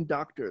treated. Not even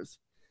doctors,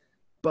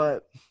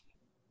 but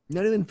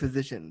not even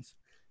physicians,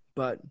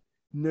 but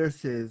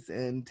nurses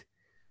and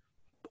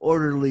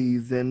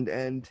orderlies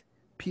and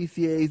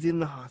PCAs in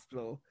the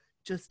hospital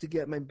just to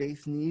get my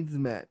base needs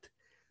met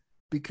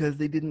because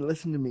they didn't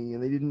listen to me.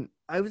 And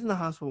I was in the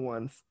hospital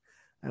once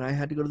and I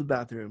had to go to the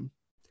bathroom,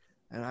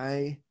 and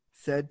I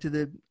said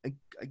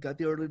I got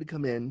the orderly to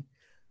come in,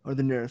 or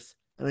the nurse,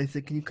 and I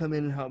said, can you come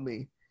in and help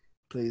me,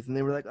 please? And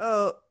they were like,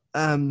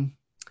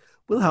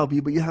 we'll help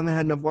you, but you haven't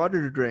had enough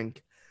water to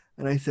drink.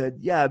 And I said,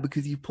 yeah,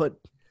 because you put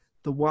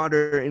the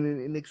water in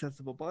an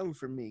inaccessible bottle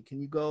for me. Can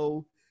you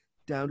go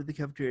down to the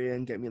cafeteria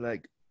and get me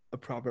like a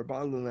proper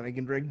bottle, and then I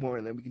can drink more,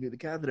 and then we can do the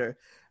catheter?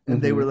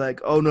 And they were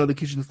like, oh no, the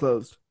kitchen's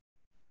closed.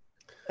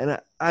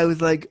 And I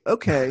was like,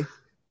 okay,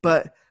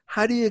 but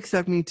how do you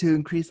expect me to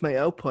increase my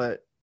output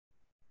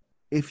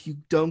if you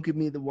don't give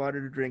me the water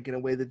to drink in a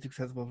way that's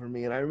accessible for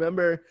me? And I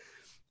remember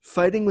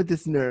fighting with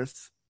this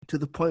nurse to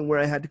the point where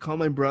I had to call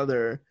my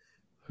brother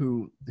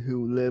who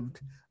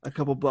lived a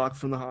couple blocks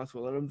from the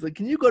hospital. And I was like,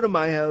 can you go to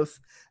my house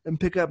and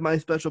pick up my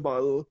special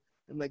bottle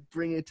and like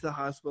bring it to the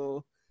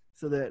hospital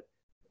so that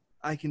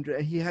I can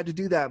drink? He had to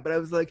do that. But I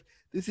was like,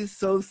 this is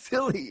so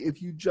silly.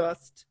 If you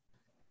just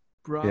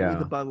brought me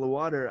the bottle of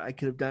water, I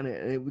could have done it.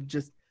 And it would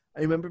just,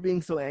 I remember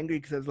being so angry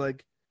because I was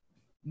like,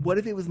 what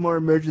if it was more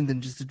emergent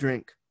than just a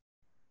drink?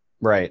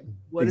 Right.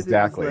 What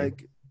exactly. if it was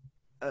like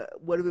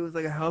what if it was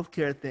like a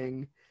healthcare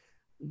thing?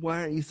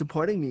 Why aren't you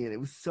supporting me? And it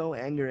was so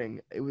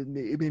angering. It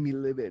made me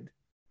livid.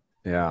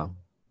 Yeah,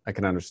 I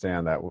can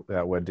understand that.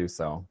 That would do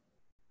so.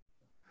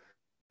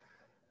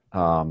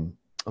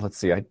 Let's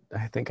see. I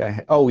think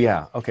oh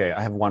yeah. Okay.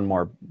 I have one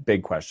more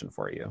big question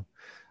for you.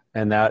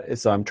 And that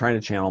is, so I'm trying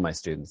to channel my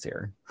students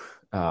here,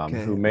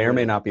 who may or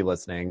may not be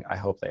listening. I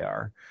hope they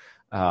are.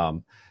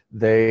 I'm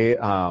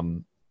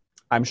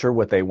sure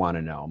what they want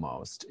to know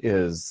most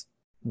is,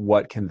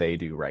 what can they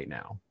do right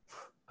now?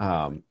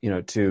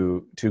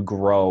 To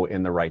grow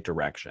in the right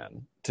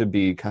direction, to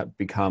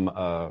become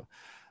a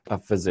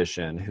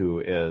physician who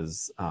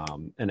is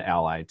an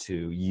ally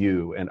to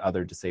you and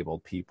other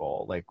disabled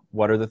people. Like,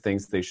 what are the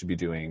things they should be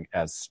doing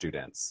as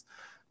students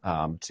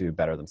to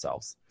better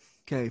themselves?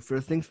 Okay,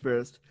 first things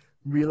first,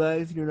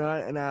 realize you're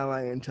not an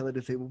ally until a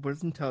disabled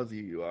person tells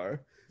you you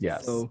are.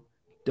 Yes. So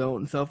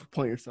don't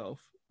self-appoint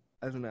yourself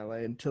as an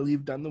ally until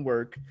you've done the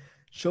work.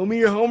 Show me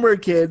your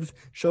homework, kids.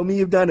 Show me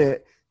you've done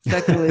it.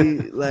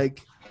 Secondly,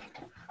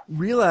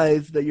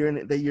 realize that you're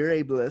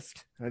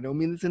ableist. I don't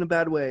mean this in a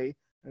bad way.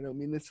 I don't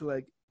mean this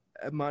to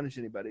admonish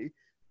anybody,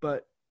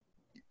 but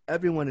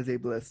everyone is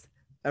ableist.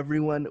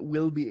 Everyone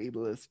will be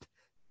ableist.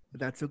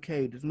 That's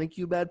okay. It doesn't make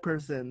you a bad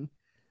person,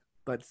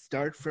 but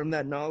start from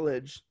that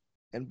knowledge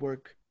and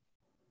work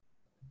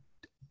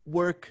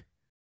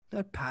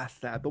not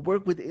past that, but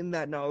work within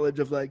that knowledge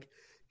of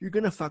you're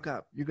going to fuck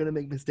up. You're going to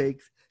make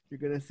mistakes. You're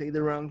going to say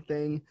the wrong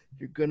thing.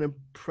 You're going to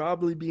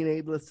probably be an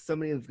ableist to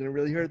somebody that's going to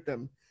really hurt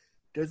them.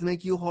 Doesn't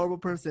make you a horrible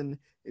person.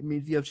 It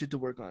means you have shit to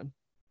work on.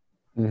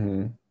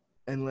 Mm-hmm.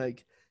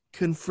 And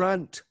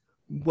confront,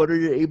 what are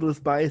your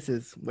ableist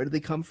biases? Where do they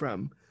come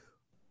from?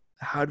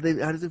 How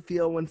does it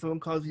feel when someone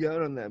calls you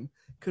out on them?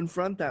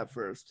 Confront that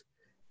first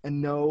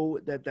and know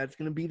that that's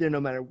going to be there no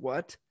matter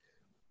what,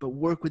 but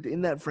work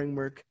within that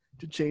framework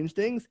to change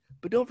things.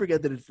 But don't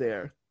forget that it's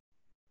there.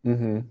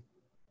 Mm-hmm.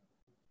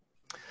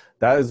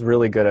 That is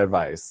really good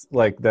advice.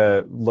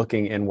 The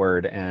looking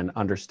inward and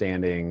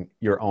understanding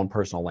your own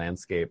personal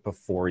landscape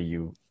before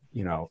you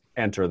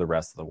enter the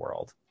rest of the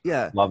world.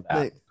 Yeah. Love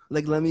that.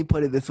 Let me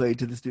put it this way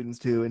to the students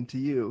too, and to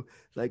you.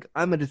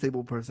 I'm a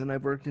disabled person.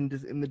 I've worked in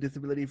the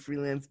disability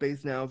freelance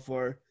space now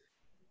for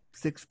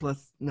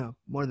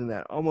more than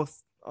that,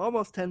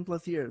 almost 10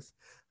 plus years.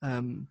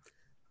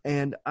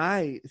 And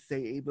I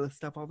say ableist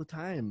stuff all the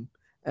time.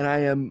 And I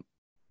am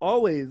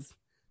always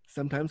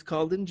sometimes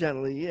called in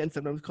gently and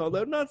sometimes called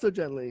out not so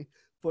gently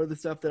for the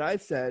stuff that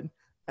I've said.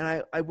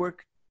 And I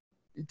work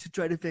to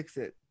try to fix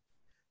it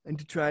and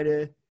to try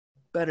to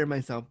better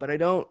myself. But I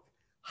don't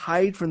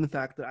hide from the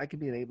fact that I can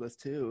be an ableist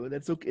too.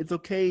 It's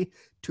okay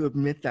to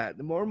admit that.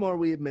 The more and more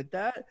we admit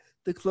that,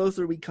 the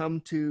closer we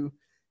come to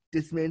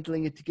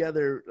dismantling it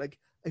together.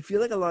 I feel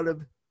like a lot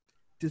of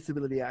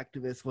disability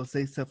activists will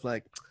say stuff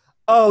like,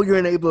 "Oh, you're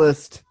an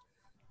ableist.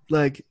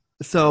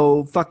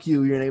 So fuck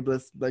you, you're an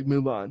ableist.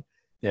 Move on."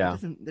 Yeah.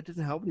 That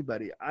doesn't help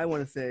anybody. I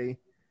want to say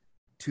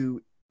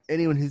to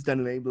anyone who's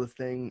done an ableist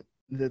thing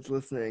that's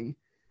listening,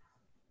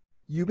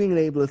 you being an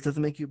ableist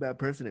doesn't make you a bad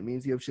person. It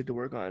means you have shit to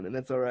work on, and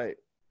that's all right.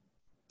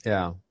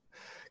 Yeah.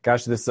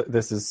 Gosh, this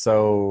is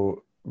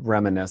so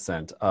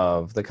reminiscent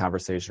of the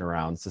conversation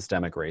around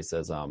systemic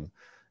racism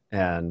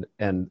and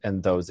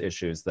those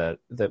issues, that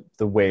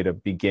the way to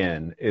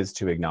begin is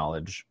to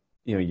acknowledge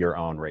your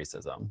own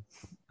racism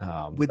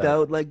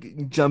without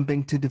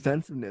jumping to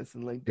defensiveness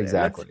and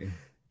exactly.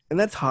 And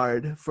that's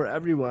hard for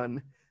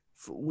everyone.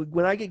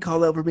 When I get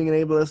called out for being an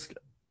ableist,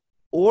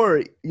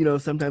 or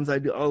sometimes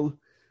I'll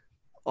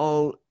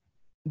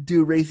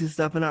do racist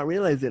stuff and not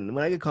realize it. And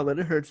when I get called out,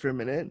 it hurts for a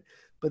minute.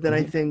 But then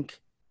I think,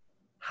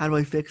 how do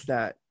I fix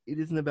that? It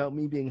isn't about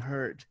me being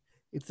hurt.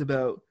 It's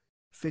about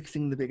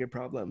fixing the bigger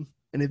problem.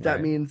 And if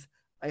that means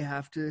I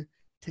have to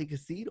take a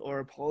seat or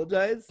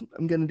apologize,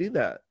 I'm going to do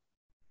that.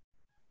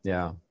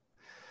 Yeah.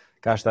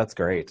 Gosh, that's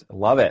great.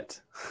 Love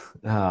it.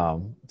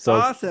 So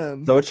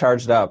awesome. So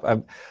charged up.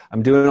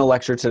 I'm doing a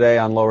lecture today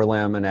on lower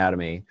limb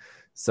anatomy.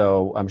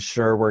 So I'm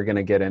sure we're going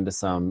to get into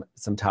some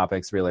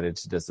topics related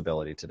to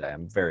disability today.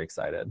 I'm very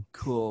excited.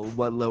 Cool.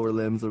 What lower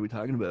limbs are we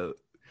talking about?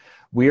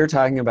 We are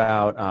talking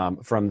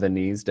about from the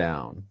knees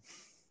down.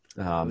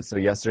 So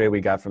yesterday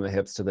we got from the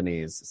hips to the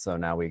knees. So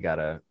now we got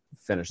to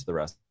finish the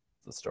rest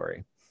of the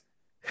story.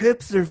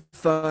 Hips are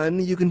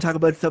fun. You can talk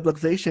about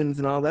subluxations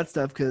and all that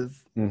stuff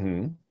because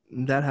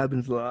that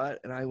happens a lot.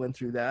 And I went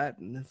through that,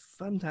 and it's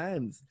fun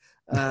times.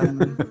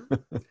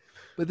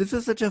 But this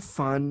is such a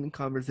fun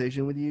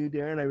conversation with you,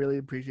 Darren. I really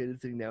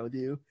appreciated sitting down with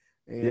you.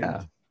 And,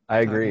 yeah, I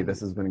agree. This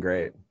has been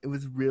great. It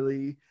was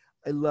really,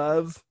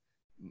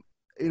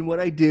 in what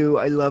I do,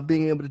 I love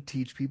being able to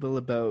teach people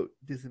about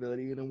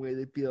disability in a way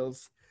that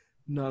feels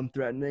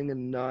non-threatening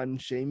and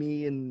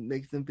non-shamey and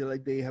makes them feel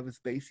like they have a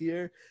space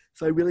here.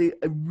 So I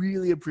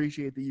really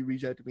appreciate that you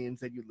reached out to me and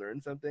said you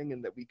learned something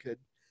and that we could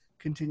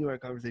continue our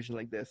conversation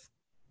like this.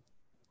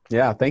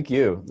 Yeah, thank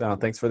you.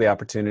 Thanks for the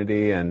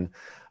opportunity and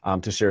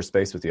to share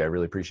space with you. I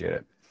really appreciate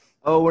it.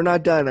 Oh, we're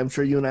not done. I'm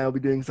sure you and I will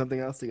be doing something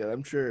else together.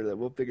 I'm sure that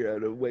we'll figure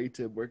out a way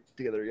to work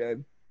together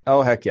again.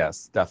 Oh, heck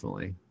yes,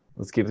 definitely.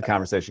 Let's keep the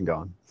conversation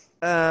going.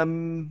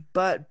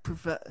 But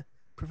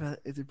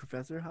is it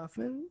Professor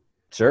Hoffman?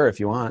 Sure, if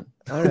you want.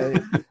 All right.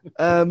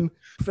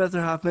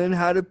 Professor Hoffman,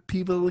 how do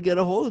people get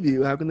a hold of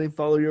you? How can they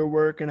follow your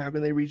work and how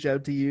can they reach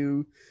out to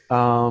you?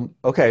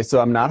 Okay, so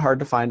I'm not hard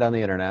to find on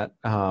the internet.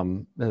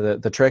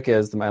 The trick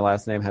is that my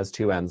last name has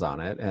 2 N's on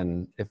it,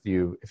 and if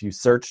you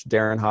search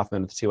Darren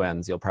Hoffman with 2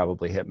 N's, you'll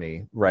probably hit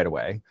me right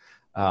away.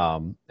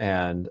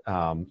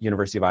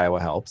 University of Iowa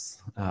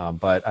helps.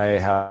 But I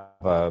have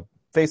a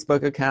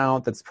Facebook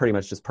account that's pretty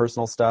much just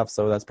personal stuff,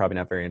 so that's probably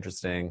not very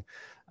interesting.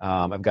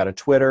 I've got a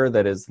Twitter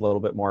that is a little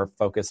bit more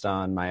focused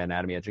on my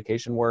anatomy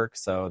education work,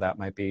 so that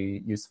might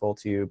be useful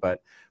to you.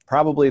 But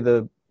probably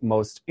the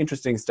most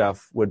interesting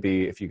stuff would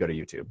be if you go to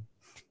YouTube.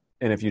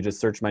 And if you just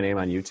search my name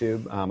on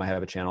YouTube, I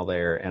have a channel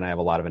there, and I have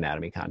a lot of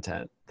anatomy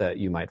content that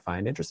you might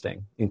find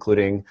interesting,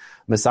 including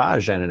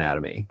massage and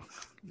anatomy.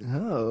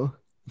 Oh.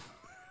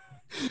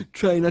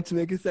 Trying not to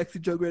make a sexy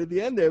joke right at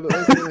the end there, but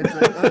it's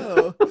like,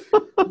 oh,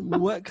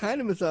 what kind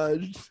of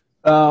massage?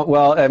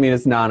 Well, I mean,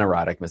 it's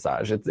non-erotic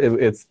massage.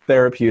 It's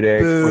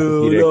therapeutic,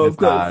 orthopedic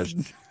massage.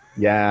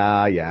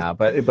 Yeah.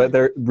 But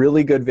they're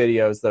really good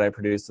videos that I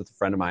produced with a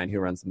friend of mine who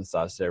runs a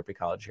massage therapy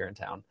college here in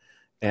town,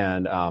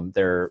 and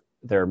they're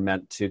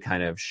meant to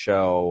kind of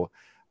show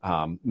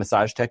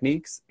massage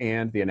techniques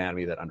and the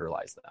anatomy that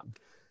underlies them.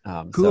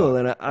 Cool, so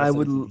and I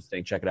would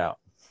interesting. Check it out.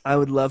 I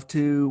would love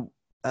to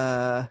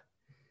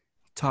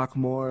talk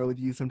more with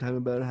you sometime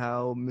about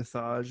how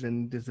massage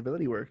and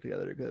disability work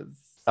together. Because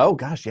oh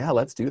gosh, yeah,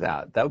 let's do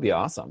that. That would be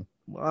awesome.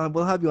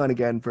 We'll have you on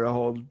again for a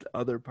whole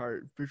other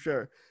part for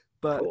sure.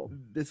 But Cool.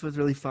 This was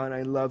really fun.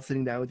 I love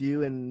sitting down with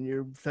you, and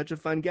you're such a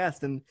fun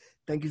guest. And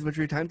thank you so much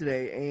for your time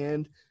today.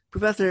 And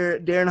Professor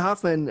Darren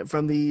Hoffman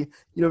from the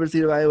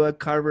University of Iowa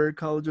Carver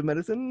College of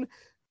Medicine.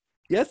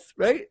 Yes,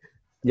 right?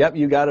 Yep,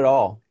 you got it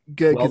all.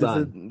 Good, Well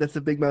because done. that's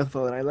a big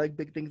mouthful, and I like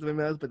big things in my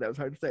mouth, but that was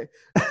hard to say.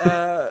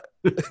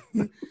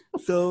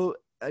 So,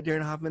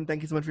 Darren Hoffman,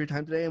 thank you so much for your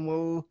time today, and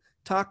we'll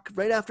talk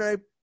right after I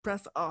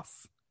press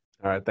off.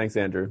 All right, thanks,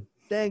 Andrew.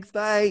 Thanks,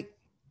 bye.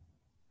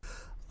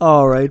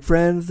 All right,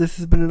 friends, this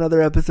has been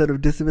another episode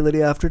of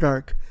Disability After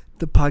Dark,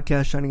 the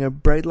podcast shining a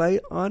bright light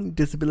on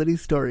disability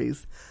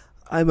stories.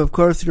 I'm, of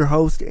course, your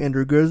host,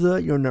 Andrew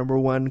Gurza, your number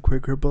one queer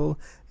cripple,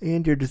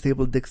 and your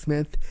disabled Dick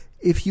Smith.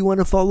 If you want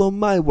to follow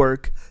my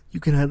work, you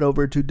can head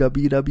over to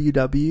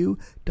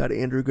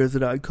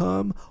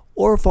www.andrewgurza.com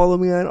or follow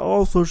me on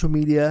all social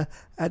media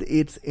at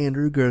It's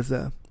Andrew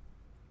Gurza.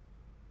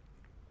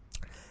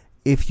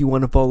 If you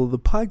want to follow the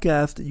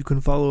podcast, you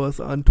can follow us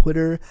on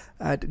Twitter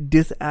at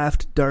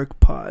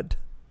DisAftDarkPod.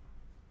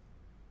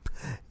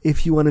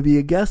 If you want to be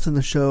a guest on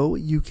the show,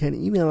 you can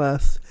email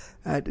us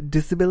at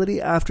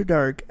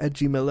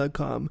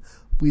disabilityafterdark@gmail.com.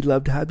 We'd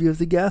love to have you as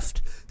a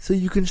guest so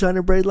you can shine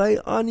a bright light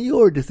on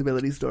your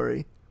disability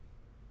story.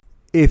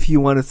 If you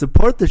want to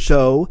support the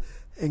show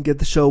and get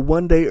the show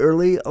one day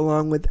early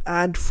along with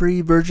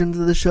ad-free versions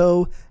of the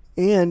show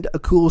and a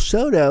cool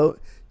shout out,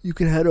 you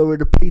can head over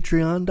to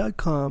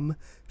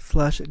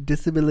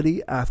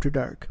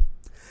patreon.com/disabilityafterdark.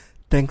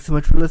 Thanks so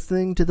much for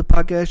listening to the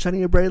podcast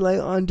shining a bright light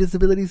on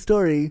disability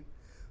story.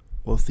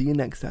 We'll see you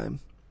next time.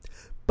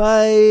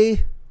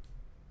 Bye.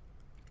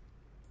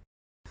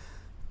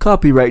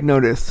 Copyright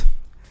notice.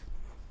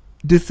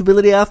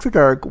 Disability After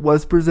Dark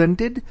was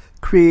presented,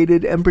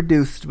 created, and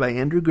produced by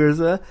Andrew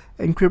Gurza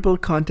and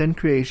Crippled Content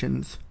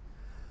Creations.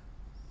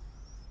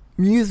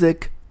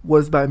 Music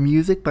was by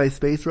Music by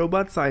Space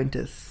Robot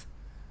Scientists.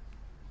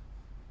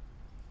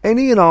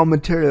 Any and all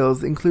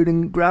materials,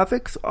 including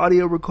graphics,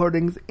 audio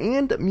recordings,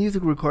 and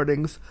music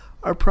recordings,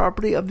 are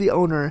property of the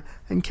owner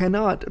and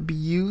cannot be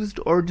used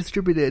or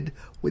distributed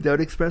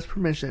without express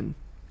permission.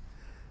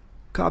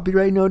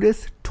 Copyright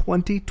Notice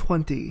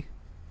 2020.